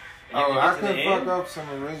Mario... I could fuck up some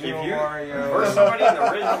original Mario. If you verse somebody in the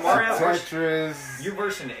original Mario... Tetris... You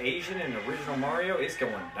verse an Asian in the original Mario, it's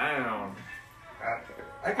going down.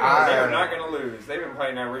 They are not going to lose. They've been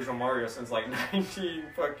playing that original Mario since, like, 19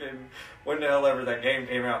 fucking... When the hell ever that game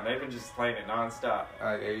came out, and they've been just playing it nonstop.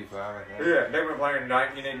 Like 85, I think. Yeah, they've been playing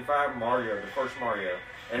 1985 Mario, the first Mario.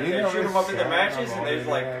 And they shoot them up in the matches, and they're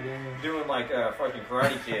like doing like a fucking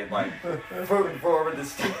Karate Kid, like moving forward the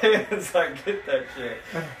stands, like get that shit.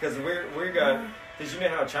 Because Because you know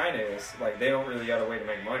how China is. Like, they don't really got a way to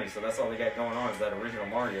make money, so that's all they got going on is that original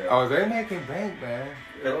Mario. Oh, they making bank, man.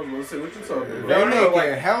 Yeah, I was gonna say, what you talking about? They No, making like,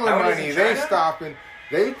 hella how it is money. in They China? stopping.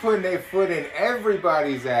 They putting their foot in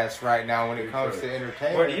everybody's ass right now when it comes to But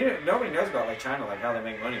entertainment. nobody knows about, like, China, like, how they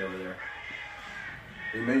make money over there.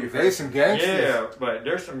 They manufacture. They some gangsters. Yeah, but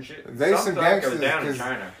there's some shit. They some stuff gangsters, goes down in 'cause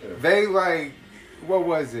China. They like, what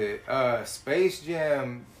was it? Space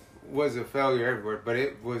Jam was a failure everywhere, but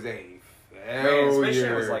it was a Man, Space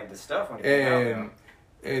Jam was failure like the stuff when it came out.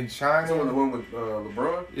 in China. Someone the one with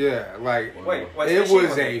LeBron. Yeah, like Wait, what, it Space Jam was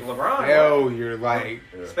with a LeBron? failure. Like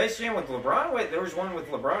Yeah. Space Jam with LeBron? Wait, there was one with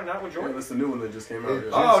LeBron, not with Yeah, Jordan? that's the new one that just came out. It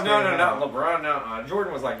Yeah. Oh, just no, came not out. LeBron, no.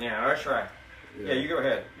 Jordan was like, yeah, that's right. Yeah, you go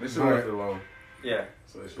ahead. They should have left it alone. Yeah.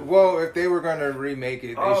 So they should. well, if they were gonna remake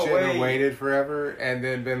it, they Oh, shouldn't have wait. waited forever and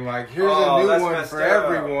then been like, here's Oh, a new that's one messed for up.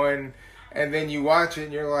 everyone. And then you watch it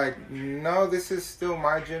and you're like, no, this is still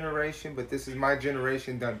my generation, but this is my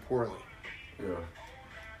generation done poorly. Yeah.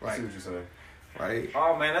 I Like, see what you're saying. like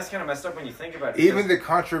Oh, man, that's kind of messed up when you think about it. even the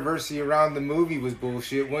controversy around the movie was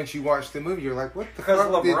bullshit. Once you watch the movie, you're like, what the Because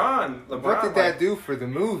fuck LeBron, what did that do for the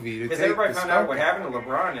movie? To Because take everybody the found out smoke what happened to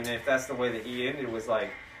LeBron, and if that's the way that he ended, was like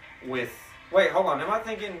with. Wait, hold on. Am I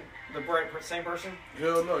thinking the same person?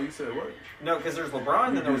 Hell no, you said what? No, because there's LeBron,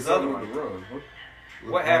 and You there was did the other something one. with LeBron.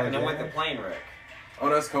 What happened? It went the plane wreck. Oh,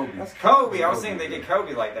 that's Kobe. That's Kobe. I was saying they did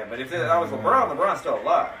Kobe like that, but if that was LeBron, LeBron's still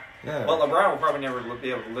alive. Yeah. But LeBron will probably never be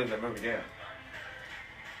able to live that movie down.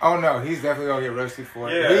 Oh no, he's definitely gonna get roasted for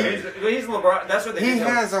it. Yeah, he's LeBron. That's what they He did.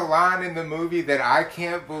 has a line in the movie that I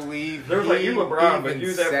can't believe. There's he like you LeBron, but even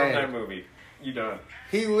you that from said. that movie. You done.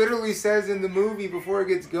 He literally says in the movie before it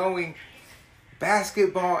gets going,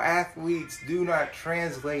 basketball athletes do not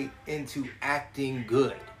translate into acting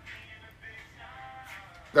good.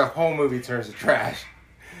 The whole movie turns to trash.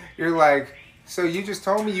 You're like, so you just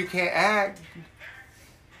told me you can't act?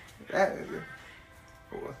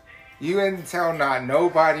 You didn't tell not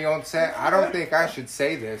nobody on set. I don't think I should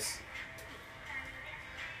say this.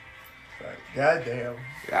 Goddamn.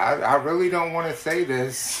 I really don't want to say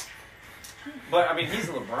this. But I mean, he's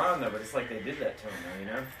LeBron though. But it's like they did that to him, though, you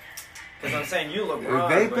know. Because I'm saying you LeBron.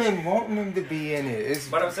 They've but, been wanting him to be in it. It's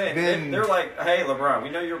But I'm saying been, they're like, hey LeBron, we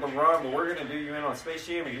know you're LeBron, but we're gonna do you in on Space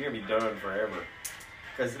Jam, and you're gonna be done forever.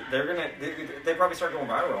 Because they probably start going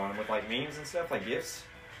viral on him with like memes and stuff, like gifs.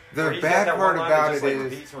 the Where he's got bad that part one line that about just, it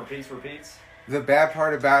like, is repeats. the bad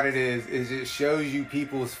part about it is it shows you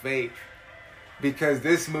people's faith, because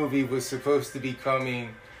this movie was supposed to be coming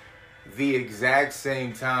the exact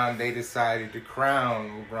same time they decided to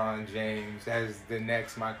crown LeBron James as the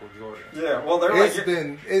next Michael Jordan. Yeah, well they're like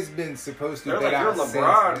It's been supposed to they're be like you're out since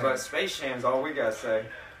LeBron, then. but Space Jam's all we gotta say.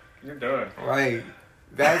 You're done. Like,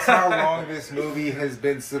 that's how long this movie has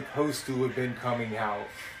been supposed to have been coming out.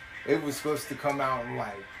 It was supposed to come out in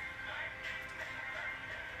like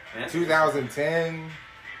Man. 2010.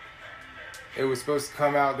 It was supposed to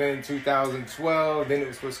come out then 2012. Then it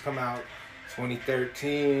was supposed to come out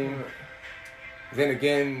 2013. Then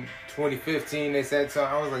again 2015 they said so.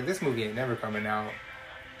 I was like, this movie ain't never coming out.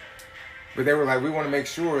 But they were like, we want to make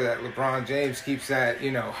sure that LeBron James keeps that,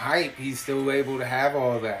 hype. He's still able to have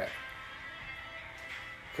all that.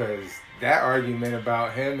 Because that argument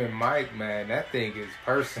about him and Mike, man, that thing is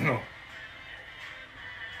personal.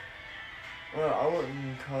 Well, I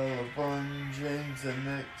wouldn't call LeBron James the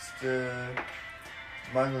next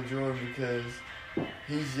Michael Jordan because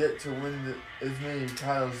he's yet to win as many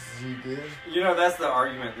titles as he did. You know, that's the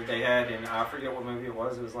argument that they had in, I forget what movie it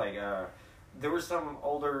was. It was like, there was some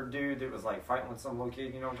older dude that was like fighting with some little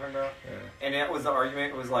kid, you know what I'm talking about? Yeah. And that was the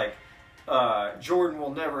argument. It was like, Jordan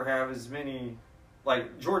will never have as many,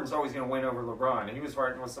 like, Jordan's always going to win over LeBron. And he was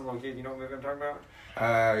fighting with some little kid, you know what movie I'm talking about?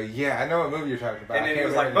 Yeah, I know what movie you're talking about. And then I it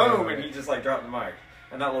was can't like, remember boom, the and name. he just like dropped the mic.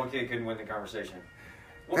 And that little kid couldn't win the conversation.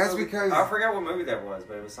 What That's movie? because- I forgot what movie that was,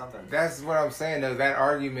 but it was something. That's what I'm saying, though. That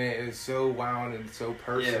argument is so wound and so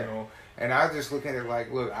personal. And I just look at it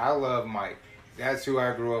like, look, I love Mike. That's who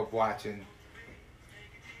I grew up watching.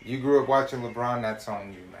 You grew up watching LeBron, that's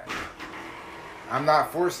on you, man. I'm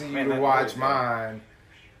not forcing you Man, to that watch was, mine.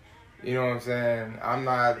 You know what I'm saying? I'm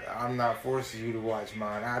not forcing you to watch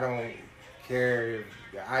mine. I don't care if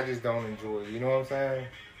I just don't enjoy it. You know what I'm saying?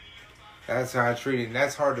 That's how I treat it. And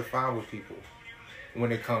that's hard to find with people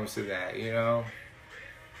when it comes to that, you know?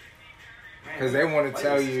 Because they want to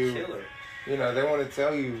tell you, they want to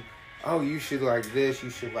tell you, oh, you should like this, you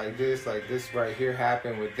should like this right here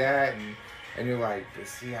happened with that. And you're like, but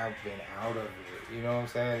see, I've been out of it. You know what I'm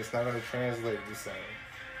saying? It's not going to translate the same.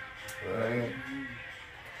 Right?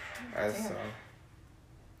 That's so.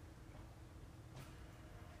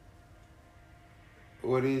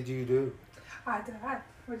 What did you do? I died.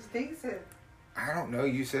 What do you think, Sid? I don't know.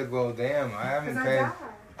 You said, well, damn, I haven't Because I paid. died.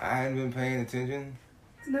 I hadn't been paying attention.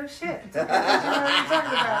 No shit. What are you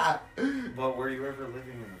talking about? But were you ever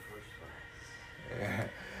living in the first place? Yeah.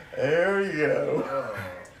 There you go. Oh.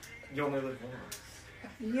 You only live once.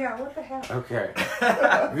 Yeah, what the hell? Okay.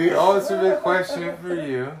 The ultimate question for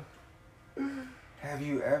you. Have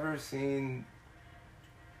you ever seen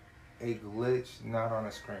a glitch not on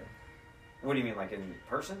a screen? What do you mean, like in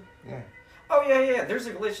person? Yeah. Oh, yeah. There's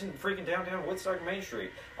a glitch in freaking downtown Woodstock Main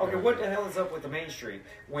Street. Okay, what the hell is up with the Main Street?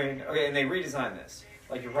 Okay, and they redesigned this.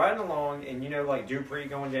 Like, you're riding along, and you know, like, Dupree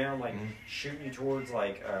going down, like, shooting you towards,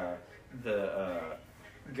 like,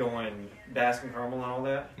 going Baskin Carmel and all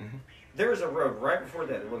that. Mm-hmm. There's a road right before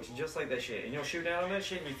that looks just like that shit. And you'll shoot down on that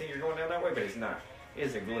shit, and you think you're going down that way, but it's not.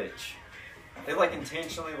 It's a glitch. They, like,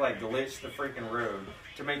 intentionally, like, glitch the freaking road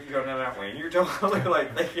to make you go down that way. And you're totally,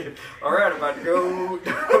 like, thinking, all right, I'm about to go.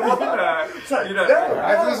 You're not,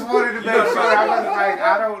 I just wanted to make sure. I was like,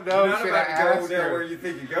 I don't know. you're not Should I about to go ask down her? where you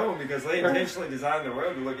think you're going because they intentionally designed the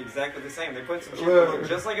road to look exactly the same. They put some shit that look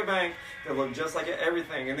just like a bank, that look just like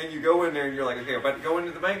everything. And then you go in there and you're like, okay, I'm about to go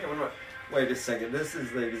into the bank. I'm like, wait a second, this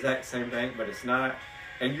is the exact same bank, but it's not.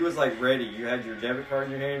 And you was like ready. You had your debit card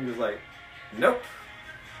in your hand. You was like, nope.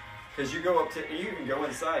 Because you go up to, you even go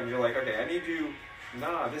inside and you're like, okay, I need you.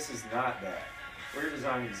 Nah, this is not that. We're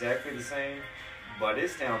designed exactly the same, but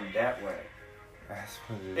it's down that way. That's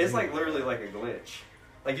what it It's is. like literally like a glitch.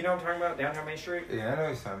 Like, you know what I'm talking about? Downtown Main Street? Yeah, I know what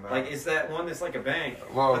you're talking about. Like, it's that one that's like a bank.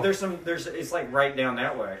 Whoa. But it's like right down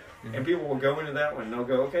that way. Mhm. And people will go into that one and they'll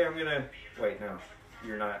go, okay, I'm gonna, wait, no.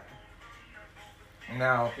 You're not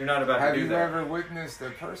Now, about to have do you that. ever witnessed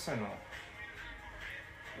a personal,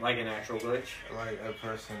 Like an actual glitch? like a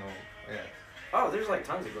personal, yeah, Oh, there's like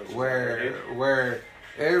tons of glitches. where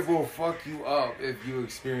it will fuck you up if you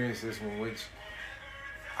experience this one, which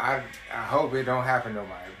I hope it don't happen to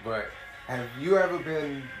nobody. But have you ever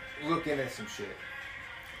been looking at some shit,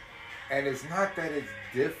 and it's not that it's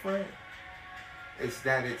different, it's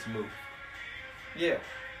that it's moved. Yeah.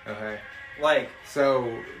 Okay. Like,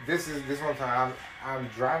 So this one time I'm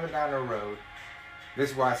driving down the road.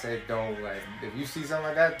 This is why I say don't let. If you see something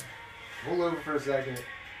like that, pull over for a second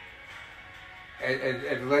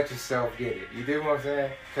and let yourself get it. You dig what I'm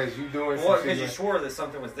saying? Because you doing well, some because you shit. swore that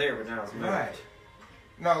something was there, but now it's moved. Right.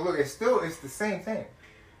 No, look, it's the same thing.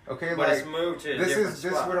 Okay, But like it's moved to a this different is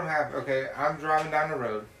spot. what I'm having. Okay, I'm driving down the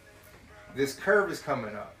road. This curve is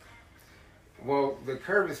coming up. Well, the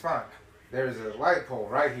curve is fine. There's a light pole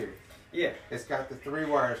right here. Yeah. It's got the 3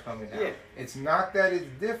 wires coming down. Yeah. It's not that it's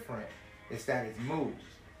different. It's that it's moved.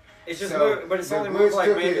 It's just So, moved, but it's the only glitch moved like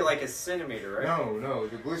took maybe it- like a centimeter, right? No.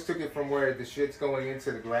 The glitch took it from where the shit's going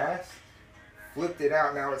into the grass, flipped it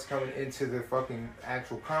out. Now it's coming into the fucking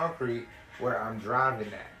actual concrete where I'm driving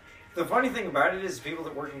at. The funny thing about it is people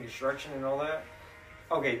that work in construction and all that,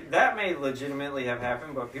 okay, that may legitimately have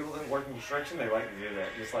happened, but people that work in construction, they like to do that,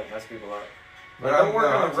 just like mess people up. But they'll work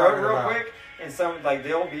on the road real quick, and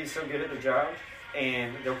they'll be so good at the job,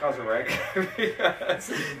 and they'll cause a wreck. Because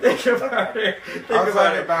think about it. I'm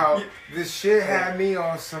talking about this shit had me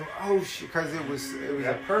on some shit because it was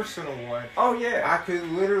a personal one. Oh yeah. I could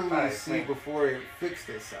literally Alright, see thanks. before it fixed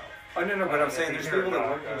itself. Oh no, but I'm saying If there's you're people that not,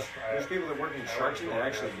 work. I- There's people that work in I construction that already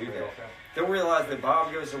actually do told you that. that. They'll realize that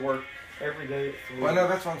Bob goes to work every day at 3. Well, no,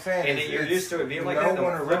 that's what I'm saying. And It's- you're it's used to it being like no that. They'll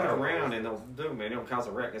one flip it around and they'll do it, man. It'll cause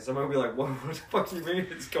a wreck. And someone will be like, "What the fuck do you mean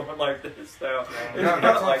it's going like this now?" It's No, not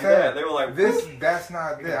that's what I'm like saying. that. They were like, That's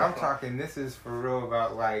not it. I'm talking. This is for real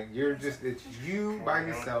about like it's you by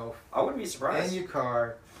yourself I wouldn't be in surprised. your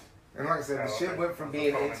car. And like I said, the shit went from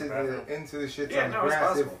being into the shit Yeah, on the no, it's grass, it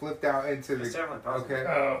possible. flipped out into It's the. definitely possible. Okay.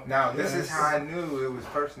 Oh, Now this Yes. is how I knew it was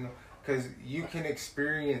personal because you can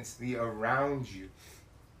experience the around you.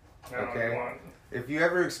 no, Okay. you want- If you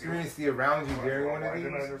ever experience the around you during one of Why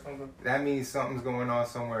didn't I these, do something? that means something's going on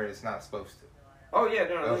somewhere it's not supposed to. Oh yeah, no.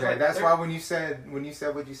 there's Okay, like, that's there- why when you said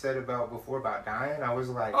what you said about before about dying, I was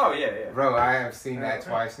like, Oh yeah. bro, I have seen that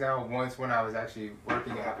twice now. Once when I was actually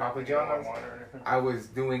working at Papa John's, I was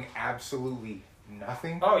doing absolutely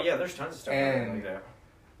nothing. Oh yeah, there's tons of stuff And- like that.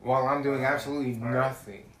 While I'm doing absolutely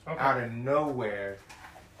nothing out of nowhere,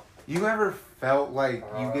 you ever felt like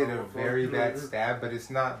you get a very bad stab, but it's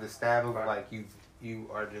not the stab of like you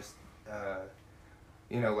are just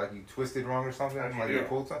like you twisted wrong or something, like you Yeah.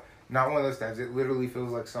 pulled something. Not one of those stabs. It literally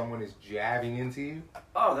feels like someone is jabbing into you.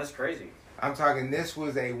 Oh, that's crazy. I'm talking. This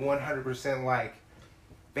was a 100% like,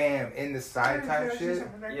 bam, in the side type shit.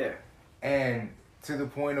 Yeah. And to the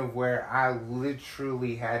point of where I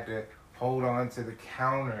literally had to hold on to the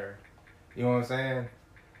counter. You know what I'm saying?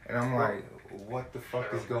 And I'm like, what the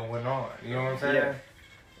fuck is going on? You know what I'm saying? Yeah.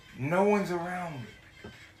 no one's around me.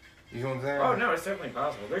 You know what I'm saying? Oh no, it's definitely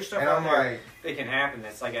possible. There's stuff And out I'm there like, that can happen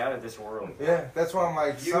that's like out of this world. yeah, that's why I'm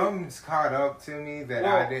like, You- something's caught up to me that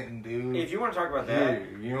Well, I didn't do. If you want to talk about here,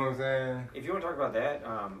 that, you know what I'm saying? if you want to talk about that,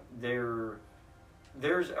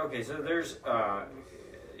 there's okay. So there's I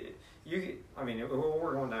mean,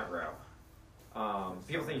 we're going that route.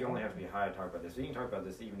 People think you only have to be high to talk about this. You can talk about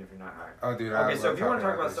this even if you're not high. Oh, dude. Okay, so if you want to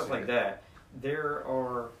talk about this stuff like shit. that, there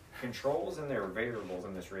are controls and there are variables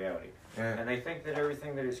in this reality, Yeah. and they think that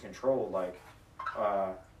everything that is controlled, like,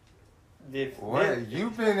 What?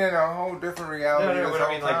 You've been in a whole different reality No, this but I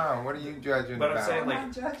whole mean, like- time. What are you judging but I'm about? saying, I'm like,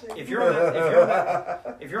 not judging. if you're on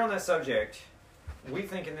that, if you're on that subject, we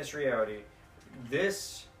think in this reality,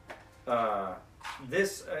 this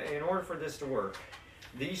in order for this to work,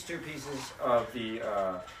 these two pieces of the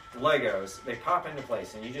Legos, they pop into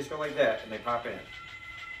place, and you just go like that, and they pop in.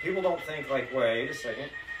 People don't think like, wait a second,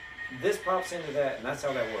 this pops into that, and that's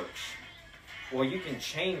how that works. Well, you can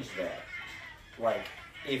change that. Like,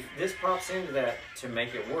 if this pops into that to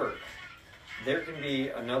make it work, there can be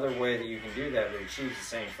another way that you can do that that achieves the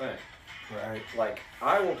same thing. Right. Like,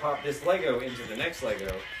 I will pop this Lego into the next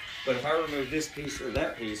Lego, but if I remove this piece or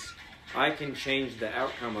that piece, I can change the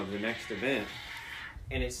outcome of the next event,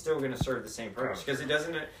 and it's still going to serve the same purpose. Because it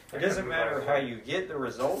doesn't matter how you get the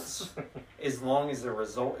results, as long as the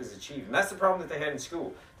result is achieved. And that's the problem that they had in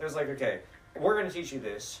school. They was like, okay, we're going to teach you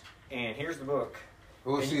this, and here's the book.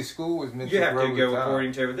 Well, And see, school was meant You to have grow to go with time.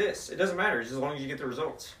 according to this. It doesn't matter, just as long as you get the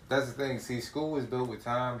results. That's the thing. See, school was built with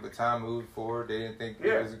time, but time moved forward. They didn't think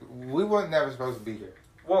Yeah. we weren't never supposed to be here.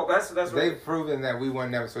 Well, that's what. They've proven that we weren't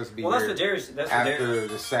never supposed to be Well, that's here what Darius. That's what after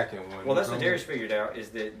Darius. the second one. Well, that's You what know Darius figured out is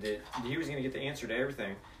that he was going to get the answer to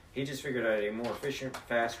everything. He just figured out a more efficient,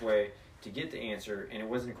 fast way to get the answer, and it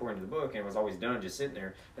wasn't according to the book, and it was always done just sitting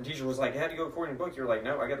there. And the teacher was like, "It had to go according to the book." You were like,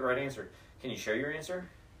 "No, I got the right answer. Can you show your answer?"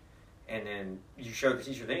 And then you showed the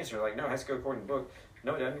teacher the answer. Like, "No, it has to go according to the book."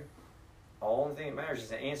 No, it doesn't. All the thing that matters is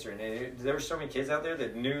the answer. And there were so many kids out there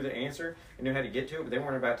that knew the answer and knew how to get to it, but they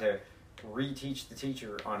weren't about to reteach the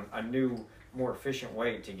teacher on a new, more efficient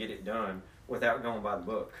way to get it done without going by the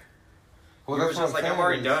book. Well, You that's were just what like, I'm I'm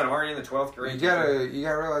already saying is done. I'm already in the 12th grade. You gotta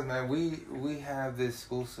realize, man. We have this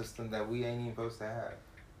school system that we ain't even supposed to have.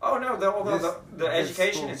 Oh no, the This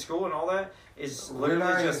education school. in school and all that is We're not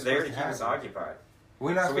literally even just there to supposed keep to us have it. occupied.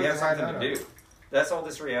 We're not So we have supposed to something to none do. of it. That's all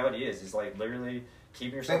this reality is. It's like literally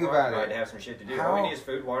keeping yourself Think about occupied it. to have some shit to do. How- All we need is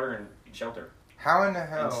food, water, and shelter, How in the and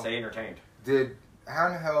hell stay entertained. how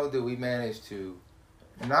in the hell did we manage to,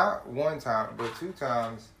 not one time but two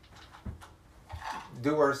times,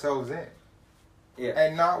 do ourselves in? Yeah.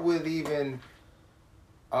 And not with even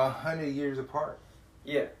 100 years apart.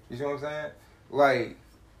 Yeah. You see what I'm saying? Like,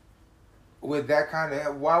 with that kind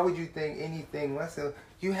of, why would you think anything less than,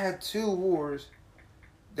 you had two wars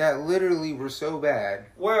that literally were so bad.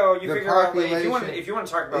 Well, you The figure out like, if you population- want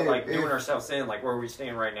to talk about like if- doing ourselves in, like where we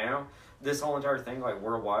stand right now, this whole entire thing, like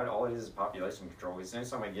worldwide, all it is population control. As soon as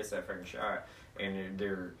somebody gets that freaking shot and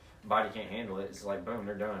their body can't handle it, it's like boom,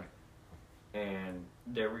 they're done. And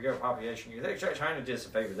there we go, population. They're trying to do us a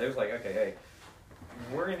favor. They was like, okay, hey,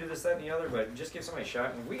 we're gonna do this, that, and the other, but just give somebody a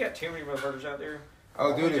shot. And we got too many motherfuckers out there.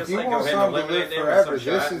 Oh, Why don't dude, we if just, you like, want go ahead and something to live eliminate them with forever, some this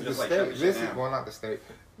shot is and the just, like, state. shut this This shit is, down. well, not the state.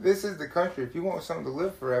 This is the country. If you want something to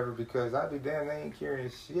live forever, because I'd be damned, they ain't curing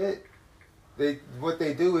shit. What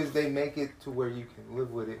they do is they make it to where you can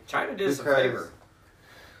live with it. China did us a Because- favor.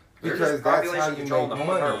 They're Because just that's population how you control make the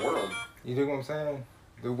whole money. entire world. You dig what I'm saying?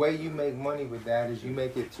 The way you make money with that is you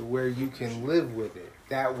make it to where you can live with it.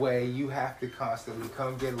 That way you have to constantly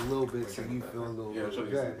come get a little bit so you feel a little Yeah, bit sure.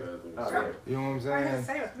 better. Oh, yeah. You know what I'm I gotta saying?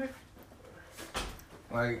 say it. Move.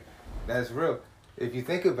 Like, that's real. If you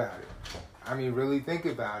think about it, I mean, really think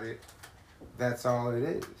about it, that's all it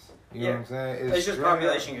is. You know Yeah. what I'm saying? It's just straight up-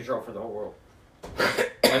 population control for the whole world.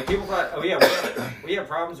 Like people thought, oh yeah, we have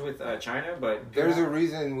problems with China, but There's a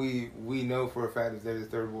reason we know for a fact that there's a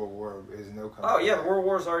third world war is no country. oh yeah, the World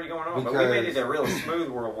War's already going on, but we made it Because- a real smooth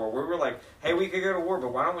World War. We were like, hey, we could go to war,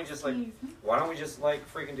 but why don't we just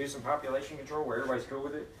like freaking do some population control where everybody's cool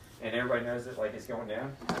with it and everybody knows that like it's going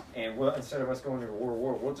down, and we'll instead of us going to a World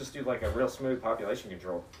War, we'll just do like a real smooth population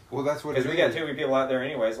control Well, that's what because it we got is. too many people out there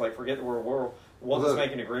anyways. Like forget the World War, we'll just Look.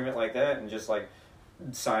 make an agreement like that and just like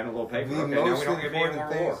sign a little paper. The Okay, now we most don't get to be in important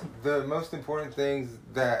World War. things, the most important things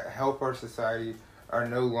that help our society are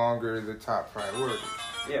no longer the top priority.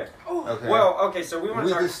 Yeah. Okay. Well, okay, so we want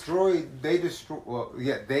to talk.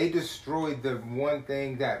 They destroyed the one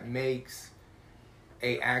thing that makes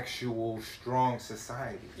a actual strong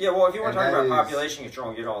society. Yeah, well, if you want to And talk about that is- population control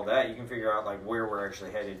and get all that, you can figure out like where we're actually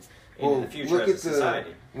headed into the future as a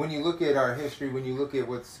society. When you look at our history, when you look at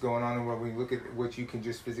what's going on in the world, when you look at what you can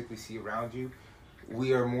just physically see around you,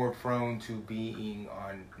 we are more prone to being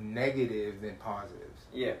on negative than positives.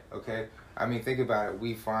 Yeah. Okay? I mean, think about it.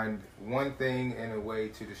 We find one thing in a way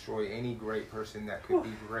to destroy any great person that could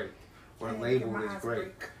be great or labeled as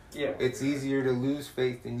great. Yeah. It's easier to lose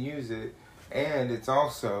faith than use it. And it's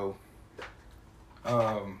also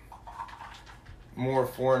more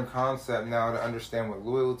foreign concept now to understand what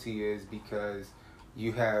loyalty is, because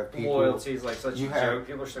you have people. Loyalty is like such a joke.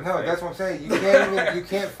 People are so no, fake. that's what I'm saying. You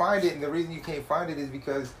can't find it, and the reason you can't find it is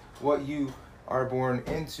because what you are born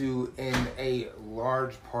into in a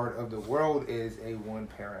large part of the world is a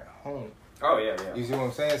one-parent home. Oh yeah. You see what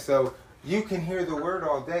I'm saying? So you can hear the word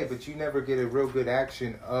all day, but you never get a real good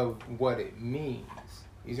action of what it means.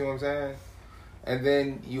 You see what I'm saying? And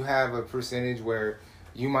then you have a percentage where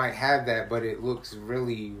you might have that, but it looks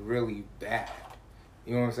really, really bad.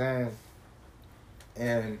 You know what I'm saying?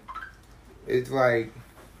 And it's like,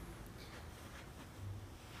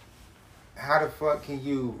 how do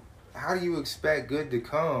you expect good to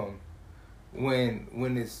come when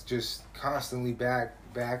it's just constantly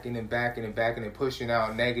backing and pushing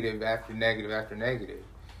out negative after negative after negative?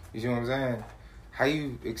 You see what I'm saying? How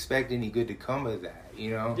you expect any good to come of that,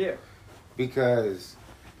 you know? Yeah. Because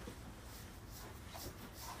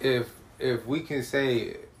if we can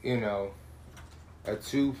say, you know, a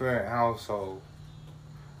 2-parent household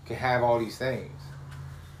can have all these things,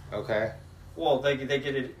 okay? Well, they get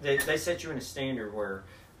it. They set you in a standard where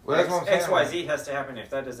Well, that's what I'm saying. XYZ has to happen. If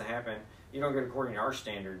that doesn't happen, you don't go according to our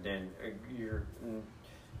standard. Then you're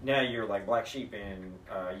like black sheep, and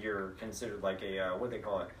you're considered like a what do they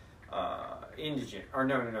call it, indigent, or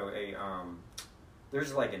no,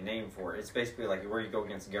 there's like a name for it. It's basically like where you go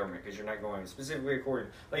against the government because you're not going specifically according.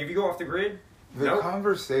 Like if you go off the grid, the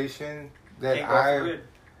conversation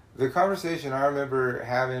I remember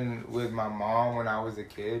having with my mom when I was a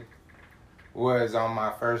kid was on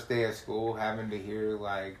my first day of school, having to hear,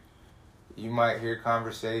 like, you might hear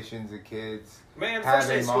conversations of kids. Man, first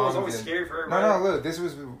day of school is always scary for everybody. No, look, this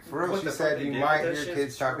was for real. She said you might hear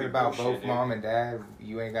kids talking about both mom and dad.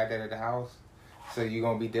 You ain't got that at the house, so you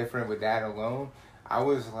gonna be different with dad alone. I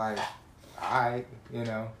was like, alright, you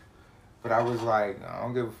know. But I was like, I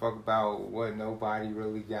don't give a fuck about what nobody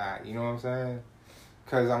really got. You know what I'm saying?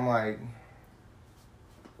 Because I'm like,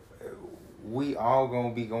 we all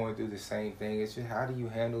gonna be going through the same thing. It's just, how do you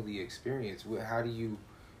handle the experience? How do you,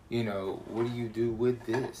 you know, what do you do with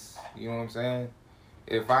this? You know what I'm saying?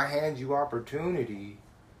 If I hand you opportunity,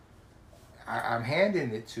 I'm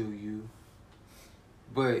handing it to you,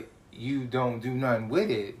 but you don't do nothing with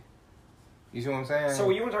it. You see what I'm saying? So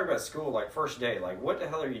when you want to talk about school, like first day, like what the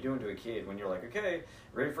hell are you doing to a kid when you're like, okay,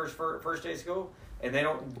 ready for first day of school? And they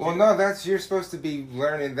don't. Well, no, you're supposed to be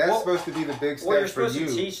learning. That's supposed to be the big step for you. Well, you're supposed to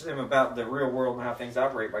teach them about the real world and how things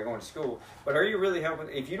operate by going to school. But are you really helping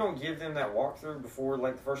if you don't give them that walkthrough before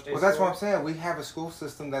like the first day? Well, that's what I'm saying. We have a school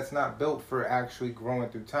system that's not built for actually growing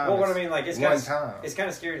through time. Well, what I mean, like it's kind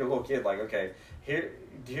of scary to a little kid. Like, okay,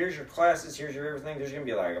 here's your classes, here's your everything. There's gonna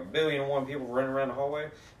be like 1,000,000,001 people running around the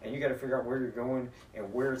hallway, and you got to figure out where you're going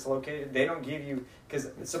and where it's located. They don't give you because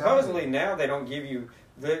supposedly now they don't give you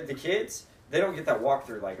the kids. They don't get that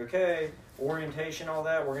walkthrough, like, okay, orientation, all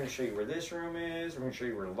that. We're going to show you where this room is. We're going to show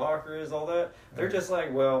you where the locker is, all that. They're just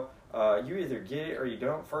like, well, you either get it or you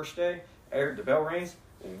don't. First day, the bell rings.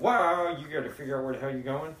 Wow, you got to figure out where the hell you're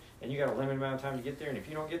going, and you got a limited amount of time to get there. And if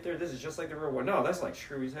you don't get there, this is just like the real one. No, that's like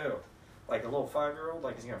screwy as hell. Like a little 5-year-old,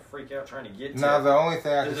 like he's going to freak out trying to get to No, the only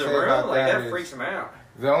thing I can say about like that is, freaks him out.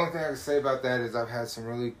 The only thing I can say about that is I've had some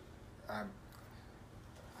really...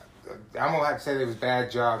 I'm gonna have to say they was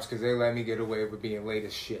bad jobs because they let me get away with being late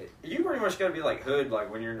as shit. You pretty much gotta be like Hood, like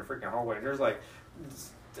when you're in the freaking hallway and there's like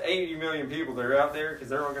 80 million people that are out there because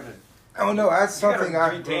they're all gonna. Oh no, that's something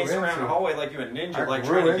I grew dance around the hallway like you a ninja, like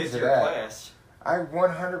trying to get to your class. I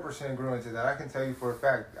 100% grew into that. I can tell you for a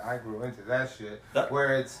fact I grew into that shit.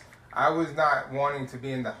 Where I was not wanting to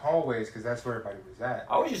be in the hallways because that's where everybody was at.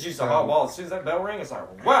 I was just used to hot ball. As soon as that bell rang, it's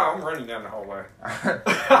like, wow, I'm running down the hallway.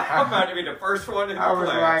 I'm about to be the first one in the class. I was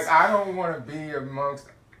like, I don't want to be amongst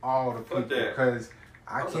all the people because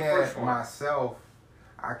I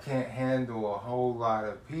can't handle a whole lot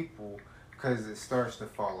of people because it starts to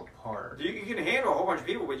fall apart. You can handle a whole bunch of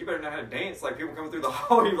people, but you better know how to dance like people coming through the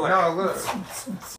hall. You're like, no, look.